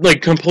not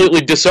like completely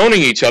disowning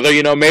each other.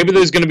 Maybe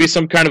there's going to be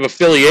some kind of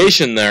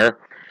affiliation there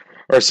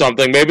or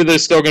something. Maybe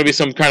there's still going to be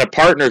some kind of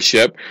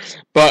partnership.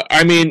 But,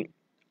 I mean,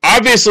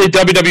 obviously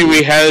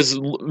WWE has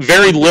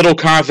very little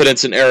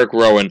confidence in Eric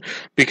Rowan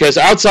because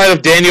outside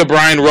of Daniel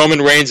Bryan,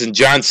 Roman Reigns, and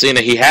John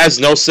Cena, he has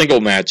no single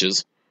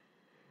matches.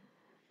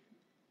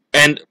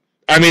 And,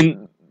 I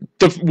mean,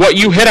 what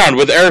you hit on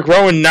with Eric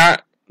Rowan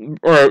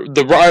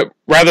the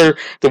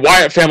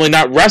Wyatt family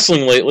not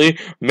wrestling lately,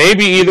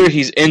 maybe either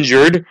he's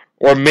injured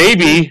or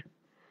maybe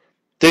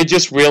they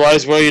just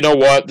realize, well, you know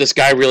what, this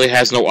guy really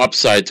has no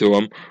upside to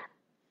him.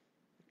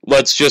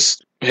 Let's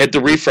just hit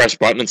the refresh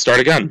button and start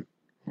again.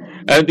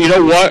 And you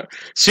know what?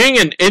 Seeing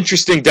an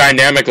interesting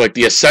dynamic like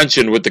the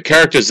Ascension with the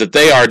characters that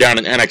they are down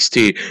in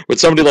NXT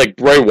with somebody like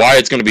Bray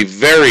Wyatt is going to be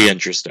very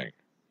interesting.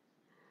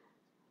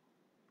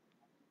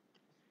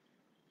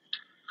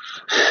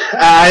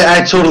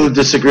 I totally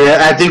disagree.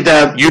 I think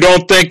that... You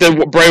don't think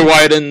that Bray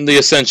Wyatt and the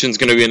Ascension is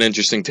going to be an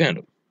interesting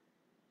tandem?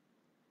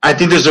 I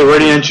think there's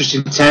already an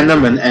interesting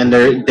tandem, and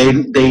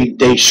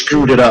they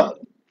screwed it up.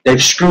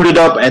 They've screwed it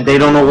up, and they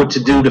don't know what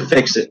to do to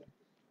fix it.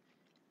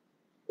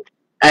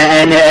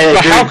 And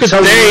how could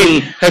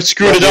they have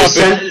screwed it up?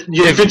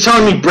 If you're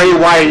telling me Bray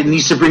Wyatt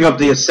needs to bring up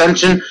the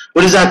Ascension,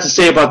 what does that have to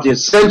say about the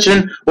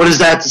Ascension? What does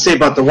that have to say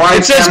about the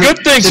Wyatt? It says family?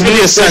 good things to for me,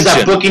 the It Ascension. says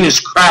that booking is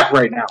crap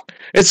right now.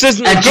 It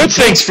says good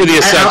things for the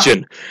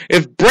Ascension.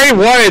 If Bray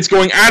Wyatt's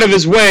going out of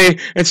his way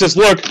and says,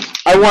 look,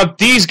 I want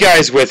these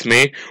guys with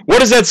me, what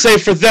does that say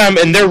for them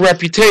and their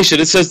reputation?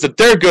 It says that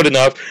they're good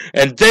enough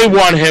and they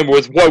want him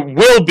with what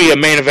will be a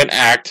main event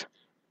act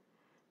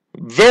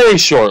very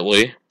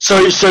shortly. So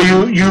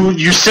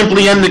you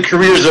simply end the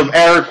careers of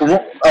Eric.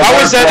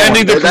 How is that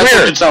ending the career? That's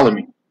what you're telling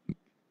me.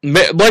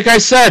 Like I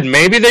said,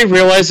 maybe they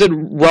realize that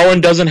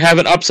Rowan doesn't have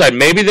an upside.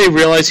 Maybe they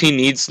realize he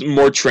needs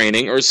more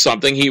training or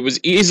something. He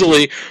was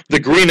easily the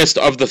greenest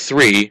of the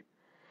three.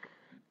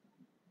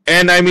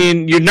 And, I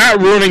mean, you're not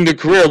ruining the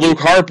career of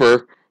Luke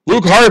Harper.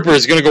 Luke Harper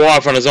is going to go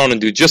off on his own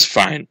and do just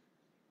fine.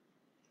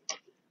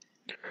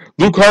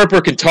 Luke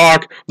Harper can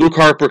talk. Luke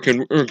Harper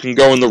can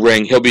go in the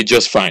ring. He'll be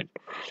just fine.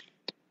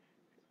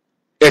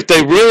 If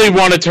they really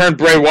want to turn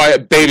Bray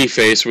Wyatt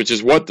babyface, which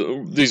is what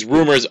these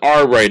rumors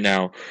are right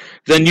now,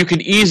 then you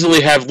could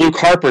easily have Luke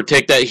Harper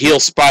take that heel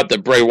spot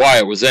that Bray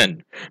Wyatt was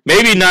in.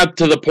 Maybe not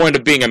to the point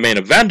of being a main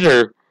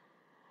eventer,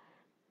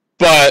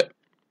 but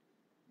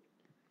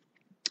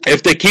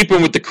if they keep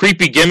him with the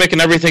creepy gimmick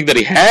and everything that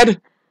he had,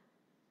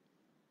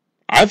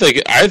 I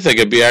think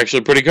it'd be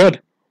actually pretty good.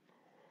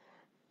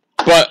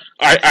 But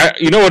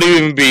you know what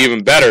would be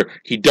even better?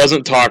 He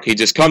doesn't talk. He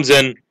just comes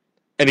in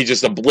and he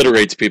just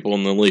obliterates people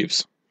and then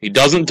leaves. He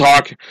doesn't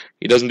talk.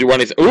 He doesn't do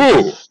anything.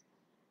 Ooh!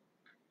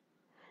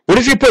 What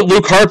if you put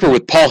Luke Harper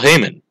with Paul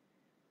Heyman?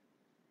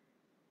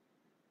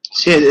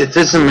 See, it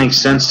doesn't make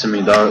sense to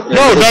me, dog.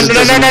 No.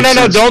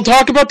 Don't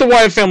talk about the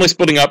Wyatt family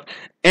splitting up.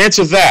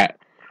 Answer that.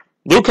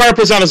 Luke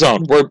Harper's on his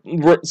own.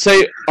 We're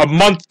say a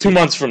month, 2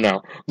 months from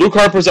now. Luke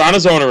Harper's on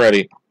his own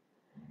already.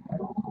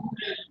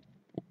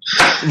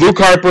 Luke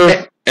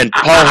Harper and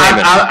Paul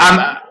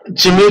Heyman.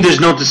 To me, there's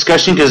no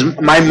discussion because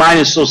my mind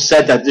is so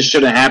set that this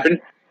shouldn't happen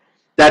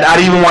that I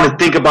don't even want to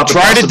think about the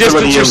possibility. Try to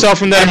distance yourself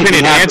from that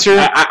opinion. Answer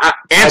I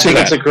think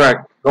that. It's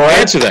incorrect. Go ahead.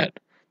 Answer that.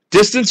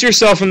 Distance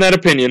yourself from that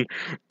opinion.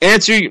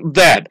 Answer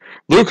that.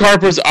 Luke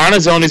Harper's on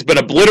his own. He's been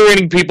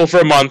obliterating people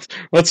for a month.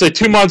 Let's say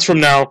 2 months from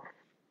now,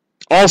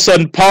 all of a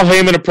sudden, Paul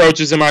Heyman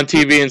approaches him on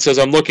TV and says,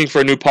 I'm looking for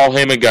a new Paul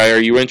Heyman guy. Are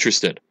you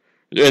interested?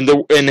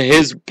 In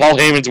his Paul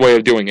Heyman's way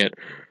of doing it.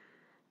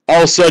 All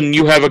of a sudden,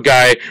 you have a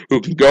guy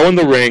who can go in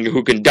the ring,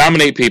 who can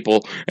dominate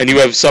people, and you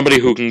have somebody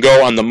who can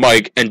go on the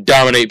mic and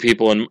dominate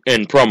people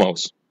in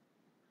promos.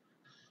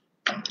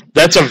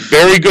 That's a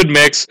very good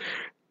mix.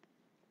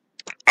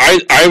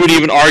 I would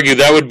even argue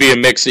that would be a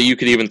mix that you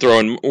could even throw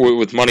in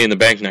with Money in the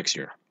Bank next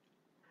year.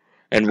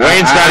 And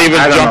Wayne's not even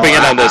jumping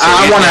in on this.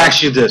 I want to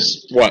ask you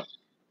this. What?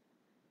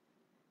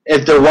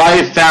 If the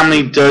Wyatt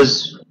family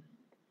does,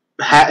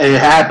 it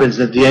happens,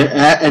 that the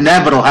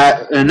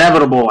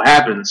inevitable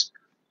happens,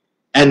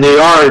 and they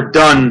are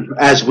done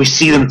as we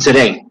see them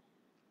today,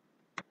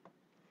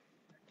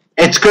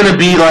 it's going to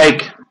be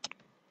like,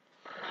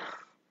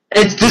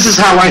 this is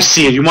how I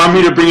see it. You want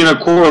me to bring in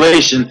a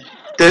correlation?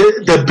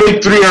 The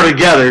big three are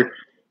together,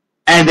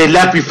 and they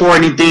left before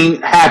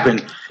anything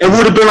happened. It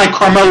would have been like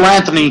Carmelo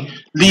Anthony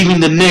leaving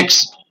the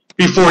Knicks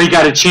before he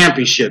got a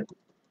championship.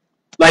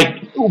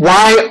 Like,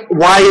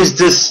 why is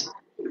this?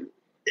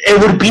 It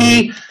would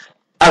be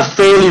a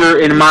failure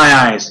in my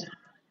eyes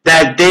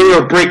that they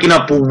are breaking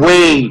up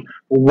way,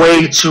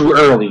 way too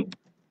early.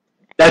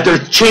 That they're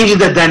changing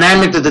the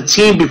dynamic of the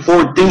team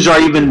before things are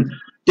even,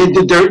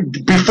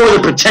 before the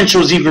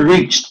potential is even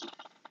reached.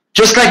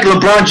 Just like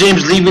LeBron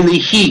James leaving the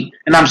Heat.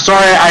 And I'm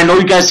sorry, I know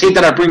you guys hate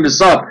that I bring this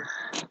up,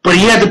 but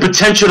he had the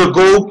potential to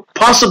go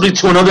possibly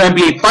to another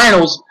NBA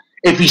Finals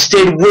if he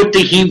stayed with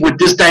the Heat with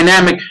this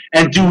dynamic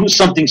and do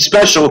something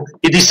special.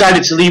 He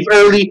decided to leave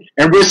early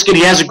and risk it.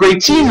 He has a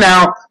great team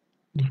now,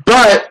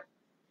 but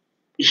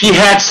he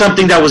had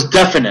something that was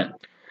definite.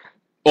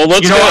 Well,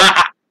 let's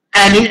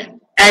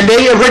and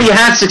they already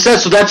had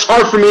success, so that's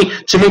hard for me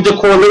to make the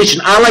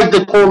correlation. I like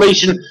the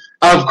correlation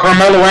of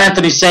Carmelo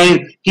Anthony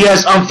saying he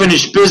has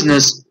unfinished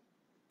business.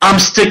 I'm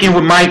sticking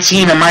with my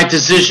team and my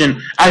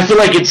decision. I feel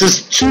like it's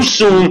just too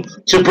soon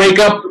to break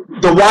up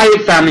the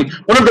Wyatt family.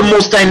 One of the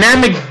most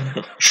dynamic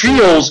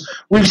trios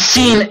we've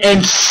seen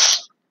in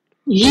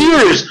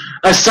years,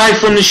 aside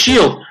from the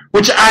Shield,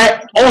 which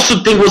I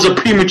also think was a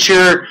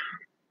premature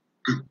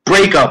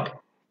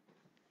breakup.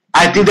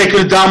 I think they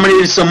could have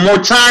dominated some more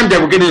time. They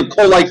were getting a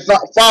cult-like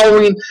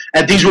following,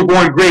 and things were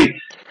going great.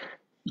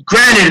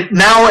 Granted,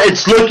 now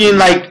it's looking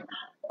like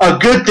a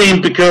good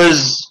thing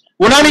because,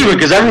 well, not even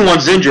because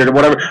everyone's injured or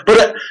whatever.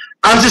 But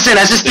I was just saying,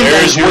 I just think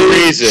that is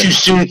way too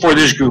soon for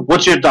this group.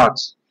 What's your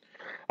thoughts?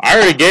 I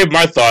already gave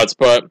my thoughts,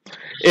 but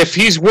if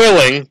he's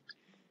willing,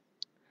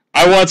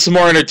 I want some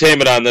more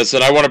entertainment on this,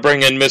 and I want to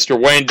bring in Mr.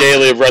 Wayne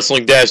Daly of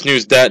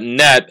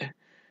Wrestling-News.net,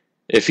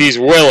 if he's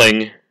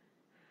willing,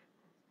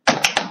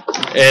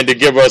 and to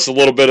give us a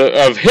little bit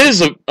of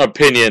his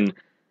opinion.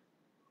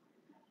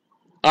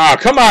 Ah,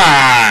 come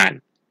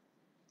on!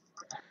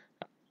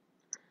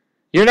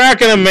 You're not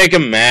going to make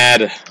him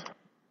mad.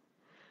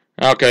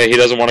 Okay, he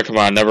doesn't want to come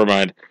on. Never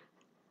mind.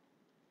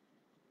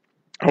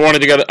 I wanted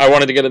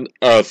to get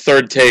a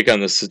third take on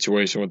this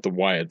situation with the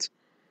Wyatts.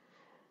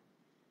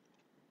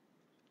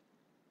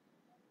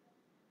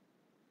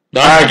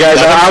 All right, guys.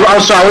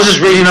 I was just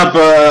reading up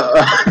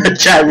the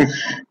chat room.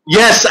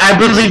 Yes, I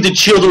believe the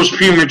Shield was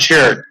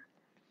premature.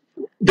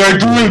 They're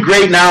doing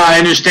great now. I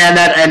understand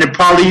that, and it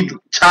probably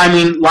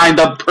timing lined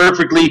up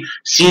perfectly.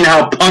 Seeing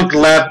how Punk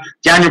left,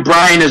 Daniel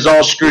Bryan is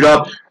all screwed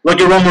up.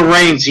 Look at Roman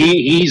Reigns;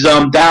 he's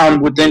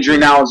down with injury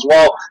now as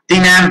well.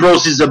 Dean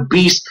Ambrose is a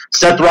beast.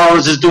 Seth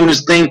Rollins is doing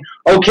his thing.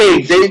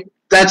 Okay,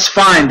 that's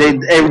fine.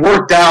 It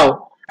worked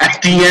out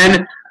at the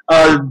end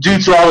due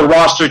to all the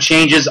roster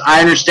changes. I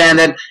understand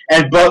that,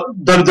 but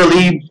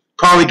WWE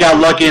probably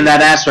got lucky in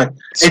that aspect.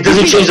 It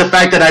doesn't change the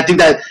fact that I think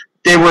that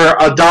they were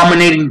a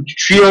dominating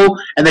trio,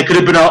 and they could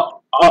have been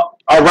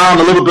around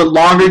a little bit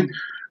longer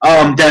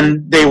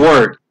than they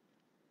were.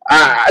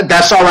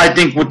 That's all I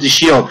think with the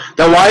Shield.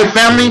 The Wyatt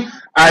family,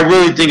 I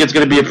really think it's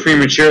going to be a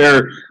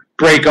premature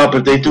breakup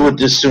if they do it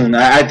this soon.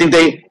 I think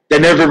they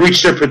never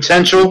reached their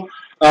potential.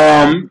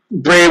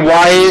 Bray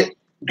Wyatt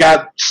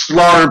got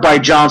slaughtered by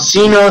John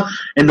Cena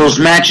in those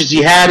matches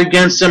he had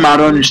against him. I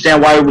don't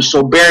understand why he was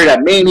so buried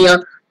at Mania.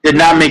 Did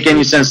not make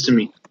any sense to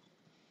me.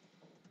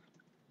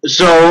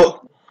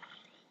 So,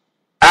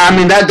 I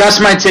mean, that's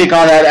my take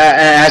on that.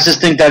 I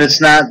just think that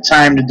it's not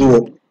time to do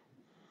it.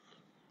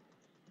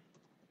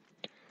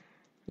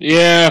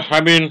 Yeah,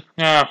 I mean,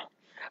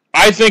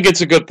 I think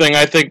it's a good thing.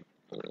 I think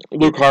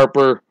Luke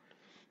Harper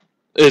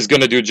is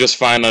going to do just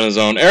fine on his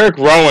own. Eric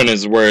Rowan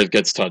is where it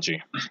gets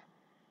touchy.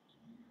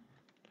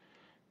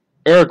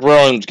 Eric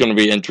Rowan's going to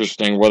be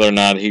interesting, whether or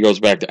not he goes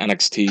back to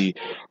NXT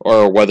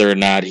or whether or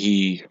not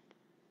he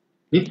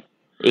He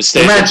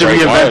meant to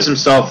reinvent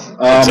himself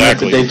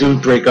exactly. If they do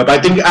break up. I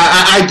think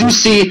I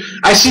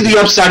see the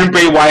upside in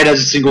Bray Wyatt as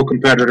a single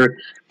competitor.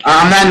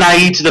 I'm not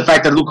naive to the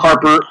fact that Luke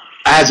Harper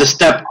has a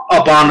step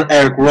up on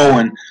Eric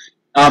Rowan.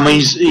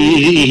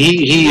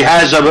 He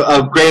has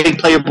a great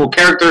playable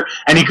character,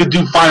 and he could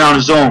do fine on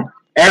his own.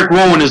 Eric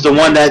Rowan is the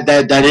one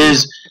that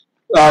is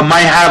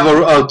might have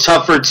a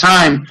tougher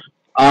time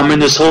in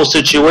this whole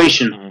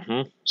situation.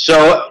 Mm-hmm.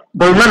 So,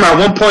 but remember, at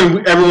one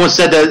point, everyone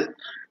said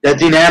that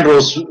Dean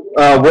Ambrose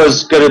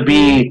was going to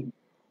be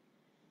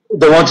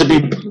the one to be,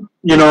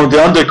 the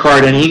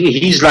undercard, and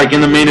he's like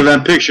in the main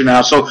event picture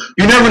now. So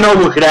you never know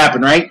what could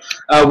happen, right?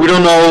 We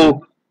don't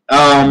know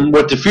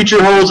What the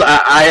future holds,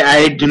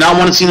 I do not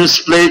want to see them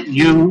split.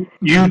 You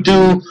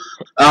do.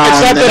 It's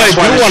not that I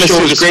do want to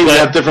see the split. We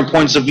have different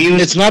points of view.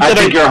 It's not that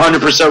I think you're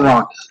 100%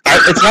 wrong.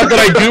 It's not that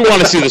I do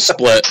want to see the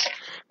split,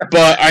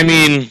 but I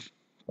mean,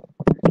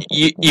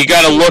 you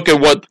got to look at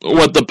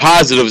what the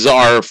positives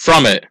are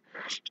from it.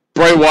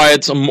 Bray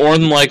Wyatt's more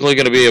than likely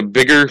going to be a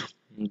bigger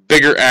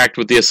act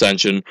with the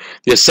Ascension.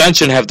 The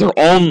Ascension have their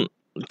own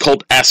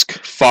cult-esque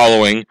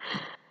following,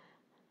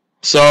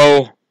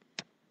 so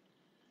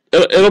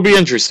it'll be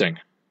interesting.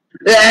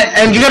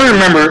 And you got to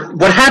remember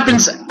what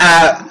happens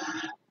at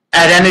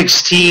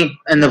NXT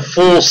and the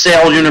Full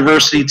Sail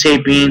University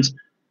tapings.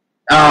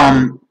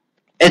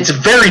 It's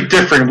very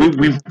different.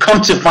 We've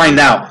come to find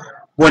out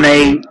when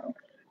they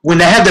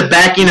have the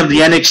backing of the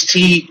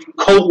NXT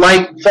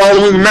cult-like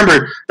following.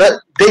 Remember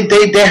that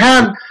they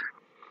have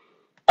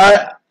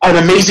an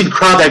amazing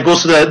crowd that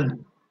goes to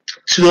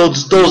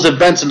those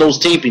events and those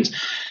tapings.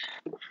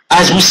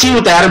 As we see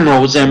with Adam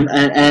Rose and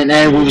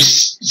we've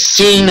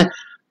seen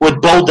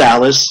with Bo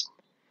Dallas,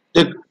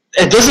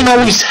 it doesn't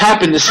always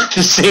happen the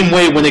same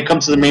way when it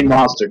comes to the main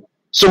roster.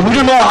 So we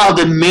don't know how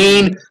the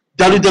main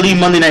WWE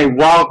Monday Night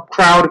Raw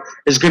crowd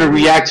is going to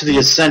react to the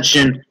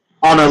Ascension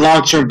on a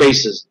long-term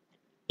basis.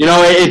 You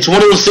know, it's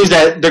one of those things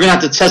that they're going to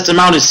have to test them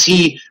out and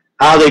see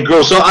how they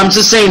grow. So I'm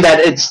just saying that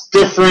it's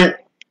different.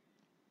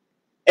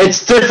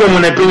 It's different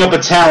when they bring up a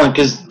talent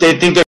because they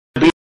think they're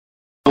going to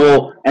be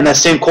and that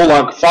same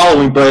cult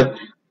following, but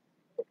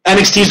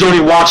NXT is only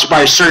watched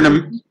by a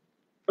certain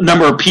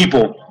number of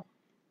people.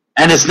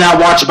 And it's now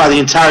watched by the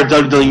entire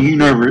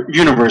WWE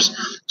universe.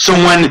 So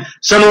when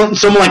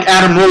someone like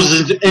Adam Rose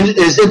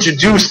is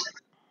introduced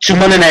to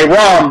Monday Night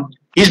Raw,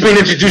 he's being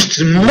introduced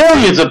to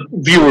millions of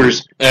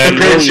viewers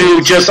compared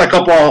to just a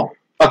couple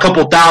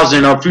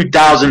thousand or a few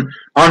thousand,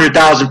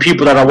 100,000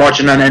 people that are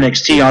watching on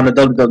NXT on the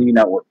WWE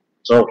network.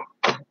 So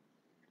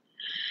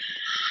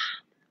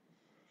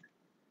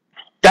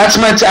that's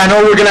meant. I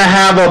know we're gonna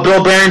have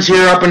Bill Behrens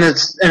here up in a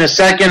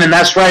second, and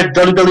that's right.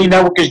 WWE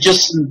Network is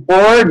just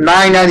for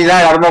 $9.99.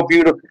 I don't know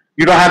if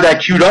you don't have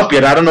that queued up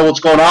yet. I don't know what's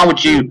going on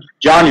with you,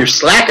 John. You're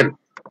slacking.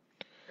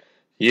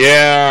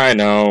 Yeah, I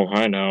know.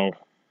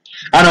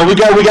 We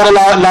got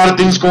a lot of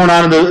things going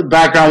on in the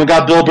background. We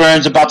got Bill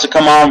Behrens about to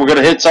come on. We're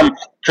gonna hit some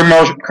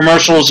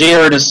commercials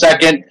here in a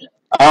second.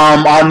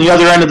 On the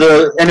other end of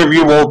the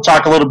interview, we'll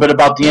talk a little bit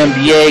about the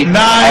NBA.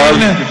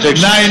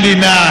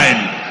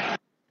 $9.99.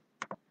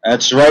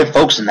 That's right,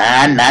 folks.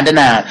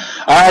 $9.99.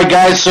 All right,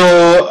 guys.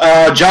 So,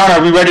 John, are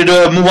we ready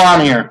to move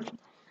on here?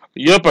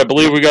 Yep, I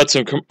believe we got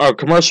some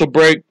commercial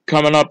break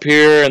coming up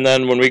here, and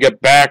then when we get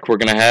back, we're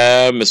going to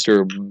have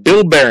Mr.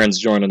 Bill Behrens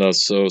joining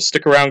us. So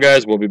stick around,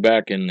 guys. We'll be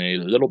back in a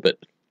little bit.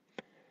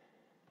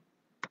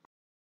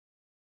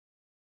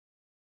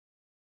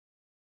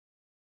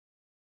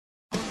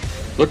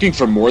 Looking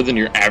for more than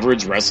your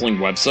average wrestling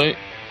website?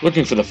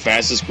 Looking for the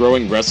fastest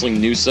growing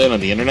wrestling news site on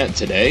the internet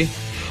today?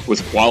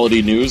 With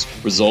quality news,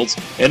 results,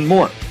 and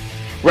more.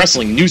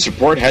 Wrestling News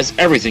Report has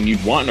everything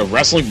you'd want in a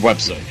wrestling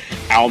website.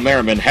 Al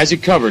Merriman has you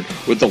covered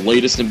with the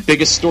latest and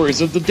biggest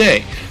stories of the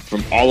day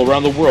from all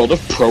around the world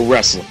of pro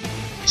wrestling.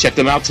 Check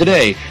them out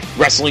today,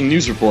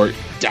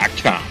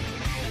 WrestlingNewsReport.com.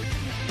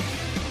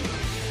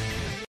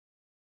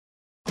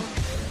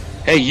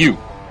 Hey you.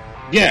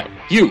 Yeah,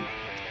 you.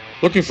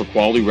 Looking for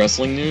quality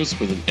wrestling news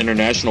with an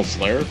international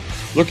flair?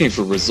 Looking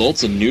for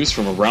results and news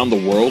from around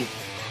the world?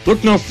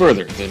 Look no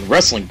further than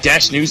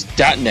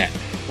Wrestling-News.net.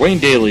 Wayne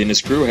Daly and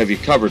his crew have you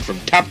covered from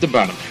top to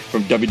bottom,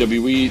 from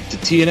WWE to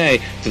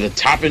TNA to the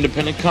top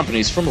independent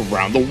companies from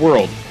around the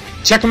world.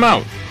 Check them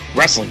out,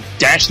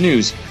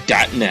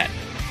 Wrestling-News.net.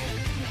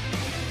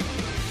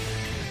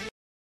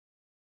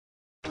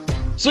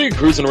 So you're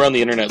cruising around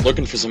the internet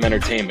looking for some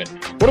entertainment.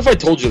 What if I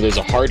told you there's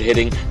a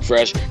hard-hitting,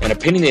 fresh, and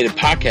opinionated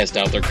podcast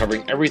out there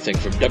covering everything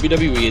from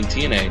WWE and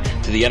TNA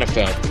to the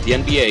NFL, the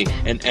NBA,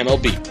 and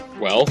MLB?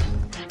 Well,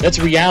 that's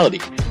reality.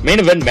 Main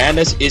Event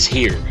Madness is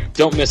here.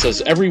 Don't miss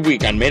us every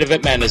week on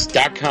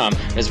MainEventMadness.com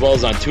as well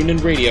as on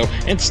TuneIn Radio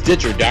and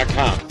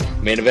Stitcher.com.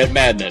 Main Event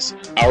Madness.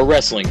 Our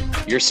wrestling.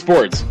 Your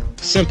sports.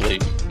 Simply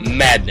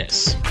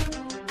madness.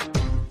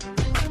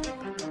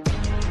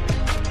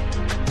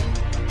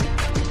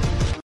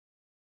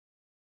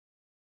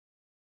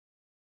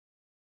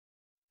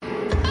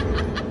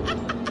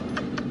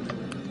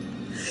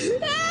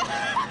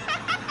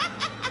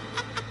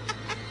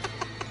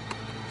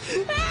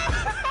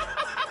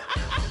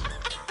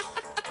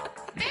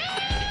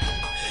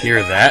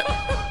 Hear that?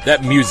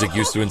 That music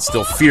used to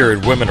instill fear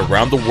in women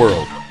around the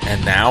world,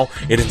 and now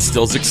it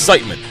instills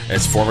excitement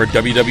as former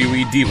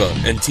WWE Diva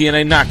and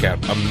TNA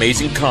Knockout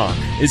Amazing Kong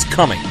is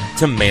coming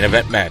to Main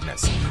Event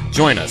Madness.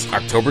 Join us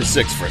October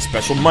 6th for a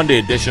special Monday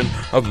edition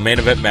of Main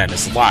Event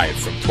Madness live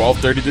from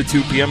 12:30 to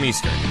 2 p.m.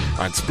 Eastern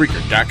on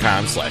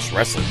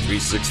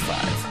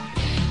Spreaker.com/Wrestling365.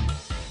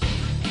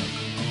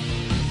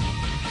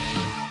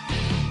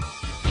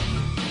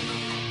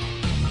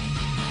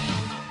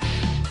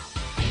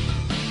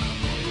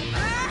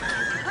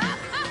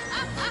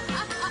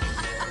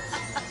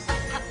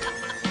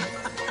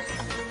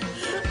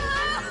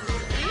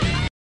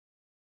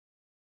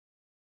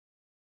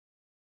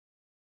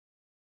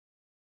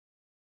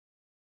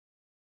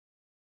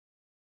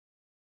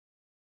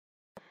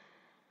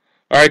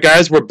 All right,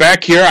 guys, we're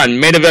back here on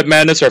Main Event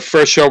Madness, our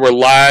first show. We're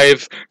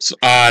live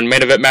on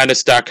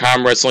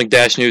maineventmadness.com,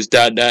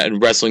 wrestling-news.net,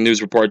 and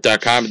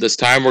wrestlingnewsreport.com. At this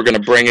time, we're going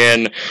to bring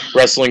in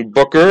wrestling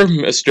booker,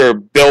 Mr.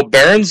 Bill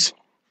Behrens.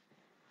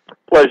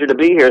 Pleasure to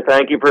be here.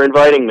 Thank you for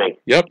inviting me.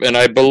 Yep, and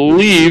I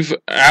believe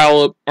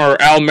Al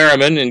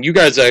Merriman, and you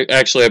guys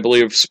actually, I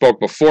believe, spoke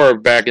before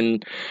back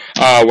in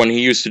when he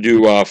used to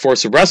do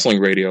Force of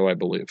Wrestling Radio, I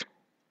believe.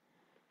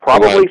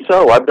 Probably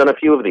so. I've done a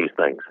few of these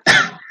things.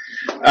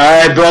 All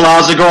right, Bill,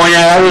 how's it going?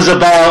 Yeah, that was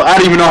about, I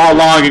don't even know how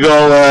long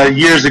ago,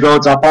 years ago.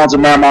 It's Alfonso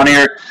Merriman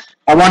here.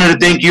 I wanted to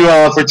thank you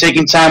for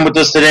taking time with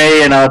us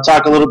today and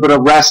talk a little bit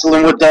of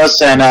wrestling with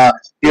us and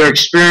your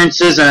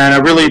experiences, and I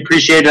really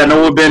appreciate it. I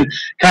know we've been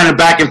kind of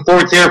back and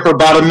forth here for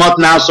about a month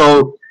now,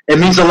 so it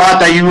means a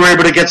lot that you were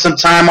able to get some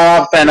time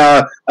off and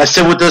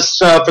sit with us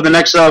for the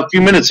next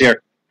few minutes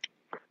here.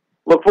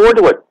 Look forward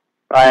to it.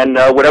 And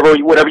whatever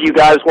you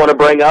guys want to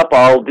bring up,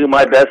 I'll do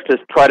my best to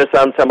try to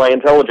sound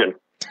semi-intelligent.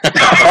 All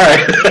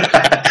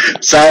right.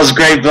 Sounds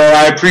great, Bill.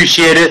 I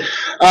appreciate it.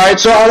 All right,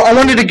 so I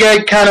wanted to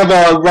get kind of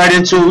right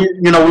into,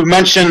 we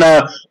mentioned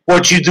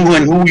what you do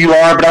and who you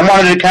are, but I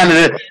wanted to kind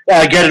of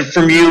get it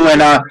from you and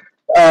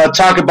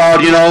talk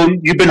about,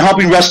 you've been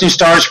helping wrestling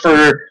stars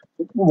for,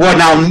 what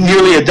now,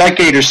 nearly a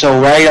decade or so,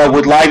 right,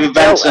 with live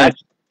events and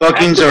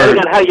bookings? Depending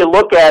on how you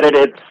look at it,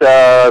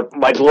 it's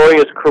my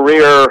glorious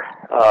career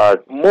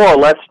more or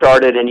less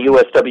started in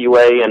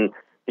USWA and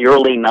the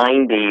early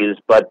 90s,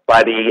 but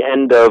by the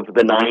end of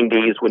the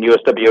 90s, when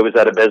USWA was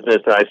out of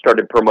business and I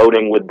started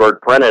promoting with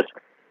Burt Prentice,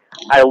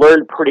 I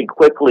learned pretty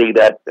quickly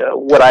that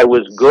what I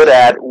was good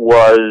at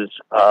was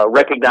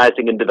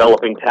recognizing and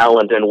developing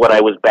talent, and what I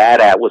was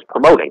bad at was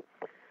promoting.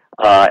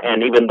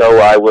 And even though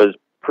I was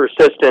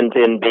persistent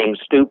in being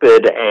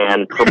stupid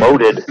and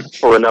promoted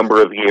for a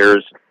number of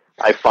years,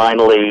 I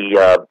finally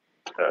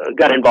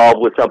got involved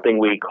with something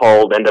we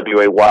called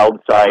NWA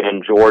Wildside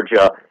in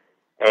Georgia,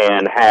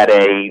 and had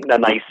a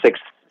nice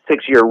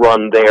six-year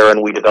run there,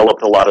 and we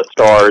developed a lot of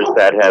stars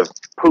that have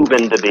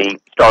proven to be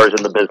stars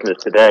in the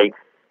business today.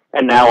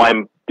 And now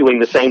I'm doing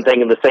the same thing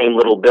in the same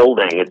little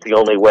building. It's the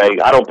only way.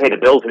 I don't pay the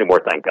bills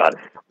anymore, thank God.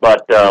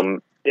 But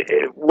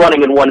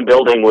running in one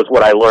building was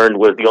what I learned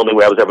was the only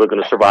way I was ever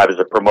going to survive as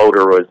a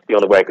promoter, was the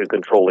only way I could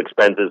control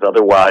expenses.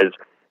 Otherwise,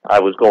 I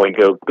was going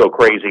to go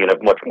crazy and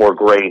have much more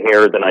gray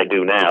hair than I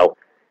do now.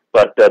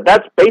 But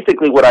that's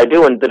basically what I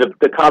do, and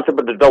the concept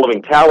of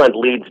developing talent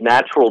leads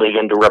naturally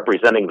into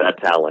representing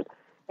that talent.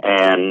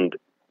 And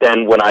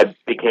then when I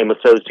became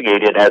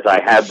associated, as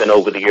I have been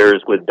over the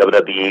years, with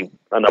WWE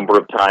a number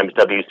of times,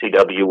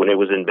 WCW when it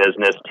was in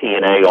business,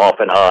 TNA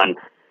off and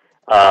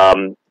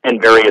on,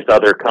 and various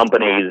other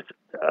companies,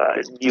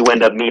 you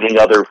end up meeting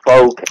other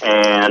folk,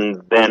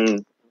 and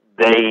then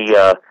they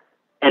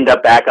end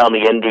up back on the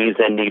indies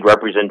and need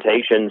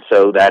representation,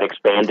 so that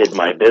expanded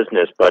my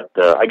business. But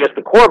I guess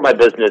the core of my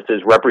business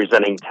is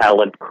representing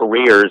talent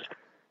careers,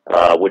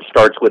 which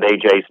starts with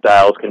AJ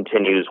Styles,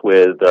 continues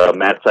with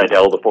Matt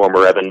Sydal, the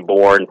former Evan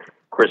Bourne,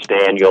 Chris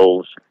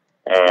Daniels,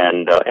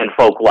 and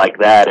folk like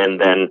that. And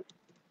then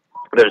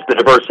there's the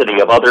diversity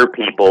of other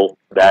people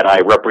that I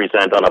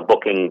represent on a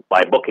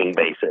booking-by-booking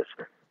basis.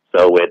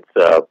 So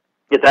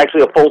it's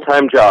actually a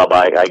full-time job.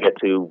 I get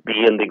to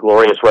be in the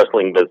glorious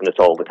wrestling business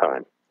all the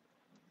time.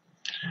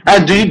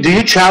 Do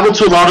you travel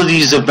to a lot of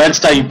these events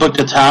that you book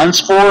the talents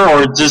for,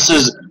 or this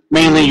is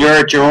mainly you're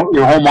at your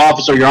home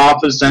office or your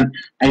office and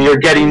you're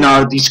getting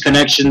these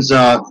connections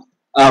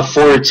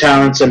for your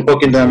talents and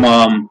booking them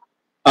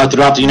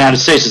throughout the United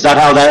States? Is that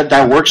how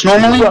that works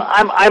normally? Well,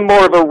 I'm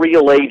more of a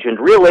real agent.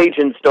 Real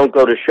agents don't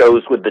go to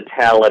shows with the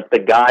talent. The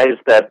guys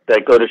that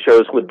go to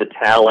shows with the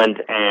talent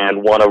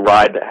and want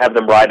to have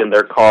them ride in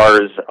their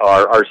cars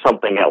are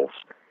something else.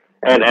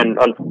 And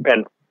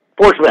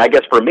fortunately, I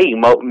guess for me,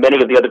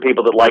 many of the other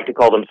people that like to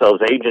call themselves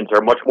agents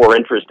are much more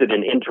interested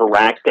in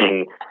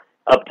interacting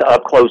up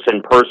close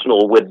and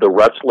personal with the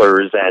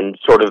wrestlers and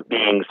sort of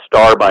being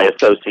star by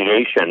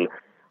association.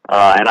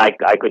 And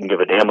I couldn't give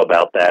a damn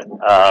about that.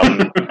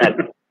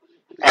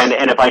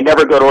 And if I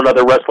never go to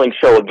another wrestling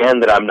show again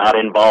that I'm not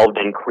involved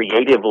in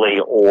creatively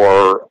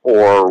or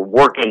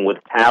working with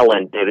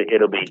talent,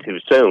 it'll be too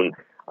soon.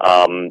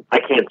 I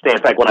can't stand.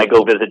 In fact, when I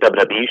go visit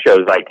WWE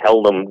shows, I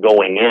tell them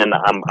going in,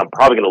 I'm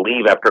probably going to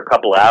leave after a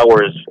couple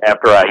hours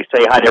after I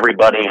say hi to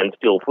everybody and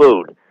steal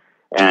food,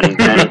 and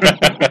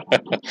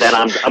then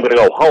I'm going to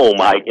go home.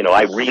 I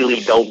really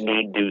don't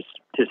need to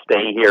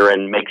stay here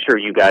and make sure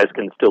you guys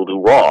can still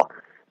do Raw.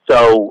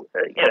 So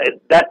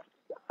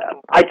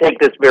I take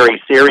this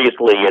very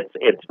seriously.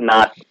 It's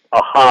not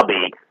a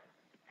hobby.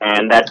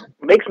 And that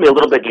makes me a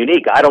little bit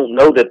unique. I don't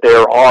know that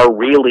there are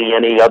really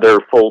any other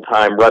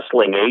full-time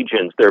wrestling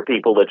agents. There are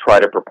people that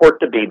try to purport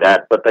to be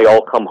that, but they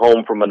all come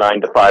home from a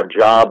 9-to-5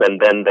 job and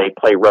then they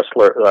play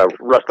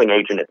wrestling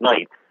agent at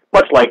night.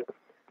 Much like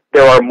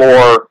there are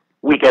more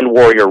weekend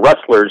warrior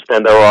wrestlers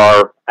than there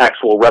are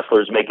actual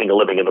wrestlers making a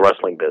living in the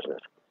wrestling business.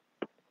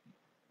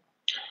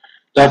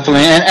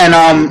 Definitely.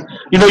 And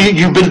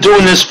you've been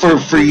doing this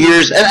for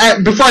years.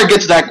 And before I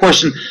get to that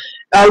question,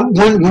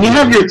 when you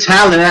have your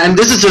talent, and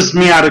this is just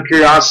me out of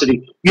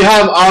curiosity, you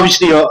have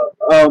obviously a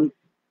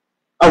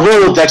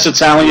Rolodex of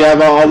talent. You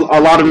have a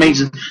lot of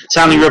amazing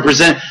talent you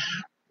represent.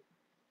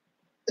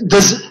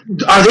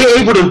 Are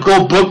they able to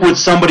go book with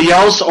somebody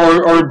else,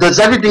 or does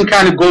everything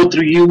kind of go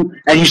through you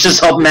and you just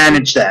help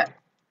manage that?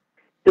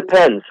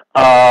 Depends.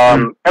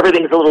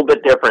 Everything's a little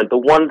bit different. The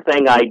one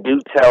thing I do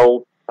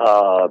tell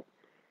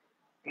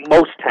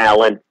most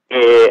talent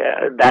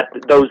that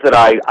those that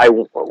I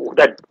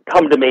that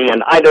come to me,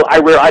 and I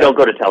don't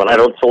go to talent. I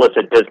don't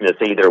solicit business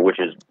either, which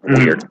is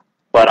weird.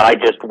 But I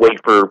just wait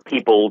for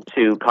people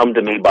to come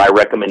to me by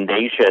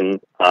recommendation,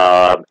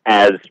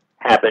 as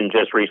happened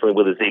just recently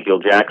with Ezekiel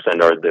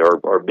Jackson,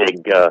 or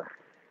big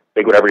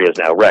whatever he is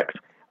now, Rex.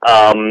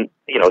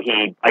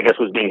 He, I guess,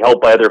 was being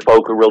helped by other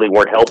folk who really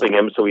weren't helping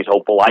him, so he's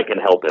hopeful I can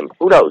help him.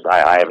 Who knows?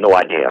 I have no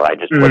idea. I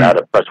just put out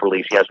a press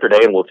release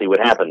yesterday, and we'll see what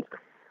happens.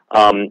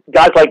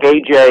 Guys like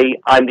AJ,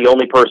 I'm the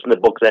only person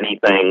that books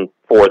anything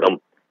for them.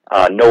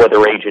 No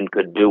other agent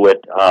could do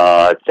it.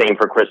 Same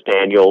for Chris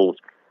Daniels.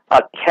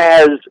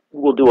 Kaz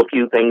will do a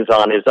few things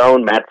on his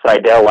own. Matt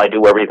Seidel, I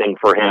do everything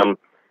for him.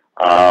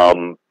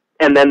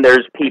 And then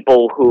there's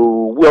people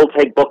who will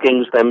take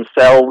bookings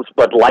themselves,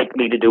 but like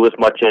me to do as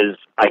much as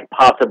I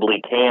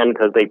possibly can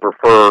because they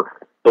prefer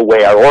the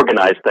way I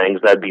organize things.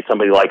 That'd be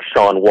somebody like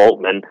Sean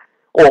Waltman,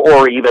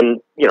 or even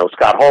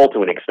Scott Hall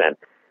to an extent.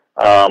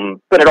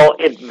 But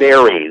it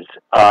varies.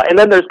 And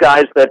then there's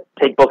guys that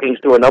take bookings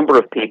to a number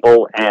of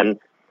people, and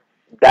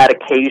that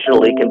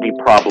occasionally can be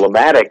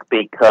problematic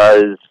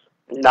because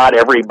not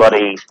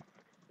everybody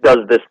does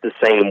this the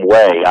same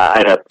way.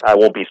 I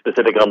won't be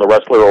specific on the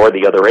wrestler or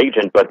the other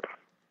agent, but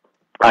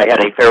I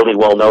had a fairly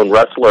well-known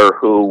wrestler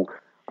who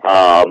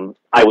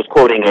I was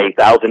quoting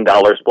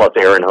 $1,000 plus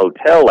air and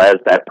hotel as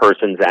that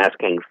person's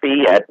asking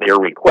fee at their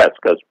request,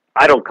 because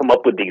I don't come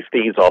up with these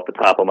fees off the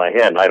top of my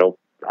head. I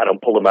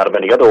don't pull them out of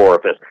any other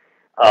orifice.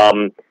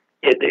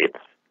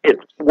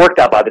 It's worked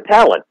out by the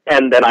talent,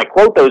 and then I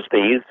quote those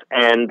fees,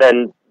 and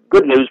then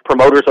good news,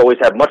 promoters always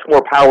have much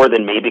more power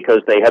than me because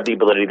they have the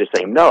ability to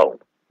say no.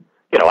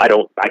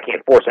 I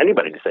can't force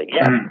anybody to say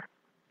yes.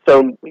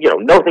 So,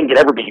 nothing can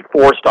ever be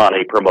forced on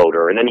a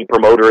promoter, and any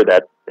promoter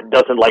that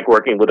doesn't like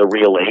working with a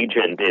real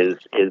agent is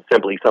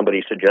simply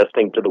somebody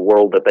suggesting to the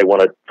world that they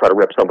want to try to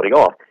rip somebody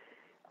off.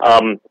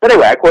 But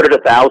anyway, I quoted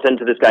 $1,000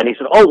 to this guy, and he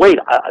said, "Oh, wait,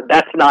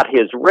 that's not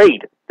his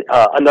rate."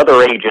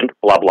 Another agent,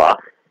 blah, blah,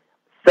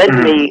 sent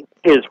me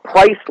his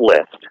price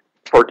list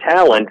for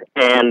talent,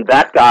 and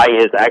that guy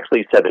is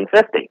actually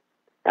 $750.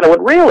 And I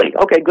went, "Really?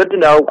 Okay, good to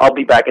know. I'll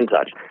be back in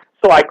touch."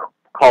 So I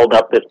called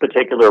up this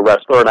particular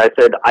wrestler, and I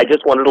said, "I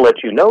just wanted to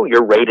let you know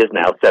your rate is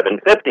now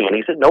 $750. And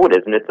he said, "No, it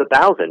isn't. It's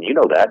 $1,000. You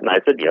know that." And I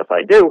said, "Yes,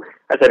 I do."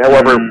 I said,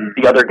 "However,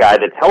 the other guy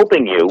that's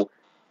helping you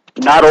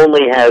not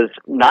only has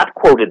not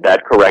quoted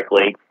that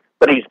correctly,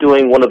 but he's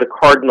doing one of the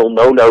cardinal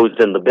no-nos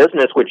in the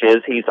business, which is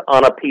he's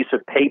on a piece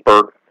of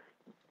paper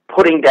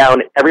putting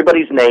down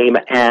everybody's name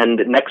and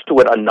next to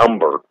it a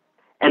number,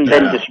 and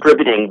then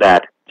distributing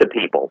that to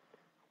people,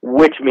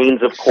 which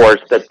means, of course,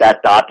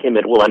 that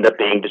document will end up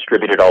being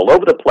distributed all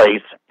over the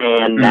place,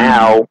 and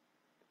now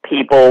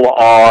people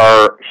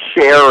are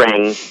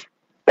sharing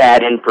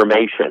bad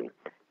information.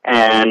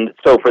 And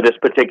so for this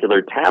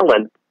particular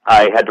talent,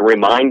 I had to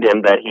remind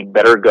him that he'd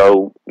better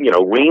go,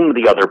 ream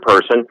the other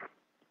person,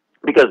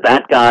 because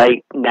that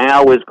guy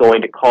now is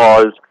going to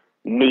cause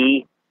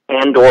me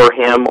and or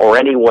him or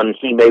anyone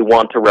he may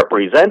want to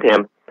represent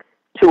him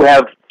to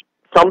have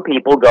some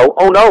people go,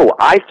 "Oh no,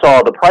 I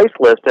saw the price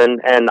list and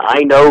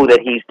I know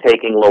that he's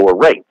taking lower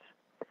rates."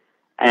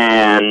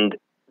 And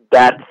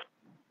that's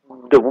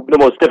the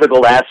most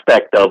difficult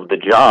aspect of the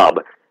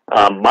job.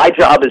 My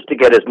job is to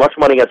get as much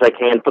money as I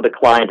can for the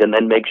client and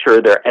then make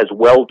sure they're as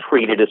well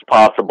treated as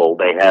possible.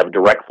 They have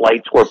direct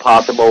flights where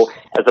possible,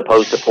 as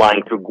opposed to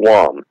flying through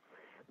Guam.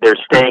 They're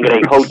staying at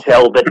a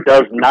hotel that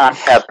does not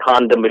have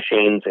condom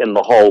machines in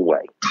the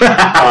hallway.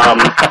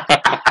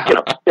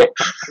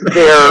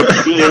 They're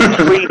being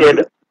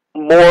treated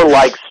more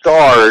like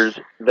stars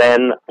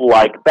than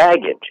like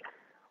baggage.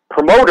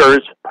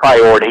 Promoters'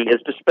 priority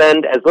is to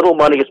spend as little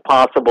money as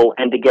possible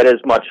and to get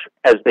as much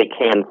as they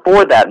can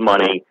for that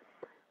money,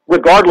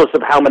 regardless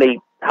of how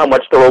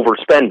much they're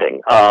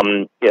overspending.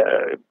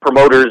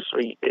 Promoters,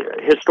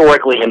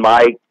 historically, in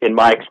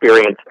my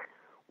experience,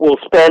 will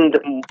spend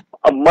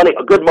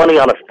good money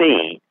on a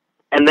fee,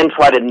 and then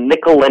try to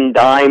nickel and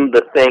dime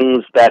the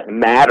things that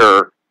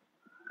matter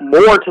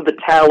more to the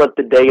talent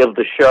the day of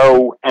the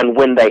show and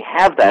when they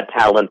have that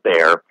talent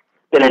there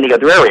than any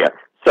other area.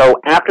 So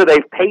after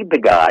they've paid the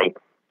guy,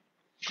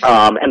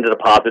 and the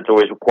deposit's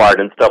always required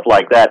and stuff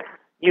like that,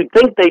 you'd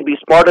think they'd be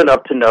smart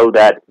enough to know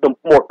that the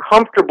more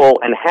comfortable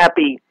and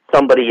happy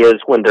somebody is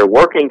when they're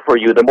working for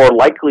you, the more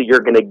likely you're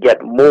going to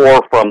get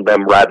more from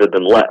them rather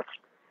than less.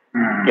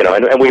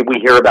 And we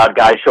hear about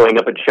guys showing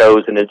up at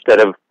shows, and instead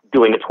of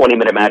doing a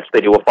 20-minute match, they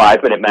do a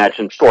 5-minute match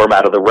and storm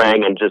out of the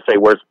ring and just say,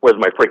 where's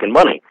my freaking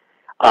money?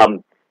 I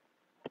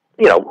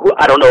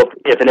don't know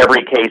if in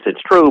every case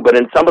it's true, but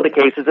in some of the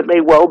cases it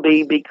may well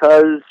be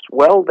because,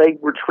 well, they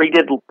were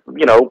treated,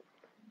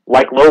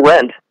 like low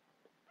rent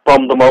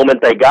from the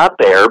moment they got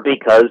there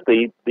because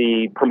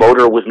the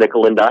promoter was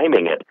nickel and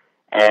diming it.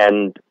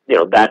 And,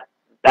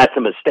 that's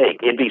a mistake.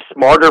 It'd be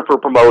smarter for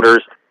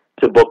promoters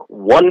to book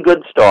one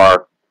good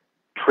star,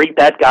 treat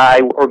that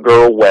guy or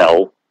girl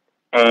well,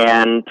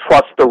 and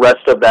trust the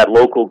rest of that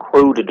local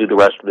crew to do the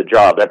rest of the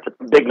job. That's a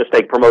big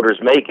mistake promoters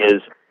make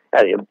is,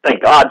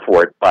 thank God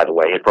for it, by the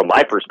way, from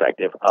my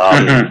perspective,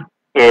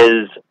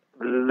 is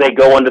they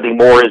go under the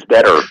more is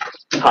better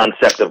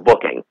concept of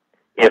booking.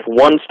 If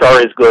one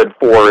star is good,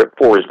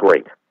 four is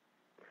great.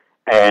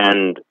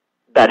 And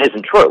that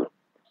isn't true.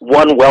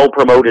 One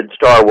well-promoted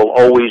star will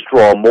always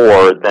draw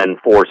more than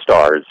 4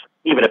 stars,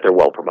 even if they're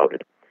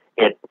well-promoted.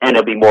 And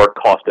it'll be more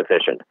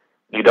cost-efficient.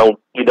 You don't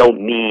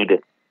need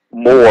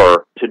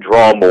more to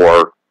draw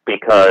more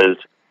because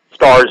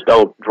stars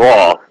don't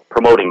draw,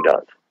 promoting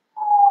does.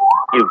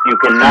 You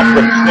cannot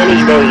put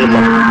any name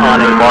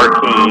on a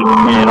marquee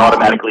and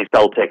automatically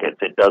sell tickets.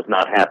 It does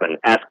not happen.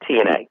 Ask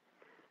TNA.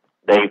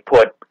 They've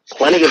put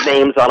plenty of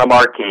names on a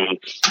marquee,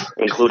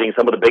 including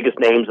some of the biggest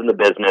names in the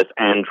business,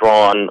 and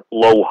drawn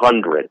low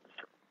hundreds.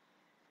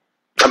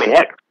 I mean,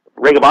 heck,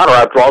 Ring of Honor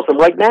outdraws them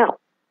right now.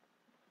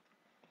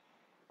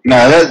 No,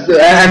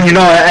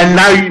 and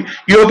now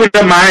you opened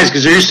up my eyes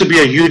because there used to be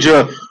a huge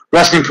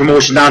wrestling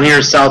promotion down here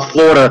in South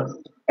Florida.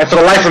 And for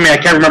the life of me, I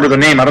can't remember the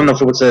name. I don't know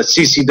if it was a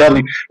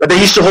CCW, but they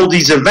used to hold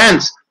these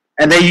events,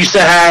 and they used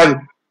to have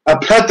a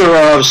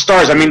plethora of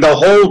stars. I mean,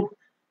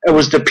 it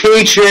was the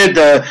Patriot,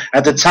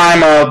 at the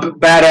time of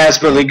Badass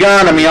Billy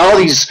Gunn. I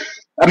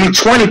mean,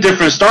 20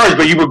 different stars,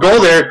 but you would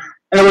go there,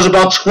 and there was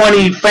about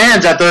 20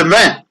 fans at the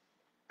event.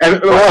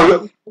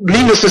 And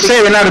needless to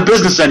say, we're not in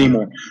business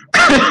anymore.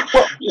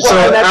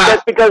 And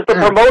that's because the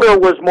promoter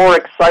was more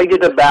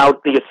excited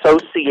about the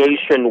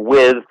association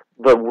with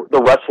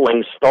the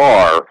wrestling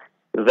star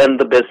than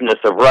the business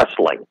of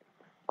wrestling.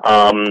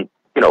 And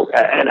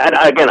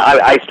again,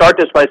 I start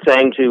this by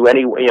saying to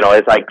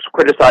as I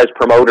criticize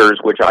promoters,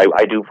 which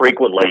I do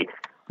frequently,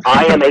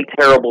 I am a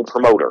terrible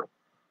promoter.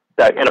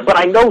 But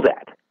I know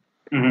that.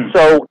 Mm-hmm.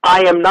 So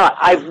I am not.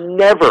 I've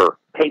never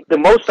paid. The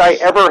most I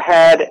ever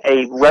had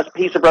a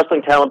piece of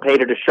wrestling talent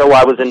paid at a show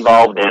I was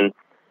involved in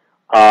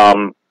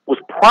was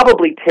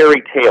probably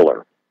Terry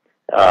Taylor.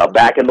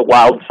 Back in the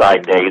Wild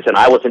Side days, and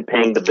I wasn't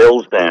paying the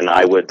bills then.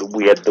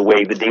 We had the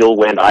way the deal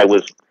went. I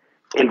was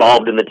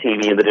involved in the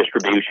TV and the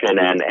distribution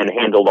and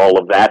handled all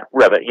of that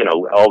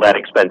all that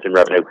expense and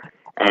revenue.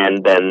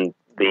 And then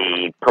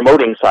the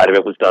promoting side of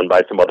it was done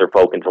by some other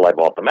folk until I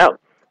bought them out.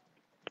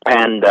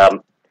 And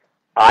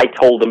I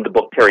told them to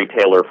book Terry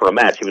Taylor for a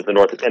match. He was the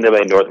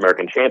NWA North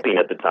American champion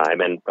at the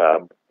time, and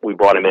we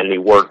brought him in, and he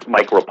worked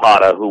Mike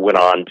Rapata, who went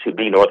on to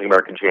be North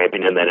American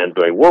champion and then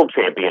NWA World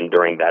Champion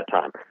during that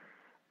time.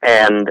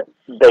 And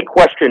they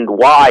questioned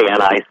why,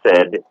 and I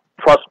said,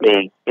 trust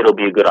me, it'll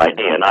be a good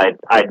idea. And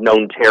I'd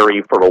known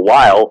Terry for a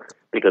while,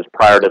 because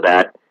prior to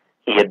that,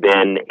 he had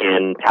been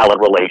in talent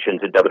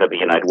relations at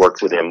WWE, and I'd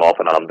worked with him off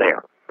and on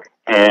there.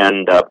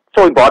 And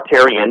so we brought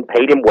Terry in,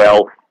 paid him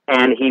well,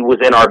 and he was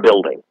in our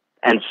building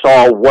and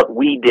saw what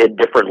we did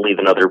differently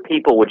than other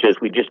people, which is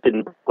we just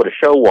didn't put a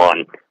show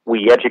on.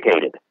 We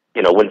educated.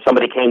 When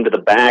somebody came to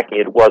the back,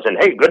 it wasn't,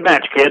 hey, good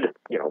match, kid.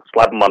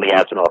 Slap him on the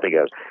ass and off he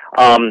goes.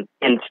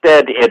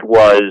 Instead, it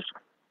was,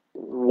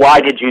 why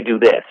did you do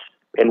this?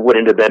 And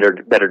wouldn't it have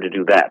been better to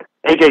do that?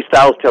 AJ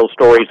Styles tells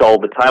stories all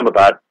the time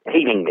about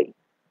hating me.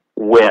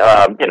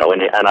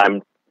 And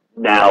I'm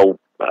now,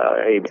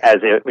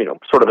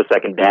 sort of a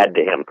second dad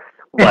to him.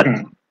 But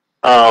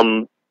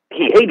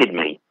he hated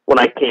me when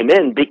I came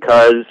in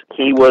because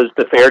he was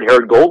the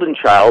fair-haired golden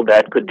child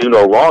that could do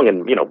no wrong.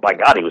 And, by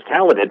God, he was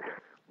talented.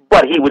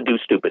 But he would do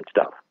stupid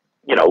stuff.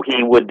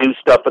 He would do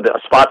stuff for the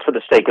spots for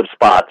the sake of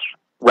spots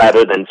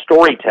rather than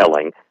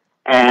storytelling.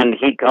 And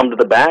he'd come to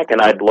the back, and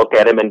I'd look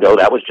at him and go,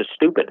 that was just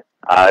stupid.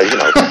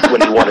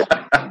 When you wanted,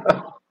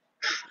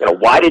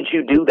 why did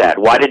you do that?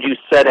 Why did you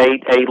set a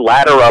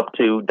ladder up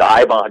to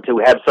dive on, to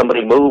have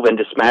somebody move and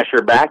to smash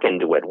your back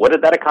into it? What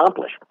did that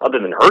accomplish other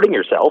than hurting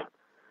yourself?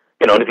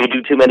 And if you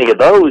do too many of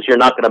those, you're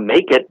not going to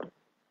make it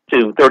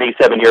to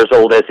 37 years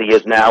old as he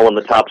is now and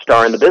the top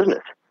star in the business.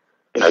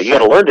 You got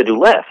to learn to do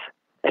less,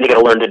 and you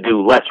got to learn to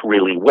do less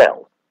really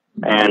well.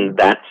 And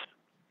that's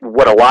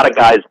what a lot of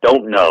guys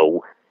don't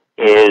know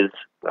is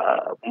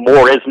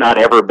more is not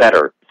ever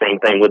better. Same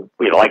thing with,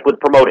 like with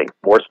promoting.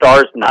 More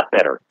stars, not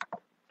better.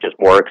 Just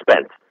more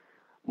expense.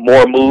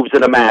 More moves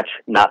in a match,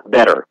 not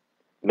better.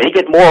 Make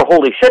it more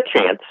holy shit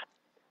chance,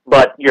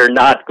 but you're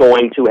not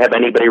going to have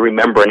anybody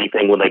remember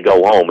anything when they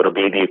go home. It'll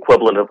be the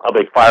equivalent of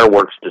a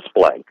fireworks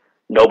display.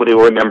 Nobody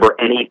will remember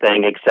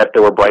anything except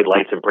there were bright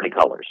lights and pretty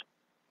colors.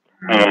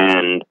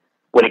 And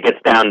when it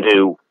gets down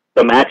to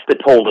the match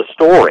that told a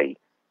story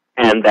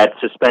and that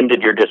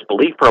suspended your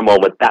disbelief for a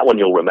moment, that one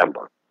you'll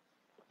remember.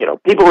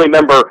 People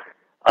remember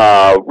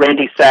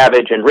Randy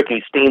Savage and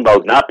Ricky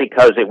Steamboat not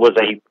because it was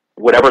a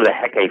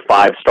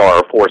 5-star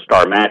or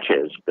 4-star match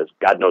is, because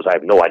God knows I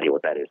have no idea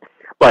what that is.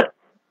 But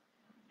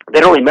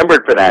they don't remember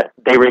it for that.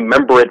 They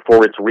remember it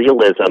for its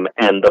realism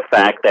and the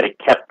fact that it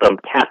kept them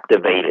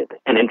captivated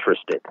and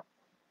interested.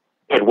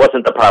 It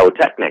wasn't the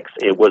pyrotechnics;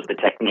 it was the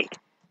technique.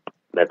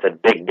 That's a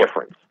big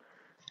difference.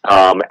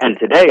 And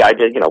today, I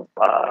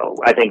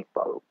think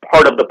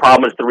part of the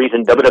problem is the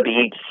reason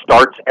WWE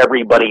starts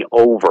everybody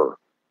over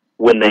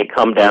when they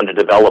come down to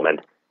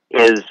development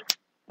is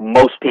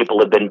most people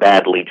have been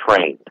badly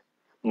trained.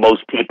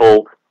 Most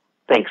people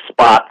think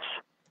spots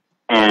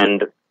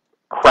and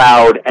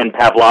crowd and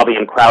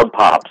Pavlovian crowd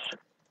pops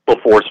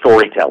before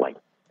storytelling.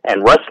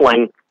 And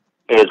wrestling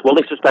is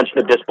willing suspension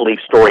of disbelief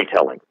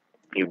storytelling.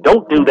 If you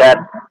don't do that,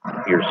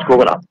 you're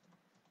screwing up.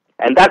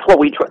 And that's what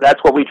we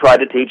tried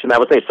to teach, and that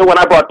was it. So when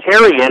I brought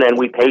Terry in and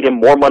we paid him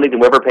more money than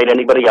we ever paid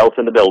anybody else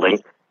in the building,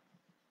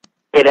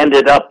 it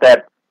ended up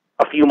that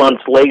a few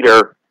months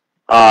later,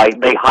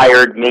 they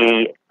hired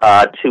me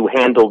to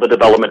handle the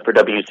development for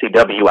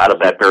WCW out of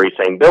that very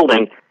same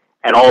building,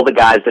 and all the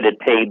guys that had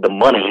paid the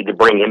money to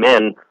bring him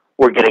in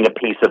were getting a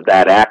piece of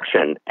that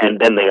action, and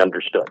then they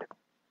understood.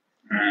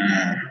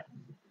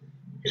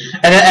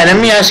 And let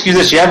me ask you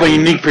this: you have a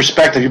unique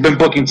perspective. You've been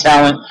booking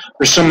talent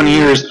for so many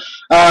years.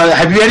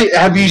 Have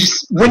you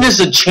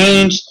witnessed a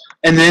change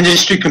in the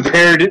industry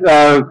compared?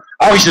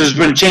 Obviously, there's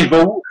been a change,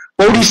 but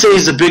what would you say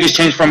is the biggest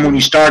change from when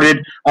you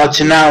started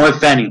to now,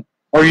 if any?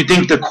 Or you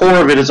think the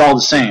core of it is all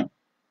the same?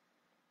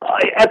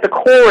 At the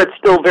core, it's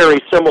still very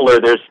similar.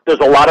 There's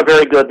a lot of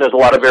very good, there's a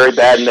lot of very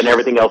bad, and then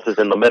everything else is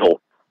in the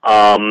middle.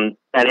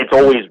 And it's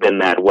always been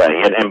that way.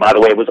 And by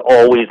the way, it was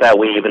always that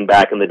way even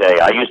back in the day.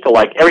 I used to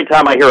every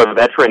time I hear a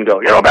veteran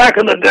go, back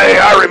in the day,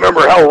 I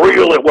remember how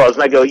real it was.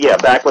 And I go, yeah,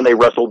 back when they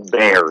wrestled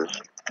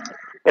bears.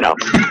 Yeah,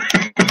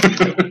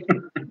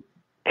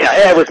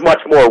 it was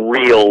much more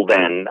real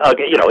then.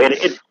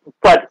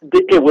 But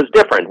it was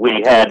different.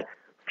 We had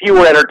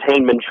fewer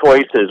entertainment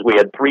choices. We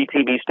had 3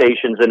 TV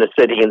stations in a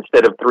city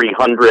instead of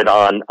 300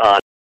 on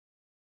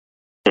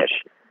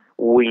ish.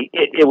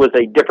 It was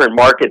a different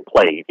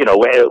marketplace.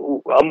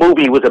 A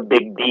movie was a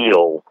big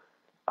deal.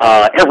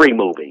 Every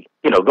movie,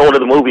 going to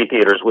the movie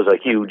theaters was a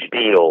huge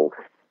deal.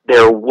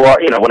 There were,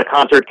 when a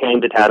concert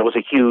came to town, it was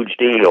a huge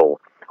deal.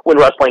 When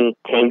wrestling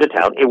came to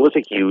town, it was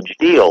a huge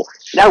deal.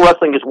 Now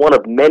wrestling is one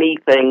of many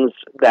things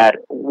that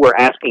we're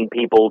asking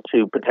people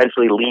to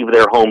potentially leave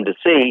their home to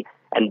see.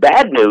 And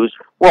bad news,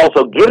 we're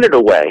also giving it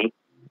away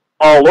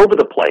all over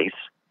the place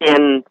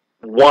in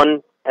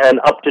 1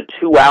 and up to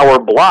 2 hour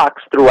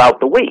blocks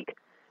throughout the week,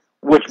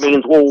 which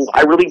means, well,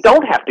 I really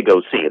don't have to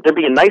go see it. They're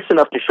being nice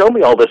enough to show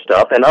me all this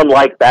stuff, and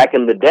unlike back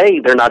in the day,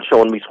 they're not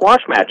showing me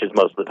squash matches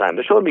most of the time.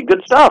 They're showing me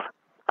good stuff.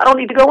 I don't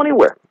need to go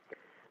anywhere.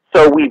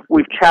 So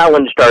we've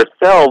challenged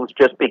ourselves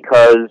just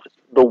because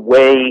the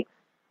way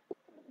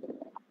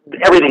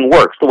everything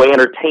works, the way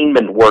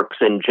entertainment works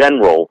in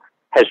general,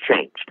 has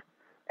changed.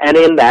 And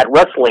in that,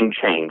 wrestling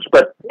changed.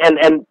 But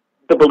and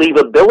the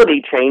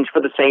believability changed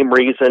for the same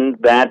reason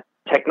that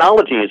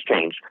technology has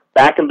changed.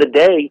 Back in the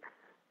day,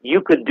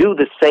 you could do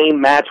the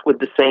same match with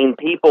the same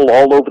people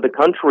all over the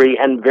country,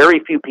 and very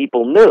few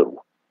people knew.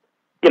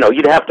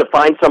 You'd have to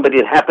find somebody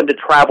that happened to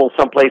travel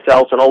someplace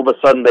else, and all of a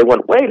sudden they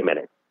went, wait a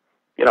minute.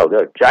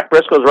 Jack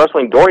Briscoe's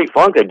wrestling Dory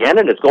Funk again,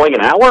 and it's going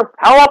an hour?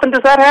 How often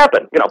does that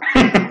happen?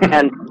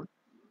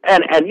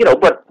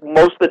 But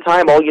most of the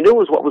time, all you knew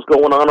was what was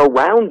going on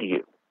around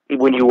you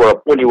when you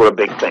were a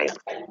big fan.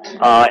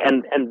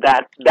 And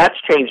that's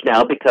changed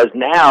now, because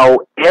now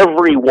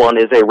everyone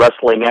is a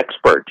wrestling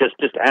expert.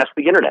 Just ask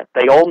the internet.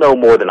 They all know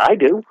more than I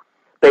do.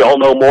 They all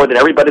know more than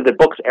everybody that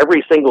books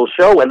every single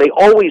show, and they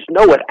always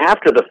know it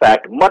after the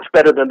fact much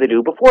better than they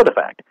do before the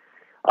fact.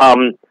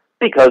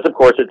 Because, of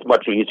course, it's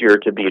much easier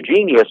to be a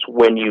genius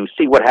when you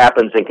see what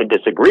happens and can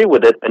disagree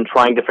with it than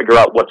trying to figure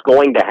out what's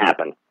going to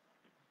happen.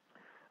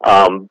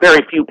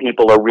 Very few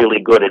people are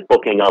really good at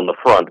booking on the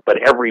front, but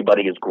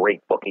everybody is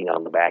great booking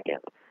on the back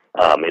end.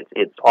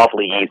 It's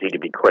awfully easy to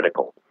be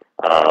critical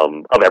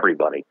of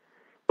everybody.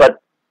 But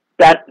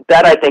that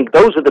I think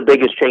those are the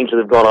biggest changes that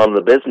have gone on in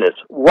the business.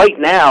 Right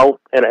now,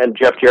 and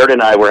Jeff Jarrett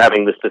and I were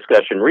having this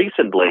discussion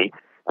recently,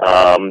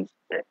 and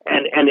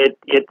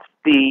it's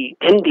the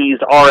indies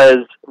are as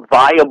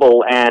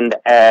viable and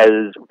as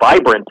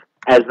vibrant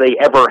as they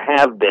ever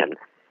have been.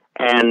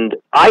 And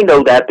I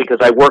know that because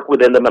I work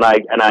within them, and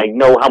I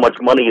know how much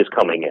money is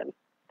coming in.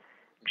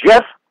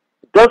 Jeff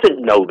doesn't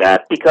know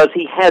that because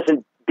he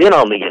hasn't been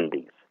on the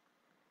indies.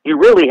 He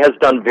really has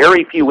done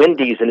very few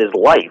indies in his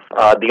life.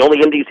 The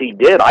only indies he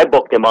did, I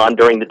booked him on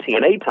during the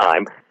TNA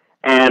time,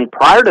 and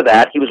prior to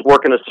that, he was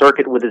working a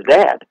circuit with his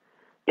dad.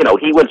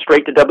 He went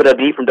straight to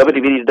WWE, from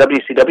WWE to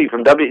WCW.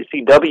 From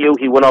WCW,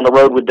 he went on the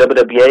road with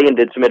WWA and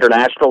did some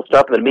international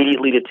stuff, and then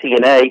immediately to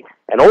TNA.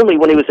 And only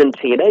when he was in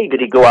TNA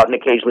did he go out and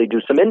occasionally do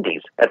some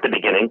indies at the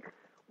beginning,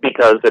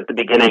 because at the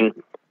beginning,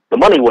 the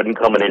money wasn't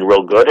coming in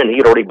real good, and he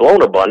had already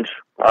blown a bunch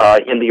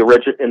in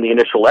the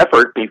initial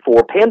effort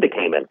before Panda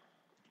came in.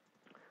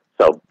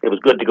 So it was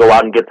good to go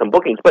out and get some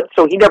bookings. But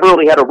so he never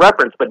really had a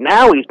reference. But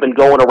now he's been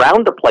going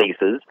around to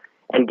places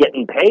and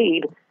getting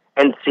paid,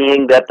 and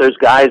seeing that there's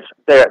guys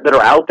that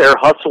are out there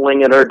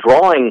hustling and are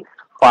drawing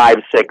 5,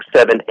 6,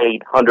 7,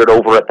 800,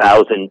 over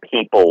 1,000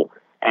 people,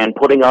 and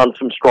putting on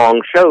some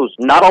strong shows.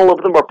 Not all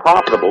of them are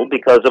profitable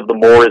because of the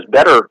more is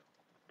better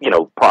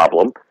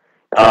problem.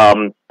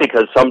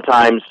 Because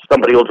sometimes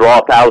somebody will draw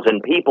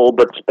 1,000 people,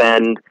 but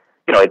spend,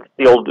 it's,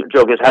 the old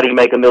joke is, how do you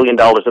make $1 million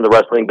in the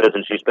wrestling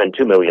business? You spend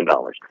 $2 million.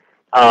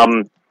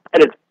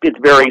 And it's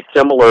very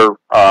similar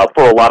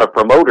for a lot of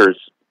promoters.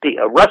 The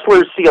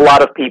wrestlers see a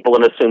lot of people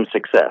and assume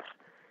success.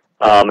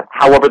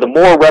 However, the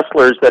more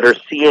wrestlers that are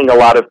seeing a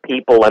lot of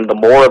people and the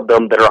more of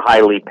them that are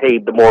highly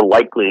paid, the more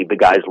likely the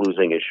guy's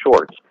losing his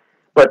shorts.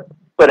 But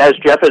as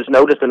Jeff has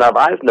noticed and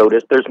I've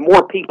noticed, there's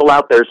more people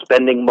out there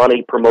spending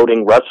money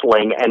promoting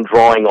wrestling and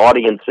drawing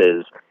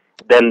audiences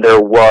than there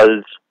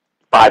was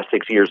 5-6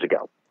 years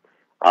ago.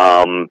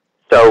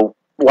 So,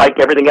 like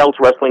everything else,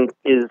 wrestling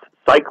is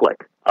cyclic.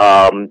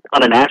 On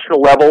a national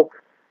level,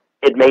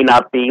 it may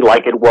not be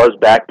like it was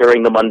back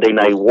during the Monday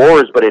Night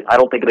Wars, but I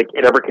don't think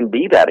it ever can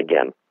be that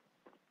again.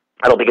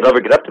 I don't think it'll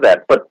ever get up to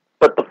that. But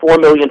the 4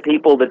 million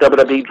people that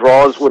WWE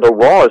draws with a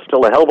Raw is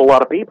still a hell of a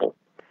lot of people.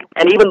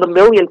 And even the 1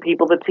 million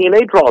people that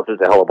TNA draws is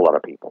a hell of a lot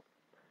of people,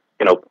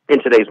 in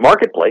today's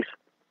marketplace.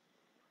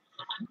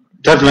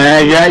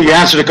 Definitely. Yeah, you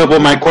answered a couple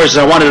of my questions.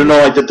 I wanted to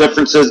know, the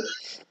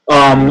differences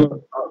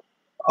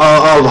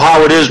of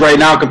how it is right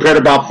now compared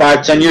to about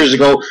 5-10 years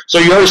ago. So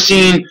you're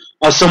seeing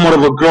somewhat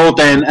of a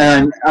growth in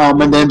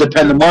the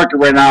independent market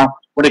right now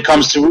when it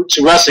comes to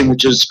wrestling,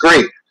 which is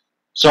great.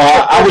 So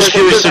I was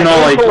curious to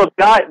know,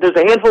 there's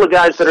a handful of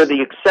guys that are the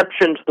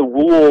exception to the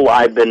rule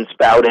I've been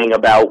spouting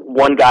about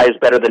one guy is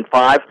better than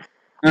 5.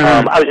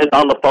 I was just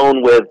on the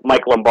phone with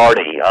Mike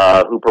Lombardi,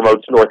 who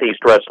promotes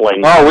Northeast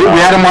Wrestling. Oh, we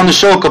had him on the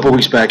show a couple of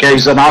weeks back. Yeah,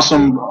 he's an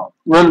awesome,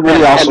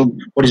 really awesome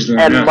what he's doing.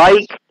 And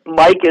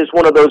Mike is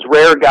one of those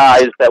rare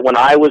guys that when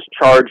I was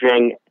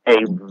charging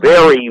a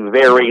very,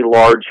 very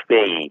large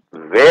fee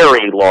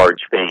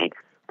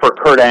for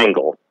Kurt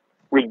Angle,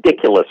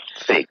 ridiculous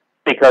fee,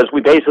 because we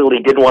basically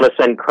didn't want to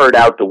send Kurt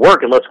out to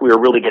work unless we were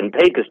really getting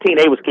paid, because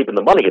TNA was keeping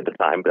the money at the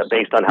time,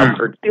 based on how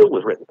Kurt's deal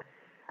was written.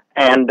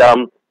 And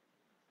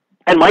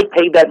Mike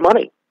paid that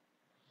money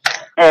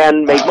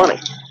and made money.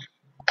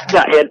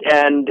 Yeah,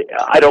 and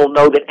I don't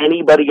know that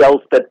anybody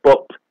else that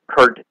booked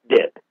Kurt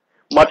did.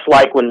 Much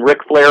like when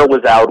Ric Flair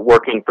was out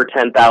working for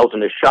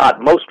 $10,000 a shot,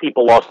 most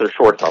people lost their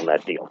shorts on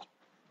that deal,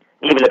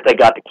 even if they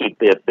got to keep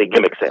the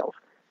gimmick sales.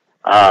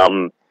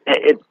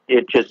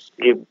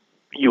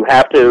 You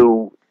have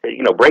to,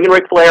 bringing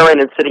Ric Flair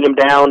in and sitting him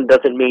down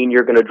doesn't mean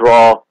you're going to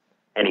draw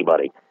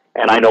anybody.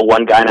 And I know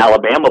one guy in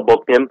Alabama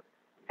booked him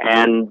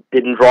and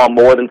didn't draw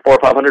more than 400 or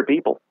 500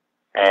 people.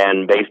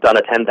 And based on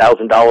a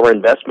 $10,000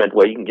 investment,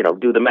 where you can,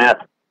 do the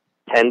math,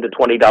 $10 to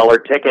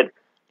 $20 ticket,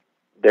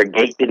 their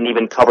gate didn't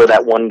even cover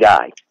that one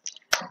guy.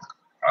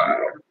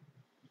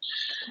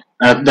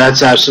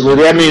 That's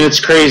absolutely. It's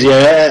crazy.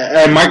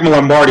 And Mike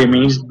Lombardi,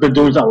 he's been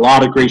doing a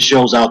lot of great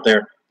shows out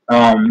there.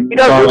 I'm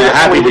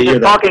happy to hear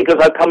that. Talking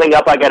because I'm coming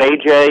up. I got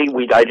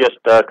AJ. I just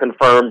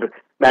confirmed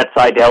Matt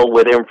Seidel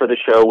with him for the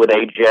show with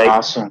AJ.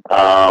 Awesome.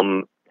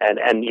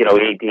 And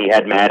he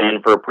had Matt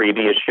in for a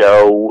previous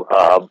show.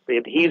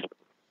 He's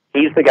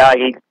the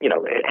guy.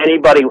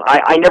 Anybody.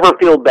 I never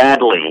feel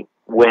badly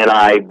when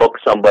I book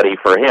somebody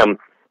for him.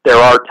 There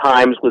are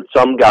times with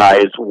some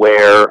guys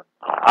where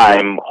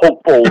I'm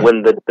hopeful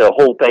when the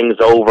whole thing's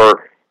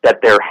over that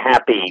they're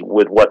happy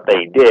with what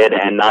they did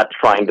and not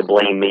trying to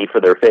blame me for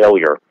their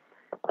failure.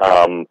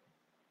 But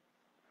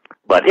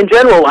in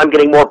general, I'm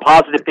getting more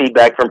positive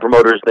feedback from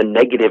promoters than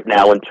negative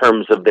now in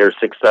terms of their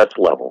success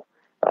level.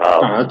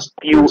 That's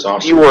awesome.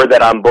 Fewer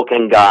that I'm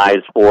booking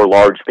guys for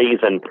large fees,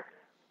 and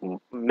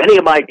many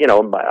of my,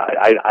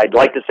 I'd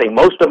like to say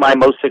most of my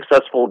most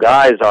successful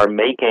guys are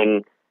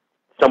making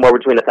somewhere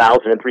between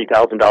 $1,000 and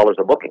 $3,000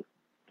 a booking.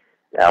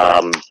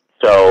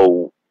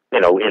 So,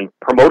 in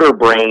promoter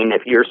brain,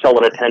 if you're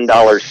selling a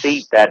 $10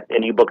 seat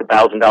and you book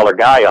 $1,000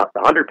 guy,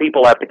 100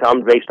 people have to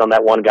come based on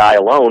that one guy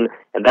alone,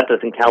 and that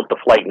doesn't count the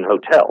flight and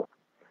hotel.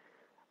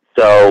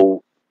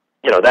 So,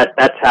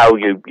 that's how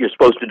you're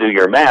supposed to do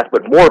your math,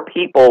 but more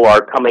people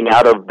are coming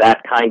out of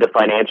that kind of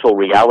financial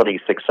reality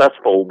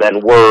successful than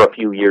were a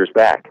few years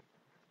back.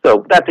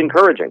 So that's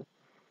encouraging.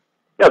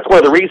 That's one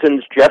of the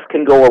reasons Jeff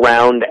can go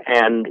around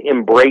and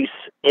embrace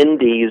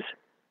indies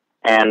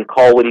and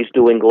call what he's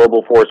doing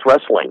Global Force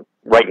Wrestling.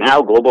 Right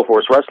now, Global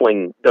Force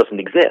Wrestling doesn't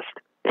exist,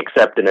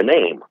 except in a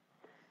name.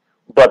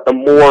 But the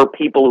more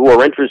people who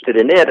are interested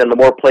in it and the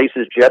more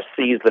places Jeff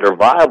sees that are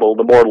viable,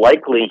 the more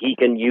likely he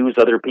can use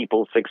other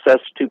people's success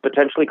to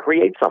potentially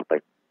create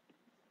something.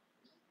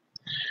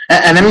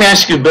 And let me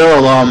ask you,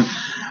 Bill,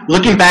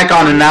 looking back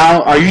on it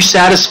now, are you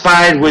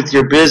satisfied with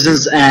your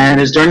business, and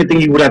is there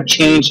anything you would have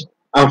changed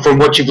from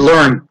what you've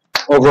learned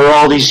over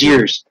all these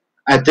years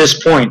at this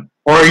point?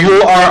 Or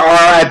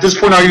at this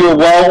point, are you a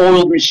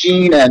well-oiled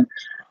machine and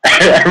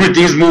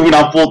everything's moving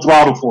on full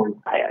throttle for you?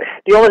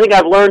 The only thing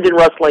I've learned in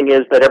wrestling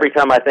is that every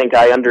time I think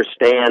I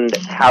understand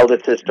how the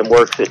system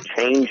works, it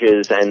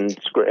changes and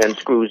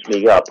screws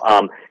me up.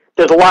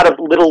 There's a lot of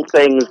little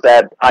things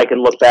that I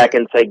can look back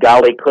and say,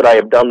 golly, could I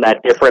have done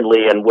that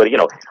differently? And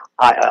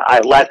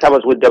last time I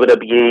was with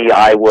WWE,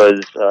 I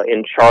was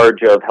in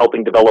charge of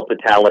helping develop the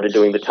talent and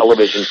doing the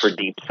television for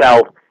Deep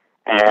South.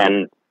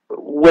 And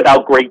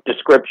without great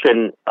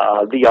description,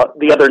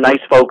 the other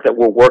nice folk that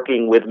were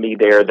working with me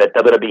there that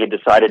WWE had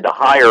decided to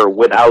hire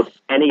without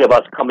any of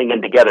us coming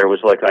in together was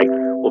like,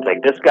 we'll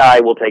take this guy,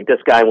 we'll take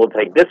this guy, and we'll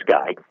take this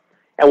guy,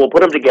 and we'll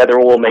put them together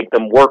and we'll make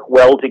them work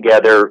well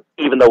together,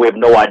 even though we have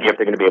no idea if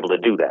they're going to be able to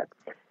do that.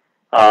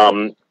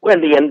 When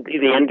the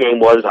end game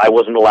was, I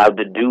wasn't allowed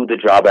to do the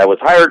job I was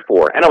hired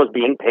for, and I was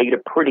being paid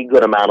a pretty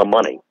good amount of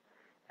money,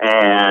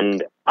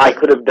 and I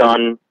could have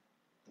done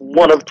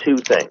one of two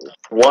things.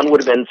 One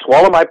would have been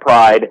swallow my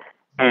pride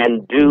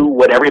and do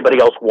what everybody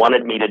else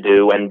wanted me to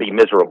do and be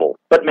miserable,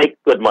 but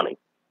make good money.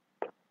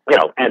 You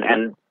know,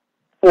 and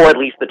for at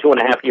least the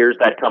 2.5 years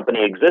that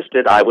company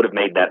existed, I would have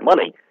made that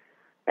money.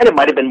 And it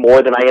might have been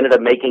more than I ended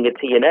up making at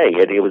TNA.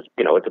 It was,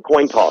 you know, it's a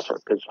coin tosser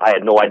because I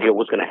had no idea what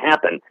was going to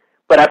happen.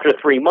 But after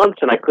 3 months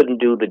and I couldn't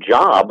do the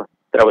job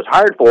that I was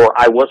hired for,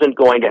 I wasn't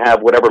going to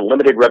have whatever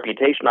limited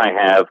reputation I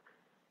have,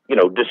 you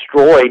know,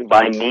 destroyed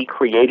by me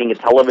creating a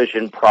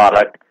television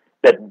product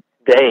that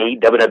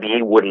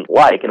WWE wouldn't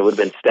like, and it would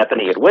have been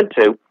Stephanie it went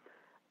to,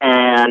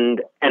 and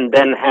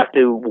then have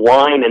to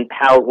whine and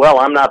pout, well,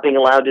 I'm not being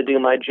allowed to do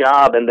my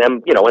job, and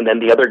then, you know, and then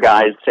the other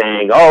guys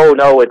saying, oh,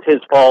 no, it's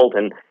his fault,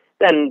 and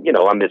then, you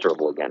know, I'm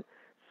miserable again.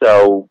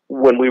 So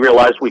when we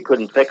realized we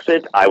couldn't fix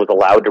it, I was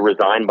allowed to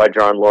resign by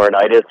John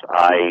Laurinaitis.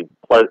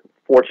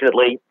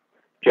 Fortunately,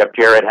 Jeff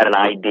Jarrett had an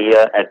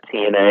idea at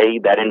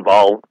TNA that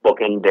involved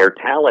booking their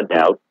talent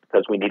out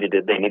because they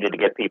needed to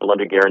get people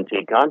under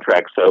guaranteed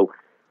contracts. So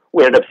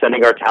we ended up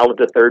sending our talent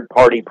to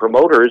third-party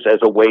promoters as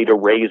a way to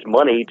raise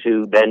money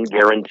to then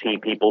guarantee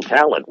people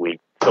talent. We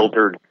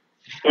filtered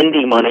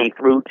indie money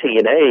through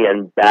TNA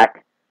and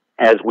back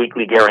as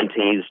weekly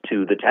guarantees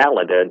to the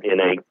talent in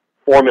a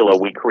formula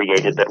we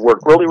created that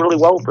worked really, really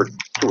well for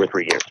 2 or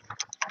 3 years.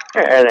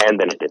 And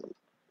then it didn't.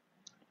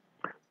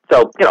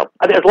 So, you know,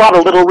 there's a lot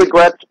of little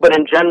regrets, but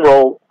in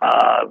general,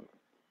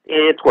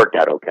 it's worked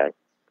out okay.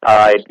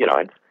 You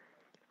know,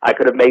 I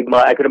could have made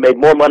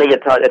more money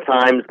at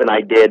times than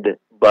I did,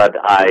 but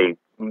I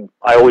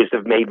always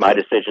have made my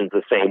decisions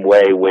the same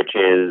way, which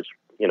is,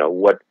 you know,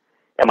 what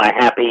am I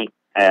happy?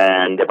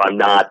 And if I'm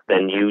not,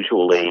 then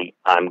usually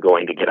I'm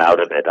going to get out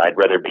of it. I'd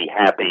rather be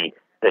happy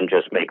than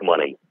just make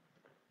money.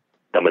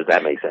 Dumb as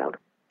that may sound.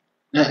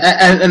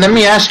 And let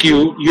me ask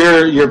you,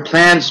 your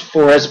plans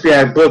for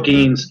SBI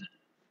bookings.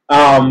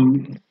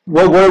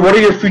 What are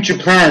your future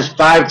plans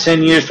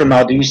 5-10 years from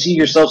now? Do you see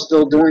yourself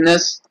still doing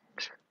this?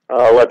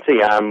 Let's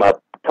see. I'm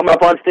coming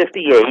up on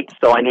 58,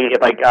 so I need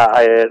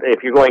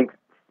if you're going,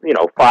 you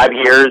know, 5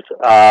 years.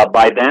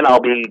 By then, I'll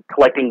be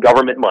collecting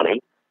government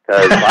money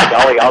because by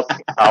golly,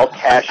 I'll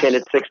cash in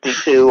at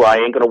 62. I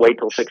ain't going to wait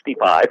till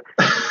 65,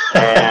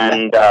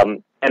 and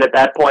at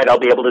that point, I'll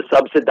be able to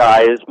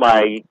subsidize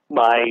my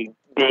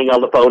being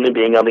on the phone and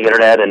being on the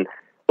internet and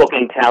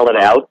booking talent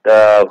out.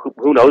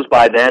 Who knows?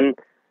 By then,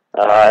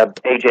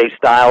 AJ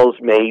Styles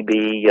may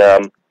be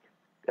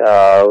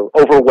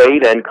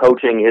overweight and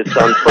coaching his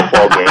son's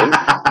football game.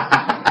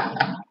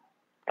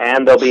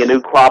 And there'll be a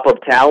new crop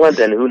of talent,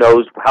 and who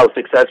knows how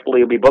successfully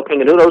he'll be booking,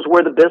 and who knows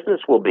where the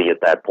business will be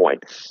at that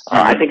point.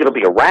 I think it'll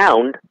be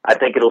around. I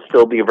think it'll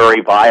still be a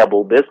very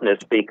viable business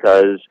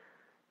because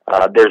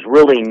there's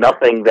really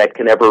nothing that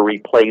can ever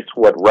replace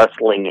what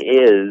wrestling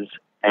is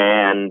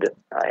and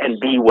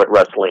be what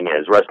wrestling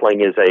is.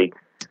 Wrestling is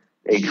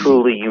a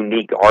truly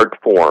unique art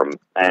form,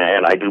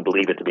 and I do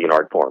believe it to be an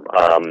art form.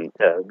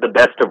 The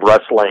best of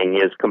wrestling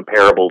is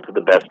comparable to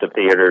the best of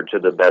theater, to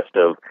the best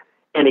of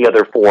any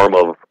other form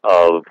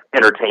of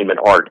entertainment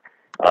art.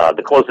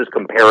 The closest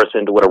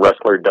comparison to what a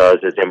wrestler does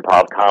is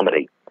improv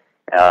comedy.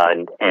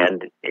 And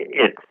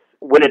it's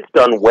when it's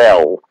done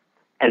well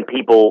and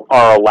people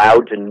are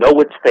allowed to know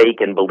it's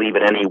fake and believe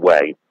it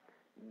anyway,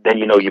 then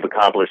you know you've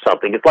accomplished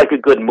something. It's like a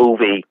good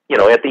movie. You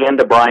know, at the end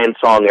of Brian's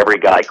song, every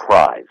guy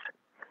cries.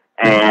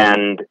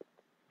 And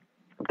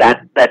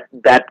that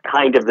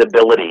kind of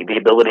ability, the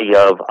ability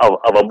of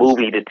a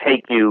movie to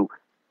take you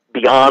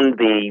beyond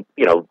these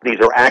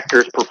are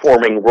actors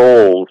performing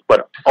roles,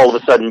 but all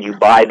of a sudden you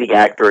buy the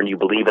actor and you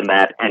believe in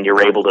that and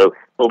you're able to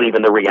believe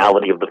in the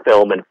reality of the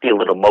film and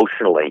feel it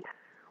emotionally.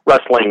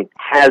 Wrestling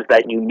has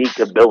that unique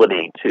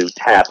ability to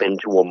tap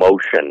into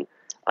emotion,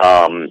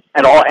 and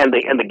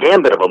the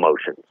gambit of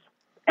emotions,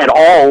 and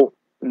all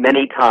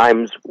many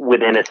times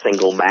within a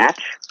single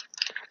match.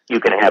 You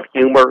can have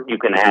humor, you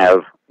can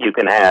have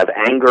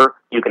anger,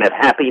 you can have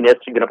happiness,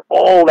 you can have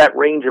all that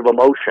range of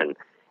emotion.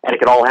 And it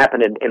can all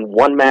happen in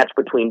one match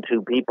between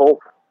two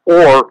people.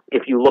 Or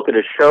if you look at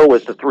a show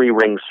as the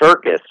three-ring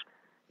circus,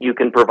 you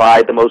can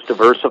provide the most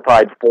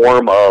diversified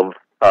form of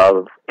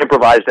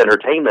improvised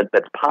entertainment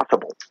that's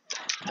possible.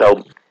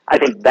 So I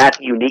think that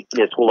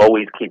uniqueness will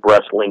always keep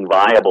wrestling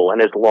viable.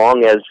 And as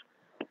long as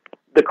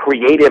the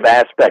creative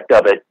aspect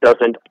of it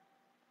doesn't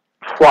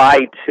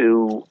try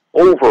to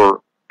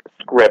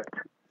over-script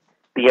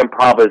the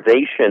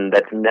improvisation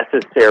that's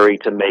necessary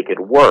to make it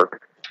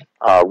work,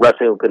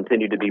 wrestling will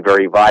continue to be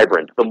very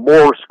vibrant. The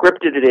more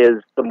scripted it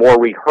is, the more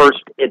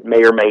rehearsed it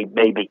may or may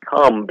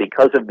become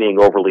because of being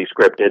overly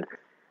scripted,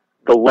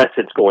 the less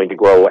it's going to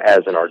grow as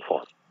an art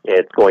form.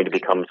 it's going to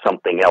become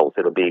something else.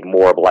 It'll be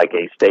more of like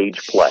a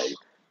stage play.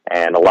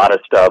 And a lot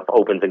of stuff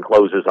opens and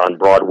closes on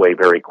Broadway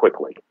very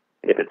quickly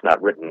if it's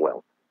not written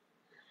well.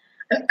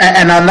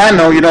 And on that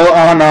note,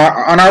 on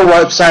our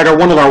website, or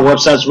one of our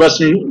websites,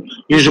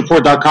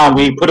 WrestlingNewsReport.com,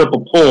 we put up a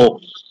poll,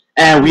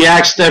 and we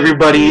asked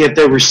everybody if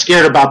they were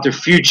scared about the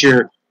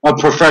future of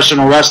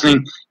professional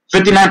wrestling.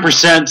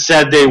 59%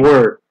 said they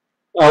were.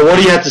 What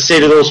do you have to say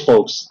to those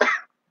folks?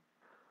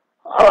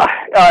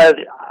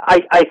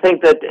 I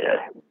think that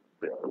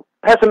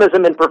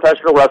pessimism in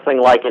professional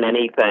wrestling, like in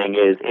anything,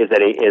 is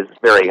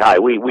very high.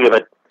 We're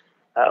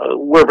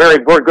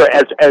good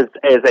as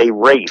a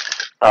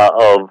race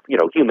of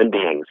human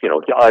beings.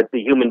 The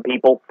human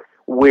people.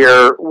 We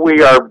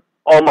are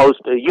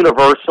almost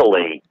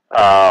universally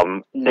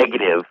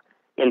negative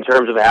in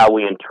terms of how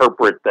we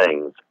interpret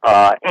things,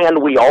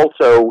 and we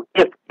also,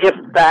 if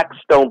facts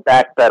don't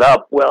back that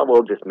up, well,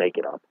 we'll just make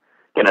it up.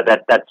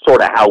 That's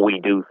sort of how we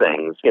do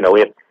things. You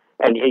don't.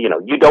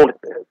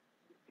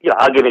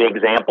 I'll give you an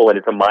example, and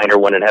it's a minor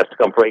one. It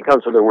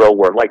comes from the real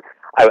world. Like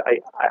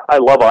I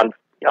love on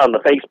the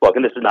Facebook,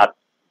 and this is not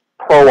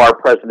pro our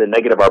president,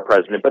 negative our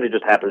president, but it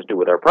just happens to do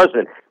with our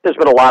president. There's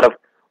been a lot of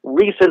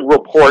recent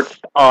reports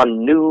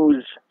on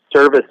news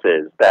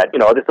services that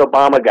this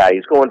Obama guy,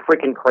 he's going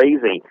freaking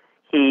crazy.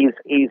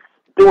 He's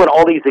doing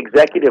all these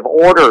executive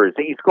orders.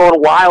 He's going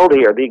wild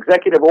here. The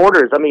executive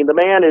orders. I mean, the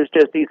man is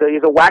he's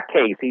a whack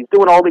case. He's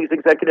doing all these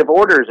executive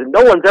orders, and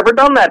no one's ever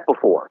done that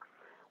before.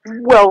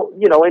 Well,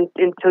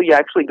 until you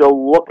actually go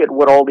look at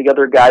what all the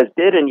other guys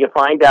did, and you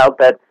find out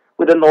that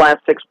within the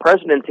last 6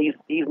 presidents,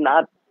 he's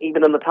not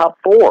even in the top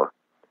 4.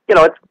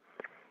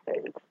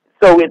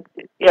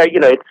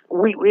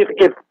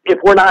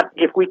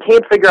 If we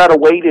can't figure out a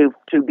way to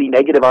be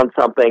negative on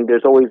something,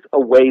 there's always a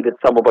way that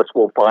some of us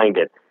will find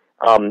it.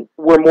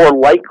 We're more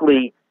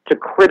likely to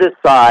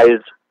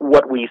criticize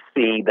what we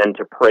see than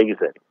to praise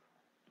it,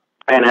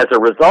 and as a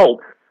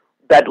result,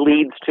 that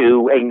leads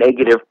to a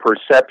negative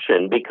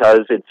perception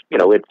because it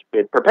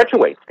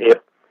perpetuates. If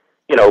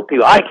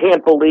people, I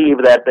can't believe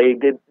that they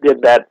did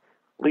that.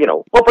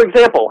 Well, for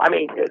example, I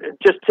mean,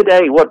 just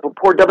today, what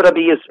poor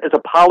WWE is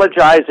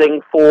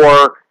apologizing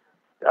for,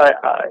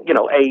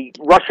 a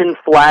Russian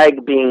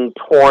flag being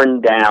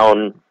torn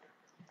down,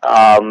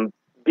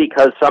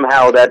 because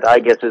somehow that, I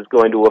guess, is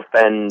going to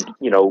offend,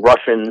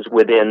 Russians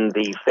within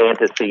the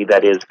fantasy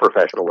that is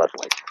professional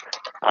wrestling.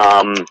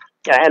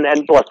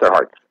 And bless their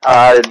hearts.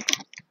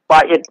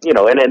 But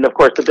and of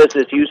course the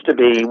business used to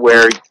be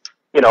where,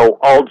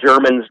 all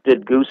Germans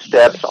did goose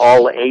steps,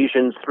 all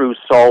Asians threw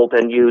salt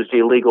and used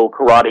illegal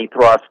karate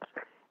thrusts,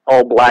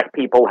 all black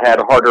people had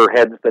harder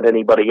heads than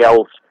anybody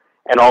else,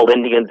 and all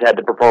Indians had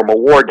to perform a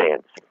war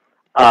dance.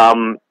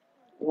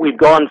 We've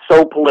gone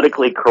so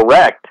politically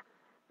correct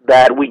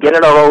that we get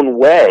in our own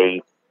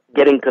way,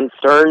 getting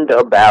concerned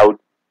about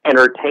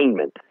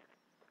entertainment.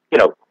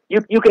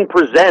 You can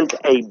present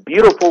a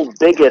beautiful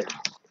bigot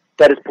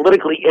that is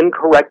politically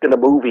incorrect in a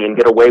movie and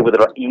get away with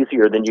it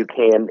easier than you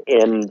can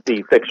in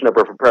the fiction of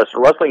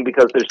professional wrestling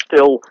because there's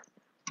still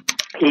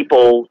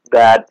people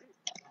that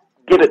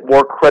give it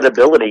more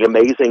credibility,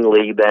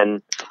 amazingly,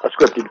 than a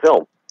scripted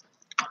film.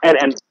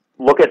 And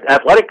look at the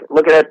athletic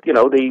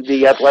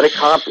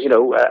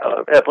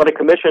athletic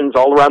commissions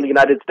all around the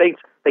United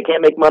States. They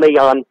can't make money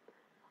on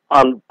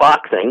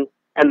boxing,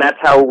 and that's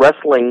how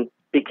wrestling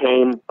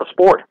became a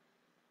sport.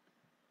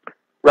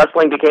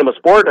 Wrestling became a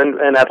sport,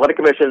 and athletic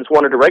commissions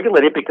wanted to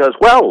regulate it because,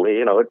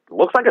 it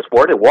looks like a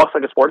sport, it walks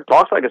like a sport, it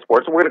talks like a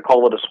sport, so we're going to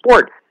call it a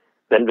sport.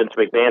 Then Vince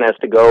McMahon has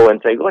to go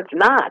and say, well, it's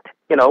not,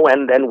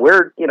 and then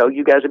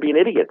you guys are being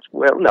idiots.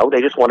 Well, no, they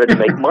just wanted to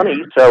make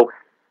money, so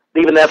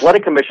even the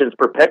athletic commissions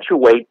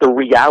perpetuate the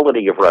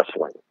reality of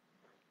wrestling.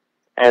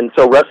 And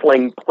so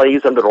wrestling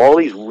plays under all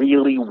these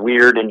really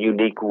weird and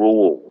unique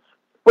rules,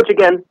 which,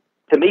 again,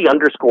 to me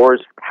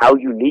underscores how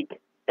unique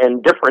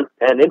and different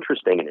and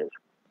interesting it is.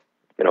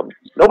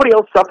 Nobody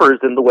else suffers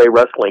in the way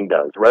wrestling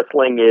does.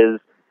 Wrestling is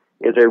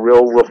a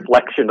real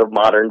reflection of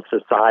modern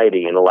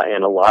society in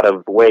a lot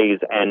of ways,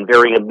 and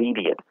very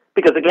immediate.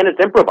 Because again, it's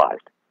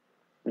improvised.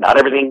 Not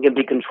everything can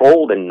be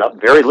controlled, and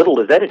very little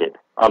is edited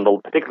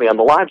particularly on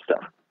the live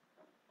stuff.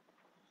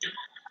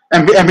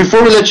 And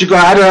before we let you go,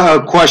 I had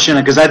a question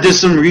because I did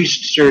some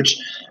research.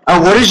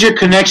 What is your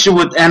connection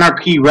with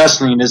Anarchy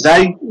Wrestling? Is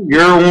that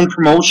your own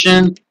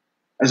promotion?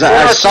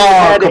 I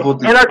saw a couple of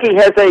things. Anarchy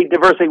has a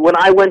diversity. When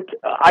I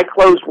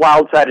closed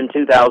Wildside in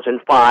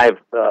 2005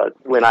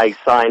 when I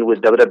signed with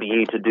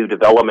WWE to do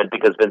development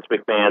because Vince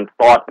McMahon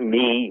thought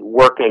me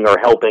working or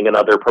helping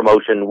another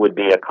promotion would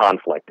be a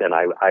conflict. And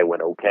I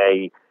went,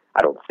 okay,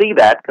 I don't see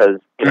that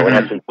because, in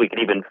essence, we could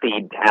even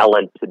feed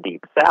talent to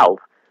Deep South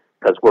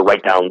because we're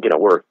right down,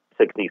 we're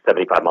 60,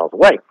 75 miles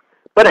away.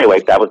 But anyway,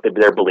 that was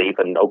their belief,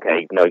 and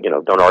okay,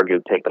 don't argue,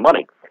 take the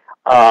money.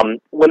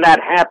 When that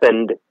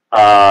happened,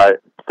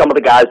 some of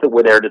the guys that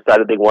were there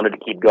decided they wanted to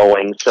keep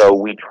going, so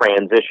we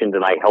transitioned,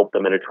 and I helped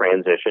them in a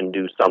transition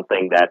do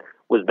something that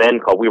was then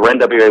called, we were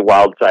NWA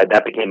Wildside,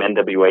 that became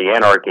NWA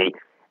Anarchy,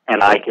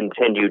 and I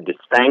continued to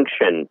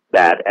sanction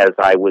that as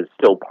I was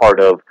still part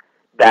of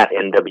that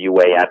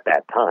NWA at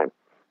that time.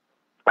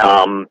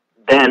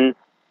 Then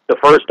the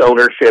first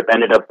ownership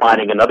ended up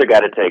finding another guy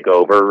to take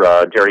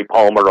over, Jerry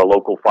Palmer, a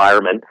local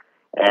fireman,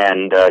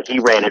 and he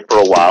ran it for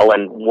a while.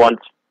 And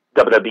once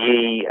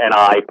WWE and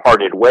I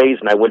parted ways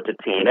and I went to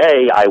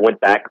TNA, I went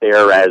back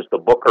there as the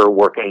booker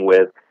working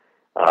with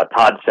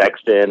Todd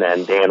Sexton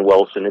and Dan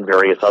Wilson and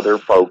various other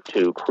folk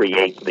to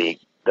create the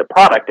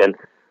product. And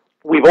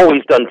we've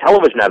always done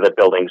television out of that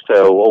building.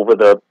 So over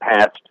the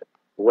past,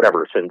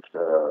 since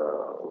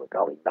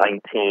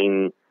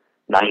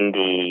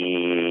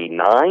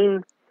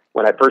 1999,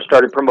 when I first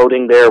started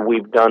promoting there,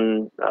 we've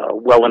done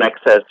well in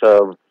excess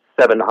of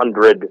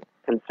 700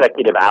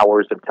 consecutive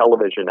hours of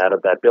television out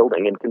of that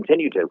building and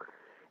continue to.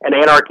 And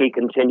Anarchy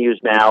continues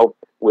now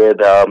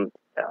with a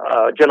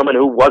gentleman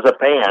who was a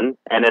fan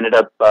and ended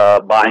up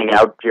buying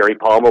out Jerry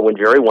Palmer when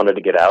Jerry wanted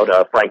to get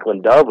out,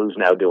 Franklin Dove, who's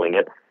now doing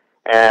it.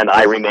 And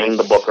I remained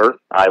the booker.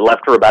 I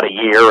left for about a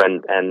year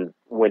and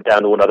went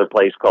down to another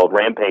place called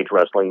Rampage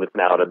Wrestling that's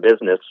now out of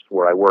business,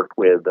 where I worked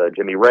with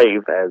Jimmy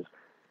Rave as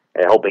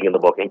helping in the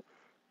booking.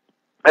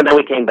 And then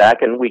we came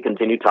back and we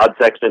continued. Todd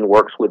Sexton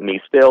works with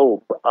me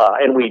still.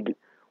 And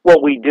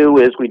what we do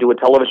is we do a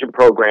television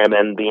program,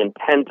 and the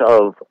intent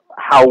of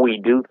how we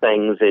do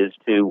things is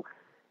to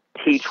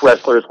teach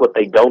wrestlers what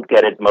they don't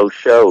get at most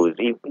shows.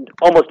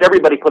 Almost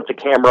everybody puts a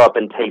camera up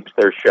and tapes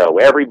their show.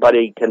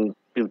 Everybody can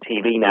do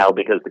TV now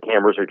because the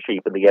cameras are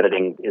cheap and the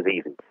editing is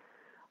easy.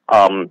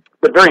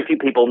 But very few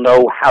people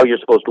know how you're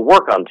supposed to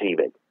work on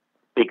TV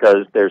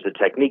because there's a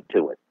technique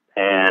to it.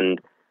 And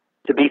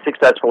to be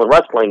successful in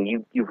wrestling,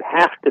 you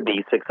have to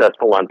be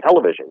successful on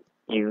television.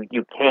 You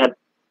can't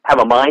have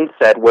a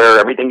mindset where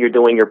everything you're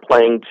doing, you're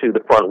playing to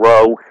the front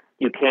row.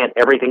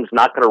 Everything's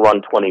not going to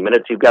run 20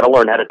 minutes. You've got to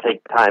learn how to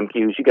take time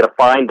cues. You've got to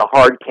find the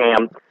hard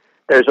cam.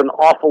 There's an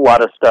awful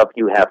lot of stuff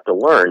you have to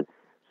learn.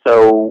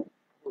 So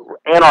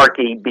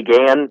Anarchy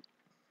began,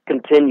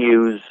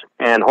 continues,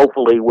 and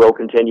hopefully will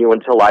continue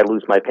until I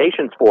lose my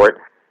patience for it,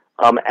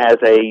 as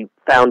a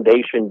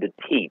foundation to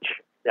teach.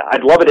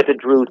 I'd love it if it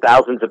drew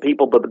thousands of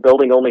people, but the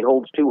building only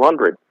holds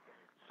 200.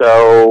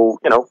 So,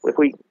 if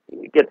we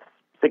get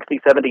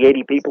 60, 70,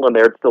 80 people in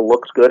there, it still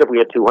looks good. If we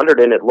had 200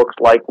 in, it looks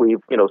like we've,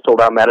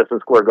 sold out Madison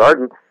Square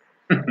Garden.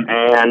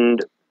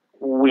 And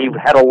we've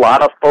had a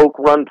lot of folk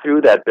run through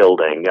that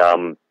building,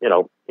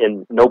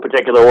 in no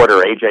particular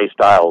order. AJ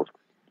Styles,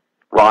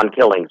 Ron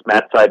Killings,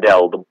 Matt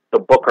Sydal, the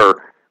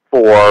booker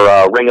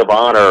for Ring of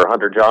Honor,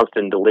 Hunter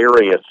Johnston,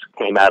 Delirious,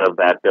 came out of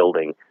that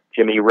building.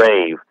 Jimmy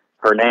Rave,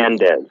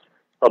 Hernandez,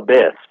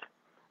 Abyss.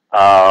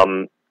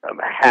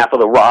 Half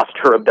of the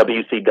roster of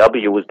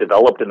WCW was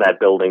developed in that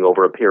building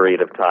over a period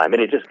of time.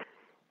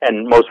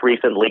 And most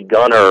recently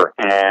Gunner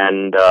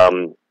and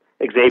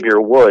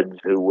Xavier Woods,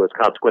 who was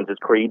Consequences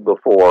Creed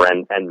before,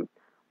 and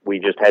we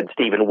just had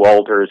Stephen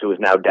Walters, who is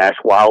now Dash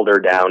Wilder,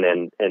 down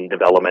in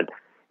development.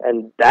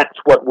 And that's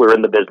what we're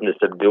in the business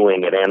of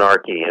doing at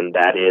Anarchy, and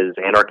that is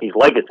Anarchy's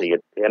legacy.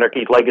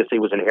 Anarchy's legacy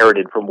was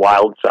inherited from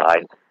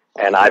Wildside,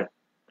 and I've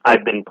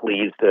been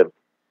pleased to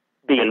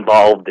be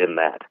involved in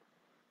that.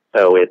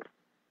 So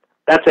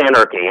that's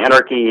Anarchy.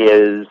 Anarchy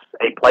is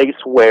a place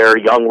where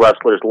young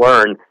wrestlers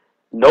learn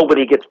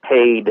nobody gets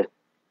paid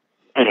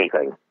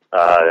anything.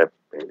 $5,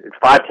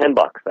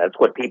 $10, that's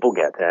what people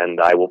get, and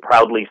I will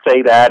proudly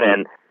say that,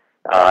 and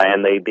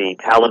the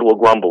talent will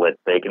grumble it.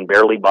 They can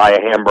barely buy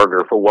a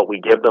hamburger for what we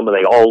give them, and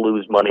they all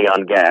lose money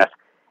on gas,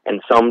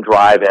 and some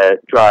drive 8,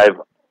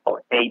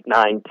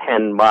 9,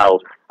 10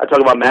 miles. I talk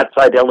about Matt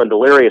Sydal and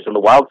Delirious in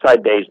the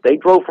Wildside days. They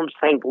drove from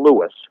St.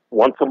 Louis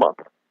once a month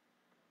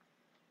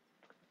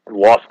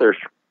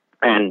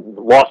and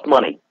lost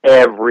money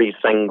every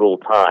single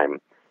time,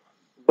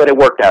 but it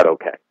worked out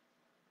okay.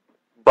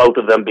 Both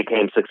of them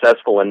became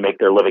successful and make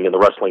their living in the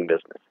wrestling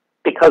business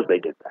because they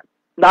did that.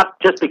 Not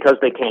just because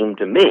they came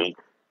to me,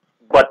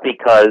 but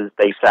because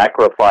they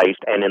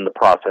sacrificed and in the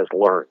process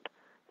learned.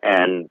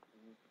 And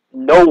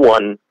no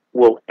one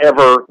will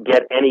ever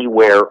get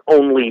anywhere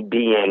only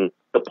being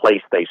the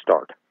place they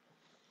start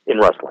in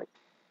wrestling.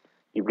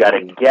 You've got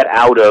to get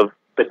out of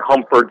the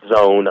comfort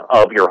zone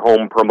of your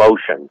home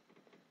promotion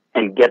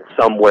and get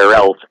somewhere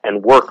else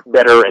and work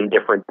better and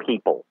different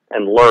people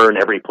and learn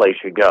every place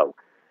you go.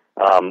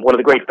 One of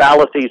the great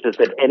fallacies is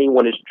that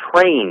anyone is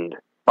trained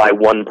by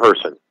one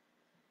person.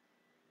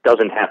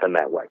 Doesn't happen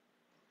that way.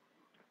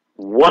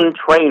 One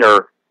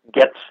trainer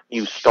gets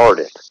you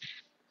started.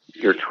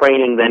 Your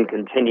training then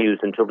continues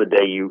until the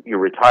day you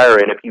retire.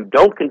 And if you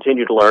don't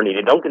continue to learn and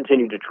you don't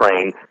continue to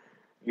train,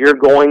 you're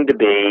going to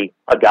be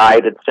a guy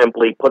that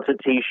simply puts a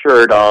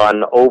T-shirt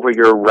on over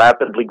your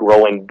rapidly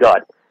growing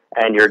gut.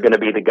 And you're going to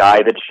be the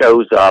guy that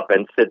shows up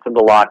and sits in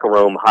the locker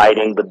room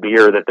hiding the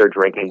beer that they're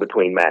drinking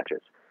between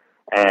matches.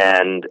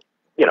 And,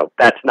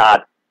 that's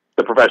not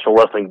the professional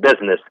wrestling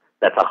business.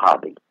 That's a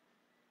hobby.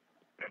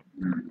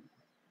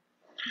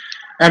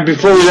 And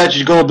before we let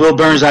you go, Bill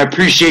Behrens, I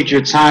appreciate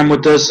your time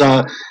with us.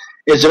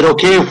 Is it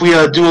okay if we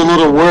do a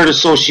little word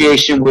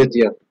association with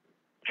you?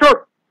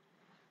 Sure.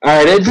 All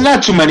right. There's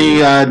not too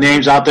many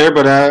names out there,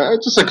 but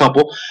just a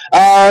couple.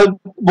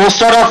 We'll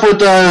start off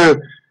with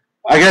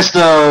I guess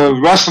the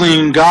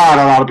wrestling god,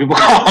 a lot of people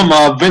call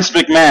him Vince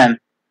McMahon.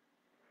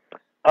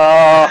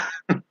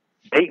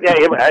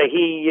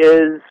 He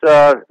is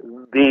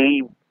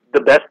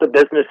the best the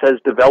business has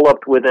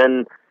developed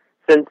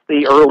since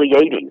the early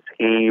 80s.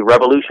 He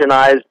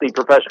revolutionized the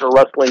professional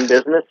wrestling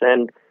business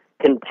and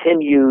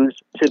continues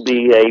to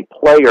be a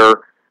player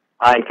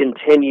and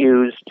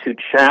continues to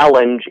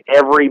challenge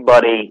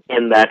everybody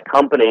in that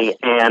company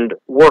and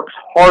works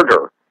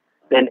harder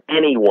than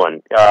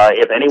anyone.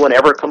 If anyone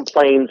ever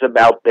complains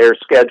about their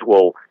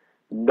schedule,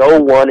 no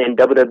one in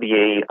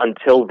WWE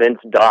until Vince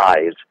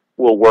dies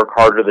will work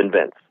harder than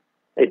Vince.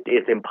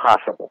 It's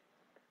impossible.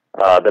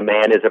 The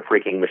man is a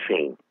freaking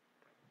machine.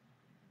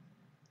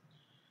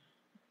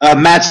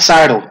 Matt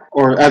Seidel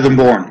or Evan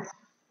Bourne.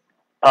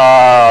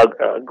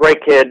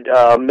 Great kid,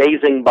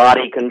 amazing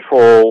body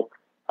control,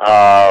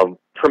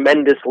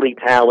 tremendously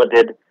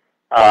talented,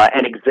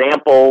 an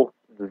example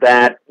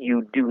that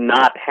you do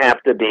not have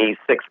to be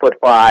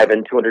 6'5"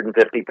 and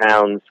 250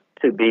 pounds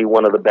to be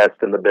one of the best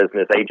in the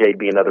business. AJ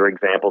be another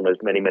example, and there's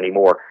many, many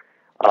more.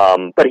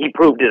 But he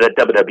proved it at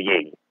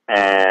WWE,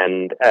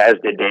 and as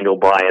did Daniel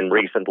Bryan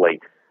recently.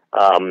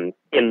 And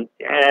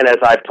as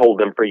I've told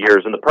them for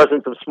years, in the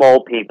presence of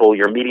small people,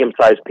 your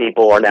medium-sized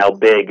people are now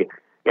big,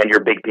 and your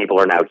big people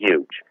are now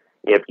huge.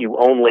 If you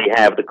only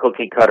have the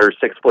cookie-cutter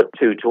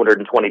 6'2",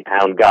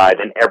 220-pound guy,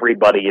 then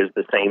everybody is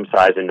the same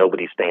size and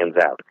nobody stands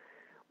out.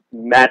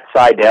 Matt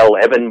Seidel,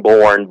 Evan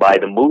Bourne, by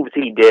the moves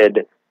he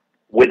did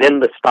within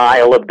the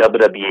style of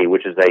WWE,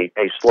 which is a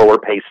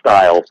slower-paced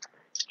style,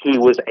 he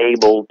was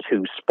able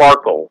to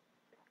sparkle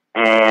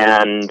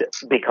and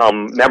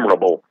become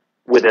memorable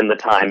within the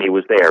time he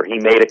was there. He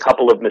made a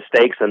couple of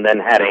mistakes and then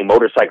had a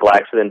motorcycle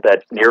accident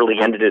that nearly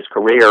ended his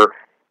career,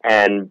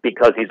 and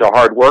because he's a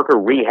hard worker,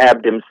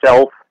 rehabbed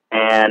himself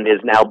and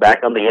is now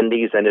back on the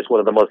indies and is one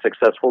of the most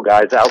successful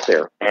guys out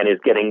there and is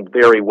getting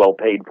very well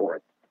paid for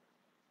it.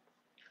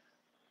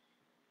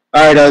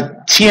 All right,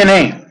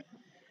 TNA.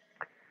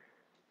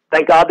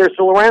 Thank God they're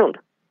still around.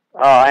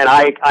 And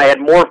I had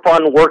more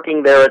fun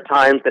working there at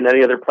times than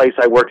any other place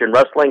I worked in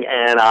wrestling,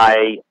 and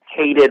I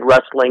hated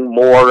wrestling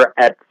more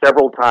at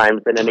several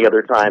times than any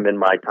other time in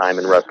my time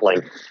in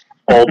wrestling,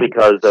 all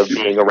because of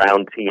being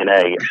around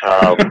TNA.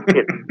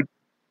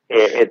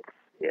 It's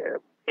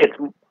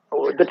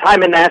the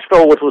time in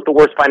Nashville, which was the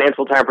worst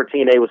financial time for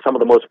TNA, was some of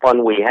the most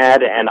fun we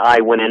had, and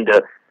I went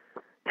into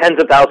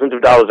tens of thousands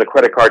of dollars of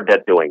credit card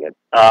debt doing it.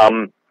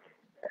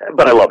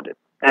 But I loved it.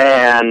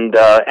 And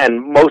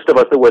most of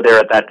us that were there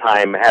at that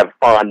time have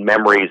fond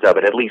memories of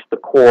it, at least the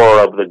core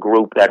of the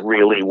group that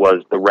really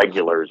was the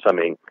regulars. I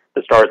mean,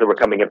 the stars that were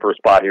coming in for a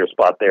spot here, a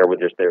spot there, were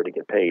just there to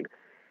get paid.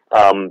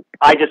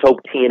 I just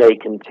hope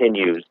TNA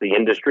continues. The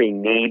industry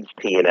needs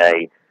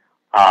TNA.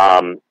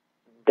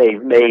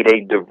 They've made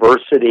a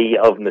diversity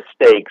of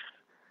mistakes,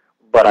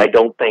 but I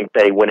don't think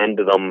they went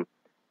into them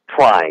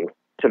trying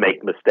to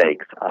make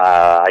mistakes.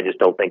 I just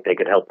don't think they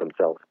could help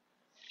themselves.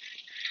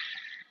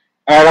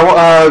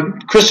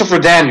 Christopher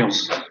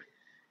Daniels.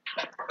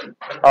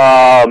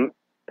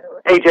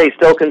 AJ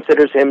still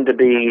considers him to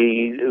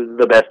be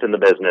the best in the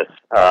business.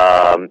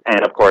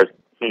 And, of course,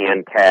 he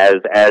and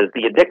Kaz, as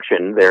The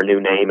Addiction, their new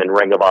name in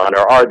Ring of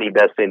Honor, are the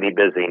best in the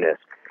busyness.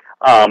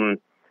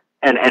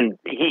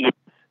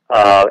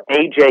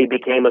 AJ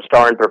became a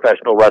star in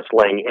professional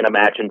wrestling in a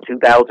match in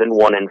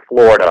 2001 in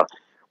Florida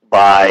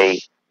by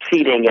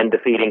cheating and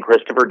defeating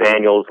Christopher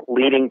Daniels,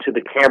 leading to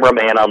the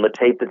cameraman on the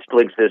tape that still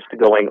exists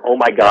going, oh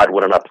my God,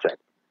 what an upset.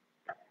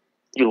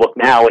 You look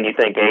now and you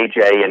think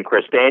AJ and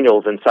Chris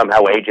Daniels, and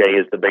somehow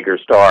AJ is the bigger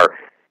star.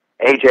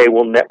 AJ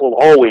will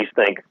always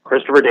think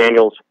Christopher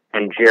Daniels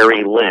and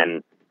Jerry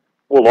Lynn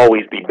will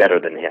always be better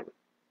than him.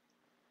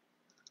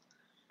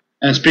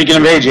 And speaking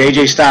of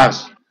AJ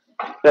Styles.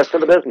 Best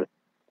in the business.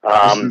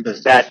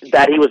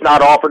 That he was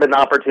not offered an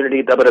opportunity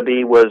at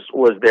WWE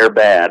was their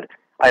bad.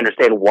 I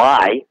understand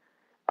why.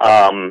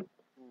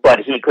 But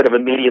he could have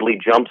immediately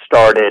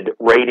jump-started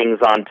ratings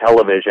on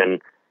television,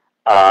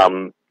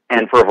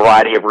 and for a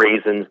variety of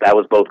reasons, that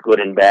was both good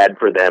and bad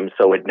for them,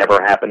 so it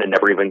never happened and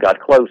never even got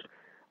close.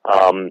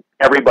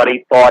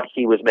 Everybody thought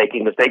he was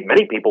making a mistake.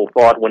 Many people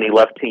thought when he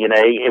left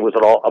TNA it was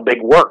a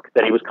big work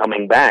that he was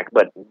coming back,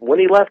 but when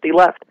he left, he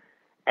left.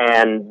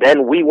 And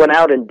then we went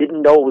out and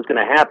didn't know what was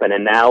going to happen,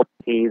 and now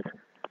he's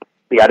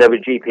the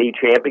IWGP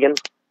champion.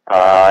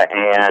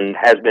 And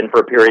has been for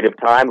a period of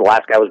time. The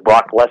last guy was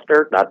Brock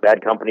Lesnar, not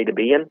bad company to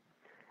be in.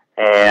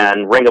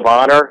 And Ring of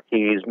Honor,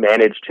 he's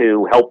managed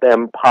to help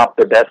them pop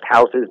the best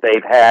houses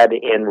they've had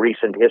in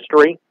recent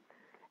history.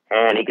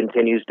 And he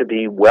continues to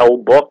be well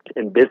booked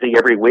and busy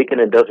every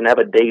weekend and doesn't have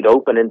a date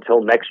open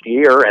until next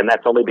year. And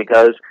that's only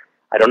because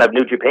I don't have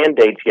New Japan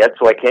dates yet,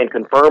 so I can't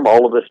confirm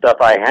all of the stuff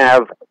I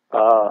have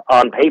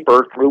on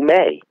paper through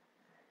May.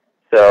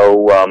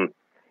 So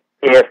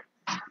if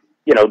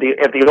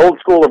the old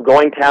school of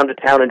going town to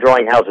town and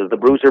drawing houses, the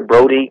Bruiser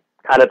Brody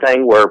kind of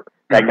thing, where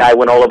that guy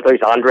went all over the place,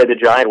 Andre the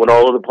Giant went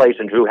all over the place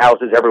and drew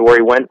houses everywhere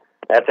he went,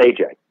 that's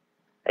AJ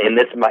in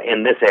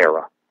this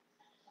era.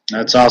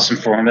 That's awesome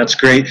for him. That's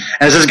great.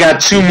 And this has got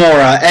two more.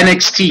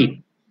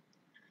 NXT.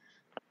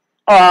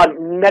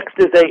 Next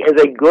is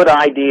a good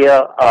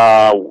idea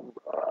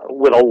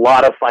with a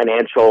lot of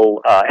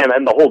financial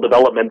and the whole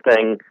development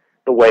thing.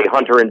 The way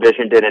Hunter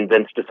envisioned it and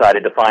Vince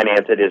decided to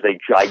finance it is a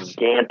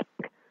gigantic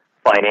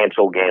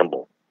financial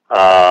gamble,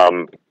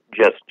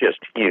 just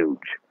huge.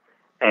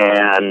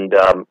 And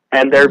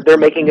they're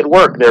making it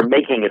work. They're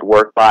making it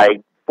work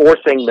by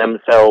forcing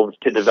themselves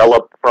to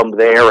develop from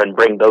there and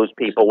bring those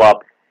people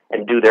up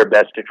and do their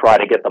best to try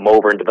to get them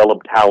over and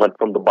develop talent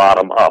from the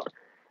bottom up.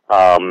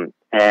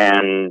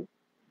 And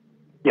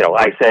you know,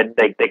 I said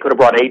they could have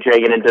brought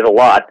AJ in and did a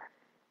lot.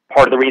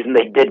 Part of the reason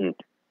they didn't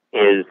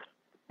is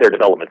their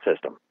development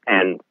system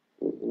and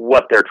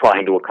what they're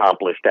trying to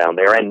accomplish down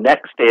there. And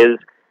next is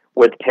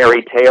with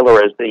Terry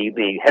Taylor as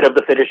the head of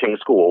the finishing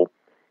school.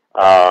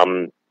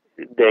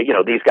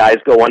 These guys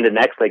go on to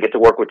next. They get to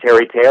work with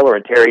Terry Taylor,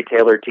 and Terry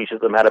Taylor teaches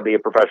them how to be a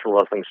professional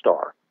wrestling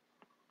star.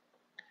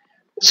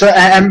 So,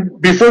 and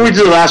before we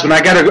do the last one,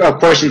 I got a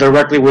question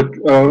directly with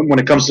when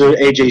it comes to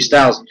AJ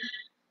Styles.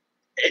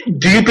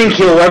 Do you think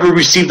he'll ever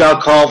receive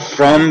that call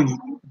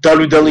from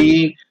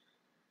WWE?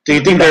 Do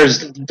you think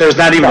there's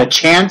not even a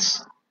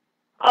chance?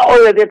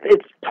 Oh,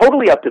 it's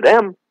totally up to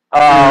them.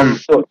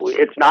 So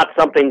it's not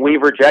something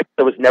we've rejected.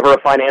 There was never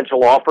a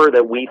financial offer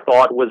that we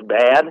thought was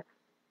bad.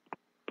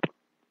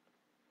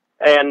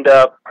 And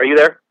are you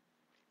there?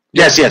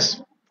 Yes.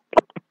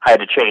 I had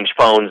to change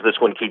phones. This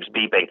one keeps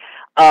beeping.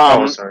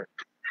 Sorry.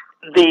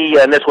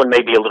 And this one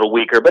may be a little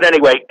weaker, but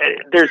anyway,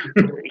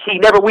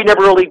 we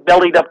never really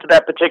bellied up to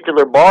that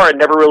particular bar and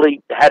never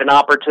really had an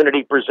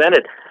opportunity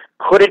presented.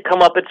 Could it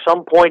come up at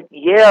some point?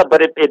 Yeah,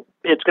 but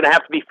it's going to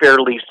have to be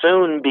fairly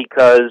soon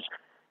because,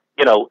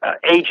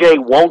 AJ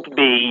won't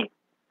be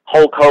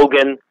Hulk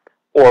Hogan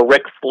or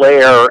Ric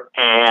Flair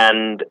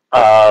and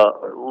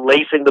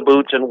lacing the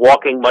boots and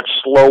walking much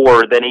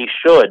slower than he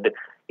should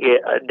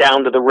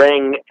down to the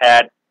ring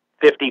at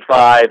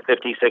 55,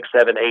 56,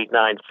 7, 8,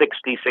 9,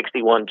 60,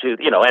 61, 2,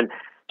 and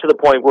to the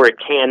point where it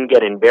can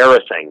get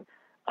embarrassing.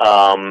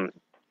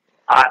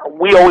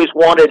 We always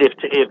wanted,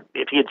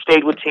 if he had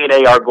stayed with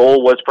TNA, our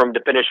goal was for him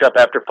to finish up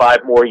after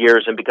 5 more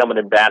years and become an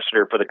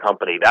ambassador for the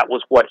company. That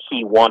was what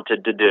he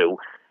wanted to do,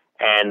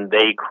 and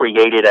they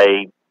created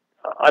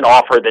an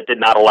offer that did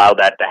not allow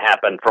that to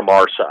happen from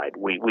our side.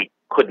 We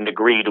couldn't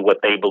agree to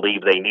what they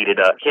believed they needed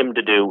him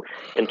to do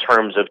in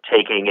terms of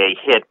taking a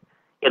hit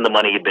in the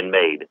money had been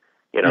made.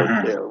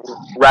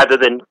 Rather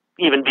than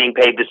even being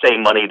paid the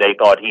same money, they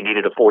thought he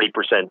needed a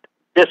 40%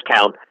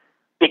 discount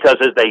because,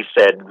 as they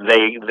said,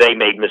 they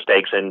made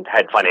mistakes and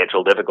had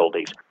financial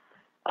difficulties.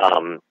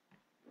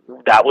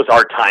 That was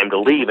our time to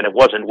leave, and it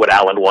wasn't what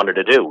Alan wanted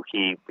to do.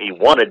 He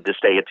wanted to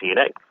stay at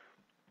TNA.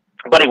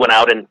 But he went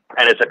out and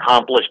has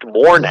accomplished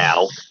more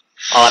now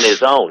on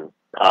his own.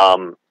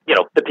 The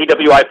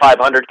PWI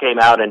 500 came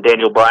out, and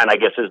Daniel Bryan, I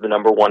guess, is the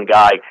number one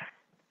guy.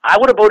 I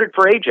would have voted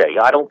for AJ.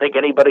 I don't think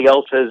anybody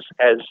else has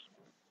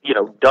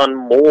done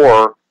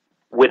more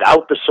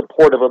without the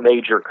support of a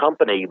major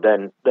company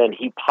than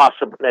he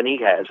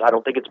has. I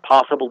don't think it's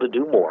possible to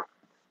do more.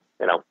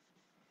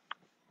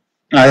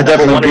 I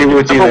definitely agree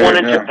with you. Number one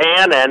in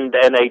Japan and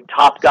a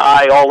top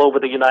guy all over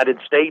the United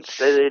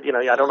States. I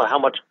don't know how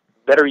much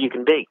better you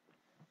can be.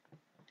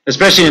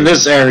 Especially in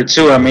this era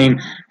too. I mean,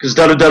 because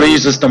WWE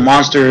is just the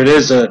monster it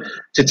is to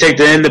take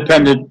the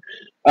independent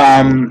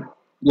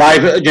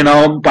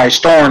live, by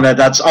storm.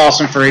 That's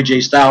awesome for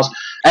AJ Styles.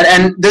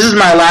 And this is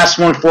my last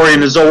one for you,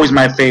 and is always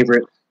my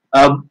favorite.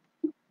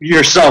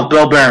 Yourself,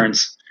 Bill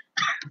Behrens.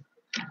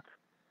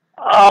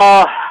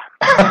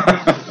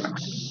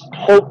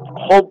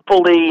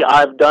 Hopefully,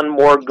 I've done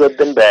more good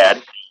than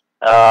bad,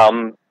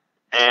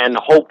 and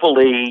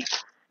hopefully,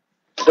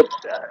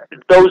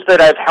 those that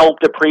I've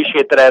helped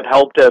appreciate that I've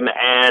helped them,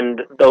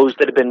 and those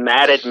that have been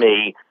mad at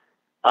me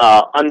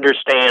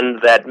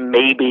understand that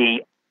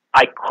maybe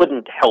I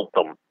couldn't help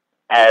them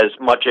as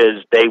much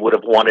as they would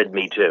have wanted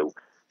me to.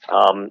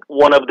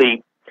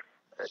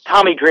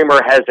 Tommy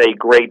Dreamer has a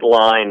great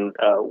line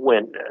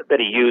that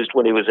he used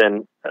when he was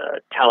in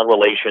talent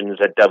relations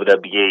at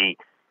WWE,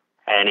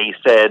 and he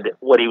said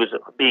what he was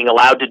being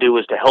allowed to do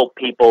is to help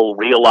people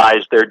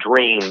realize their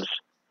dreams,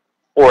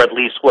 or at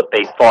least what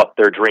they thought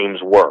their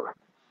dreams were.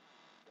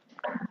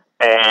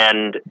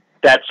 And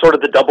that's sort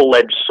of the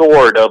double-edged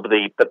sword of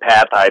the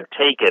path I've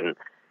taken.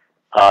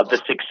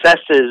 The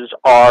successes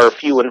are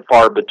few and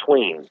far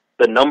between.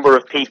 The number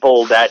of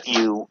people that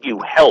you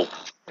help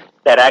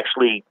that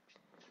actually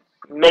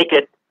make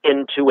it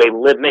into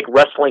make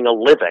wrestling a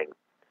living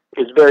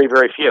is very,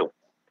 very few.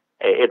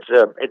 It's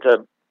a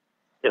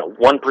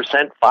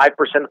 1%,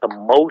 5% at the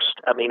most.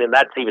 I mean, and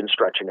that's even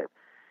stretching it.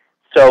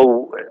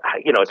 So,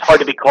 it's hard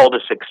to be called a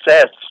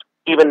success,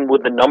 even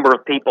with the number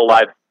of people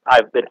I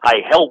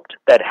helped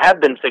that have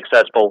been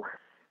successful.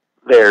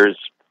 There's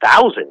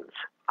thousands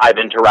I've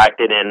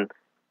interacted in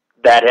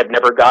that have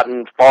never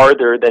gotten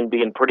farther than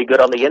being pretty good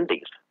on the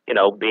indies,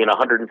 being a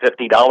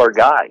 $150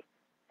 guy.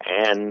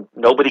 And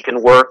nobody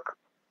can work,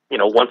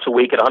 once a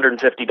week at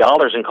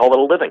 $150 and call it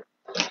a living.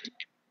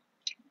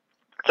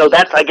 So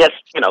that's, I guess,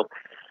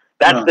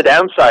 that's the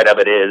downside of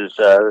it is,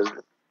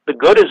 the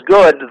good is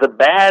good. The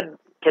bad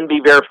can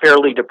be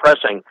fairly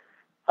depressing.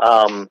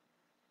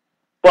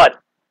 But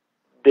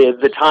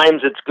the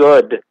times it's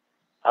good,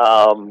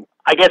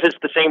 I guess it's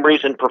the same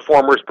reason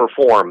performers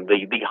perform.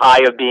 The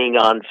high of being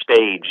on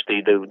stage,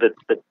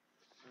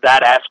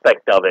 that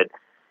aspect of it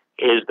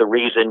is the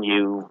reason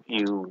you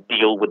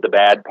deal with the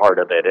bad part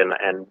of it,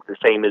 and the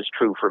same is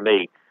true for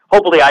me.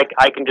 Hopefully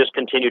I can just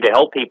continue to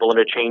help people in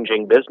a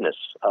changing business.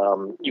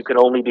 You can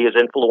only be as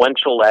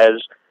influential as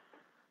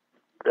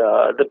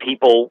the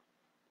people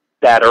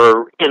that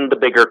are in the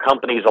bigger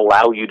companies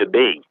allow you to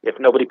be. If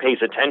nobody pays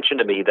attention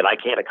to me, then I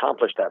can't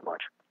accomplish that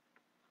much.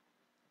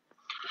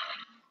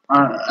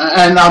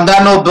 And on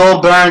that note,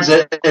 Bill Behrens,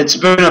 it's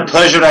been a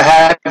pleasure to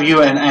have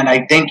you, and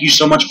I thank you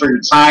so much for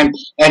your time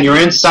and your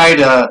insight.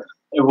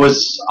 It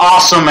was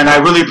awesome, and I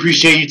really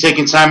appreciate you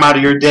taking time out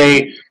of your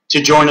day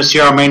to join us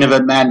here on Main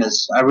Event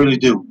Madness. I really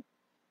do.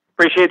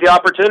 Appreciate the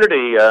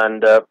opportunity,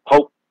 and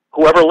hope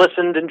whoever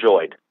listened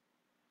enjoyed.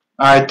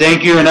 All right,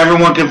 thank you, and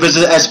everyone can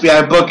visit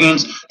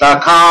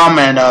SBIBookings.com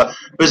and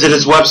visit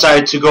his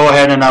website to go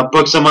ahead and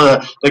book some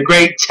of the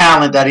great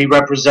talent that he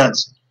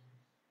represents.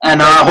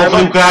 And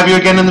hopefully we can have you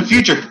again in the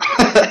future.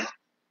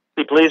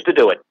 Be pleased to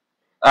do it.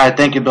 All right,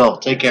 thank you, Bill.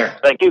 Take care.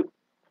 Thank you.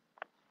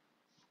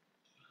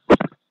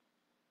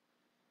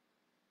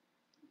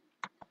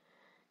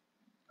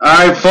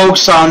 All right,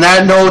 folks, on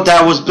that note,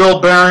 that was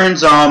Bill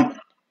Behrens on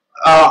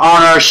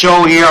our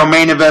show here on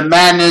Main Event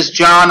Madness.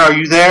 John, are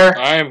you there?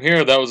 I am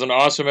here. That was an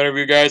awesome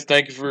interview, guys.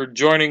 Thank you for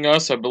joining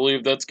us. I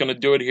believe that's going to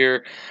do it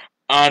here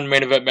on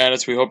Main Event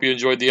Madness. We hope you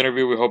enjoyed the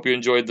interview. We hope you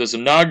enjoyed this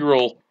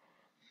inaugural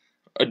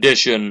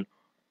edition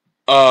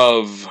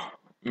of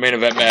Main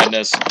Event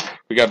Madness.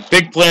 We got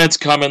big plans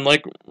coming.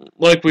 Like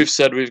we've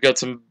said, we've got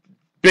some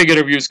big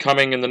interviews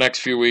coming in the next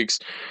few weeks.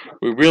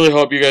 We really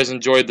hope you guys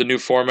enjoyed the new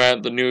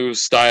format, the new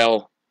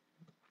style,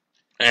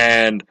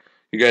 and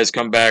you guys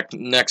come back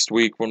next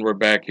week when we're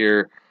back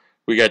here.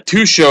 We got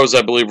 2 shows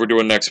I believe we're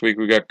doing next week.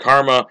 We got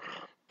Karma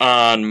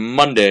on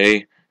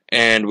Monday,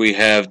 and we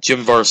have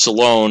Jim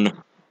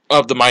Varsalone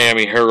of the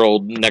Miami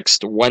Herald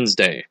next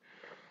Wednesday.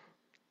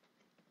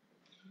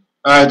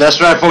 All right, that's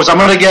right, folks. I'm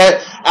going to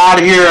get out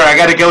of here. I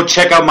got to go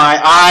check out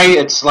my eye.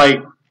 It's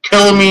like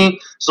killing me.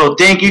 So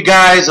thank you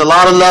guys. A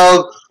lot of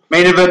love.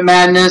 Main Event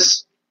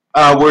Madness.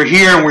 We're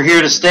here and we're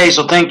here to stay.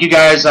 So thank you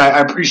guys. I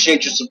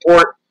appreciate your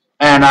support.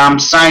 And I'm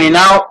signing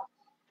out.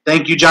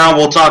 Thank you, John.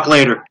 We'll talk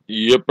later.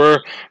 Yipper.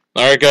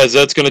 All right, guys,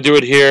 that's going to do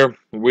it here.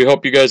 We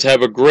hope you guys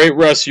have a great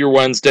rest of your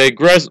Wednesday,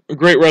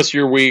 great rest of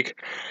your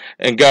week,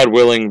 and God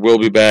willing, we'll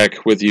be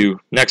back with you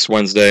next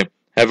Wednesday.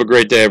 Have a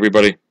great day,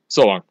 everybody.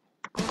 So long.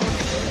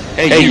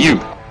 Hey, you.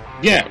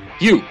 Yeah,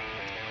 you.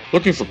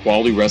 Looking for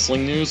quality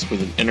wrestling news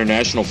with an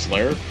international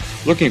flair?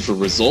 Looking for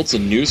results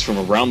and news from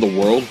around the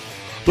world?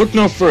 Look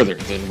no further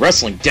than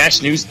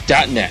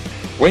Wrestling-News.net.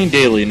 Wayne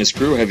Daly and his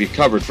crew have you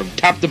covered from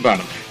top to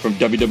bottom, from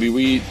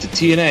WWE to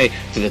TNA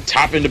to the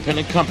top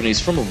independent companies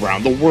from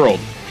around the world.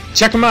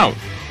 Check them out,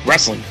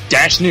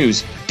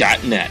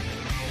 Wrestling-News.net.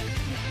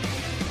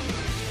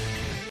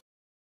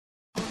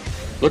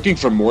 Looking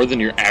for more than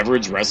your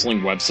average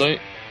wrestling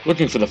website?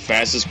 Looking for the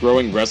fastest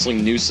growing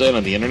wrestling news site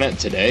on the internet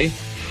today?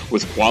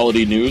 With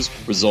quality news,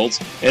 results,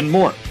 and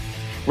more.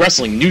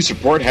 Wrestling News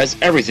Report has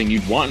everything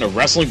you'd want in a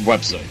wrestling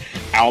website.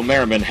 Al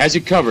Merriman has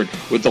you covered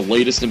with the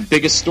latest and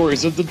biggest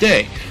stories of the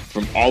day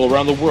from all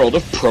around the world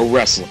of pro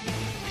wrestling.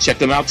 Check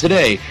them out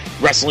today,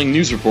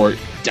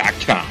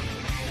 WrestlingNewsReport.com.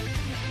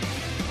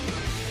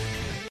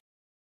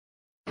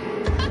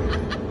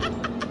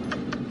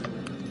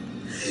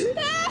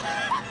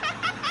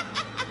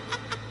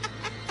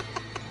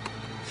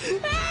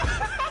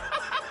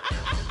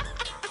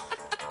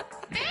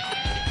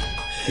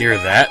 Hear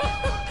that?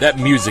 That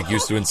music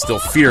used to instill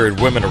fear in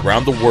women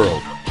around the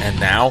world, and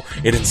now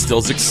it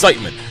instills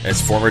excitement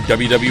as former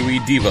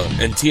WWE Diva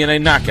and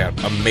TNA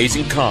Knockout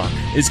Amazing Khan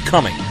is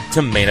coming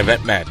to Main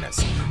Event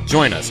Madness.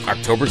 Join us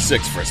October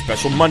 6th for a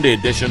special Monday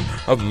edition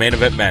of Main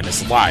Event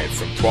Madness live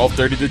from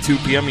 12:30 to 2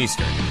 p.m.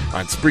 Eastern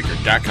on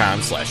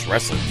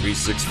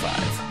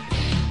Spreaker.com/Wrestling365.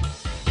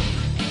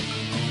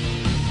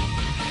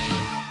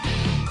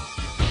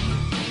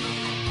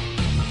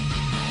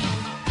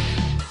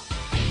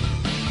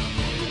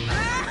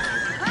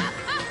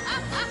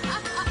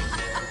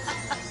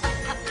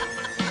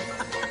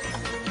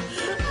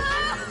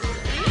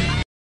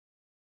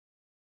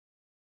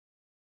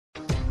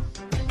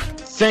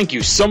 Thank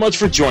you so much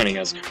for joining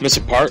us. Miss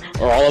a part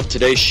or all of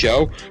today's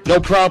show? No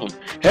problem.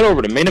 Head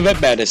over to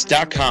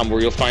MainEventMadness.com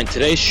where you'll find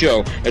today's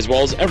show as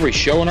well as every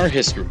show in our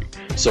history.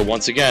 So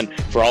once again,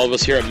 for all of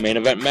us here at Main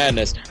Event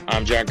Madness,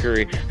 I'm John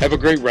Curry. Have a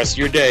great rest of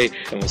your day,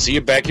 and we'll see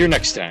you back here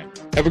next time.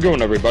 Have a good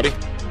one, everybody.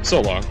 So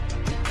long.